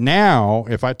right now,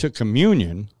 if I took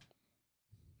communion,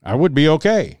 I would be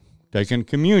okay taking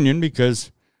communion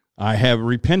because I have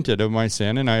repented of my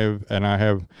sin and I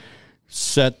have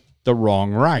set the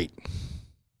wrong right.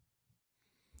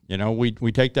 You know, we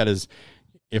take that as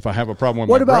if I have a problem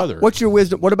with my brother. What's your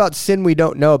wisdom? What about sin we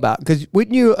don't know about? Because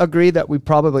wouldn't you agree that we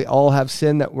probably all have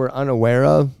sin that we're unaware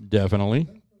of? Definitely.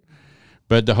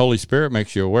 But the Holy Spirit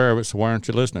makes you aware of it, so why aren't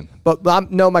you listening?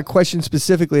 But no, my question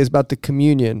specifically is about the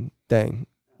communion thing.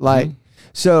 Like,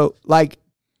 so like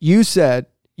you said,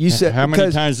 how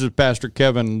many times does Pastor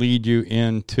Kevin lead you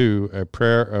into a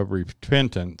prayer of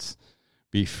repentance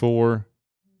before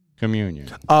communion?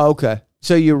 Oh, okay.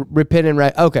 So you're repenting,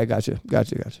 right? Okay, gotcha.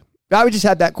 I would just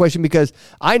had that question because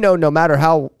I know no matter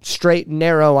how straight and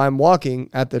narrow I'm walking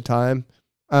at the time,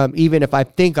 even if I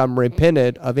think I'm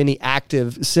repented of any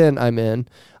active sin I'm in,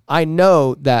 I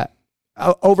know that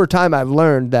over time I've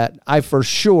learned that I for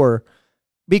sure,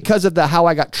 because of how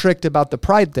I got tricked about the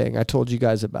pride thing I told you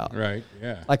guys about. Right,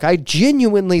 yeah. Like I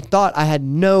genuinely thought I had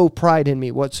no pride in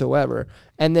me whatsoever.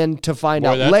 And then to find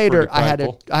out later, I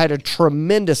had a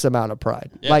tremendous amount of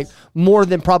pride, like more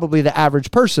than probably the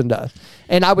average person does.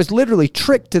 And I was literally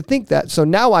tricked to think that. So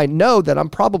now I know that I'm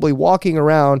probably walking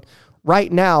around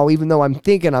right now, even though I'm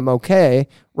thinking I'm okay,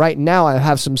 right now I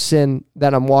have some sin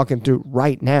that I'm walking through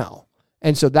right now.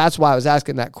 And so that's why I was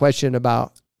asking that question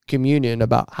about communion,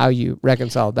 about how you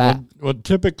reconcile that. Well,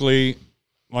 typically,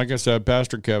 like I said,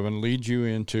 Pastor Kevin leads you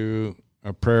into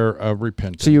a prayer of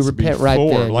repentance. So you repent right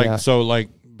then. So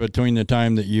between the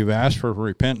time that you've asked for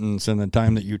repentance and the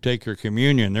time that you take your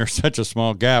communion, there's such a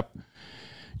small gap.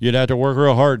 You'd have to work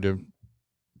real hard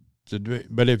to do it.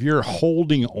 But if you're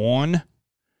holding on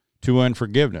to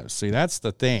unforgiveness, see, that's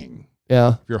the thing.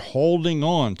 Yeah. If you're holding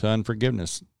on to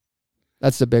unforgiveness.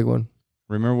 That's the big one.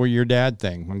 Remember your dad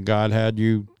thing, when God had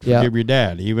you forgive your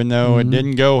dad, even though it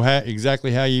didn't go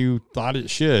exactly how you thought it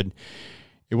should.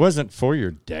 It wasn't for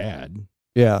your dad.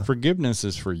 Yeah. Forgiveness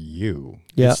is for you.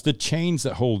 Yeah. It's the chains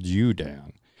that hold you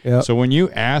down. Yeah. So when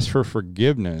you ask for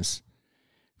forgiveness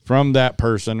from that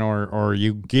person or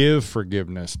you give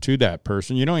forgiveness to that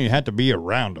person, you don't even have to be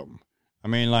around them. I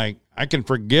mean, like, I can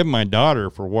forgive my daughter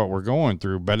for what we're going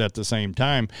through, but at the same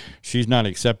time, she's not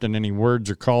accepting any words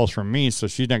or calls from me, so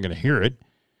she's not going to hear it.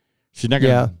 She's not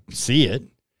going to see it.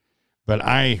 But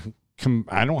I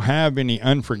don't have any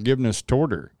unforgiveness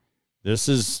toward her. This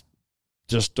is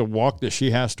just a walk that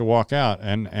she has to walk out,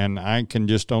 and I can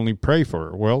just only pray for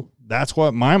her. Well, that's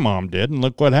what my mom did, and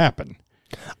look what happened.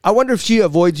 I wonder if she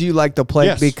avoids you like the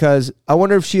plague because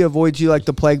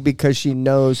she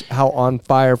knows how on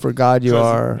fire for God you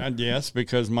are. Yes,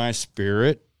 because my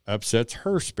spirit upsets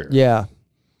her spirit. Yeah.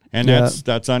 And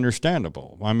that's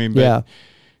understandable. I mean, but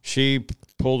she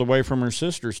pulled away from her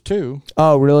sisters too.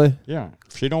 Oh, really? Yeah.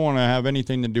 She don't want to have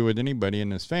anything to do with anybody in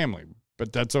this family,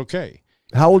 but that's okay.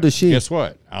 How old is she? Guess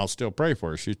what? I'll still pray for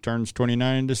her. She turns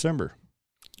 29 in December.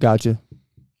 Gotcha.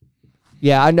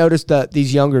 Yeah, I noticed that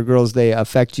these younger girls, they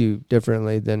affect you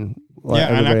differently than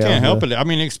and I can't help it. I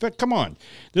mean, come on.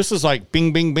 This is like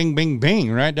bing, bing, bing, bing,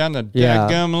 bing, right down the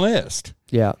dadgum list.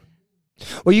 Yeah.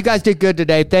 Well, you guys did good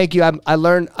today. Thank you. I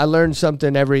learned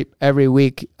something every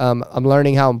week. I'm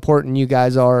learning how important you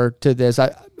guys are to this.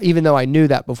 Even though I knew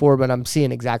that before, but I'm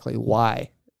seeing exactly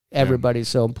why everybody's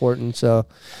so important. So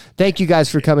thank you guys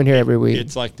for coming here every week.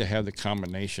 It's like to have the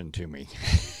combination to me.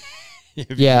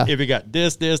 If you got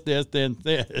this, then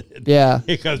this. Yeah.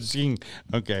 Because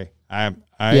okay,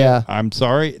 I'm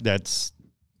sorry. That's.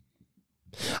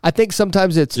 I think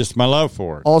sometimes it's just my love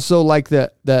for it. Also, like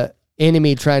the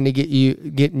enemy trying to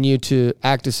getting you to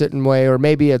act a certain way, or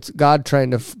maybe it's God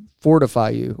trying to fortify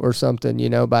you or something.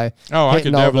 By I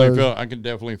could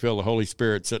definitely feel the Holy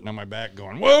Spirit sitting on my back,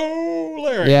 going, "Whoa,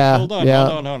 Larry, hold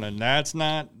on, and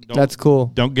that's cool.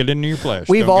 Don't get into your flesh.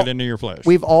 Get into your flesh.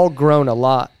 We've all grown a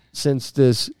lot since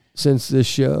this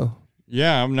show.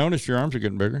 Yeah, I've noticed your arms are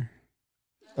getting bigger.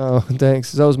 Oh, thanks.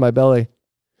 So is my belly.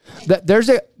 There's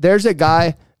a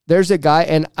guy,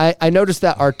 and I noticed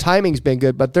that our timing's been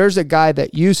good, but there's a guy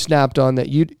that you snapped on that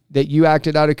you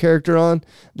acted out of character on,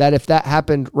 that if that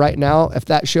happened right now, if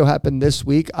that show happened this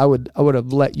week, I would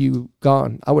have let you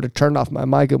gone. I would have turned off my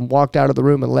mic and walked out of the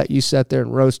room and let you sit there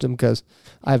and roast him, because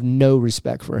I have no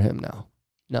respect for him now.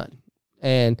 None.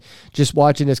 And just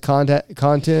watching his content.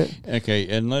 Okay,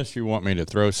 unless you want me to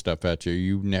throw stuff at you,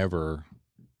 you never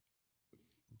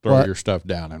throw your stuff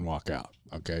down and walk out.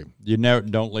 Okay,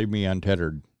 don't leave me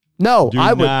untethered. No,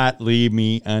 I would not leave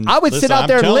me untethered. I would sit out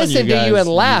there and listen to you and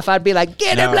laugh. I'd be like,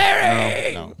 "Get him,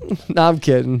 Larry!" No. No, I'm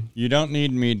kidding. You don't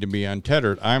need me to be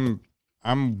untethered. I'm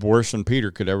worse than Peter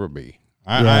could ever be.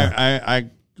 I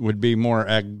would be more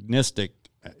agnostic.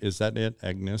 Is that it?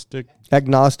 Agnostic?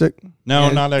 No,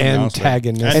 not agnostic.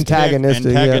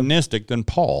 Antagonistic than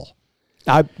Paul.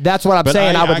 That's what I'm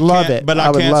saying. I would love it. But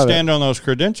I can't stand on those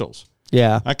credentials.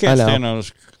 Yeah, I can't stand on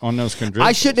those on those convictions.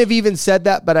 I shouldn't have even said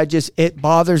that, but it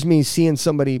bothers me seeing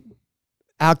somebody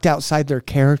act outside their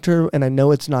character, and I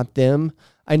know it's not them.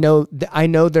 I know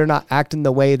they're not acting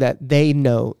the way that they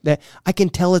know. That I can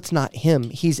tell it's not him.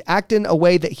 He's acting a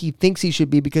way that he thinks he should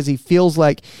be because he feels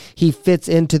like he fits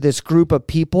into this group of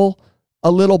people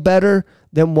a little better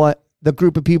than what the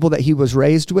group of people that he was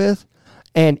raised with.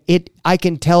 And I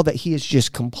can tell that he is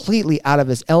just completely out of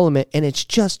his element, and it's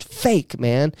just fake,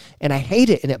 man. And I hate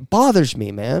it, and it bothers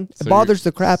me, man. It bothers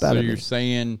the crap out of me. So you're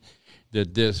saying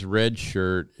that this red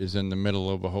shirt is in the middle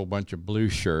of a whole bunch of blue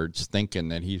shirts, thinking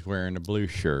that he's wearing a blue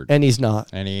shirt. And he's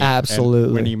not. Absolutely.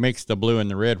 And when you mix the blue and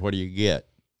the red, what do you get?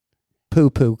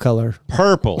 Poo-poo color.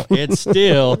 Purple. It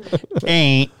still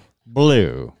ain't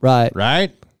blue. Right.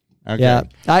 Right? Okay. Yeah.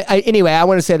 Anyway, I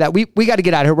want to say that we got to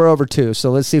get out of here. We're over 2.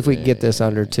 So let's see if we can get this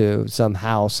under 2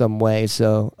 somehow, some way.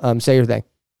 So say your thing.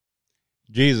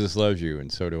 Jesus loves you,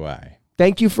 and so do I.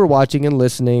 Thank you for watching and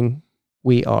listening.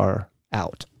 We are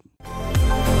out.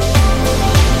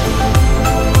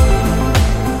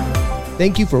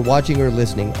 Thank you for watching or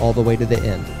listening all the way to the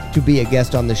end. To be a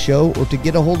guest on the show or to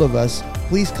get a hold of us,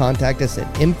 please contact us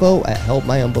at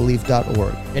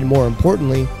info@helpmyunbelief.org. And more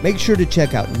importantly, make sure to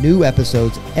check out new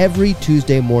episodes every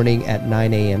Tuesday morning at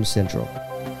 9 a.m. Central.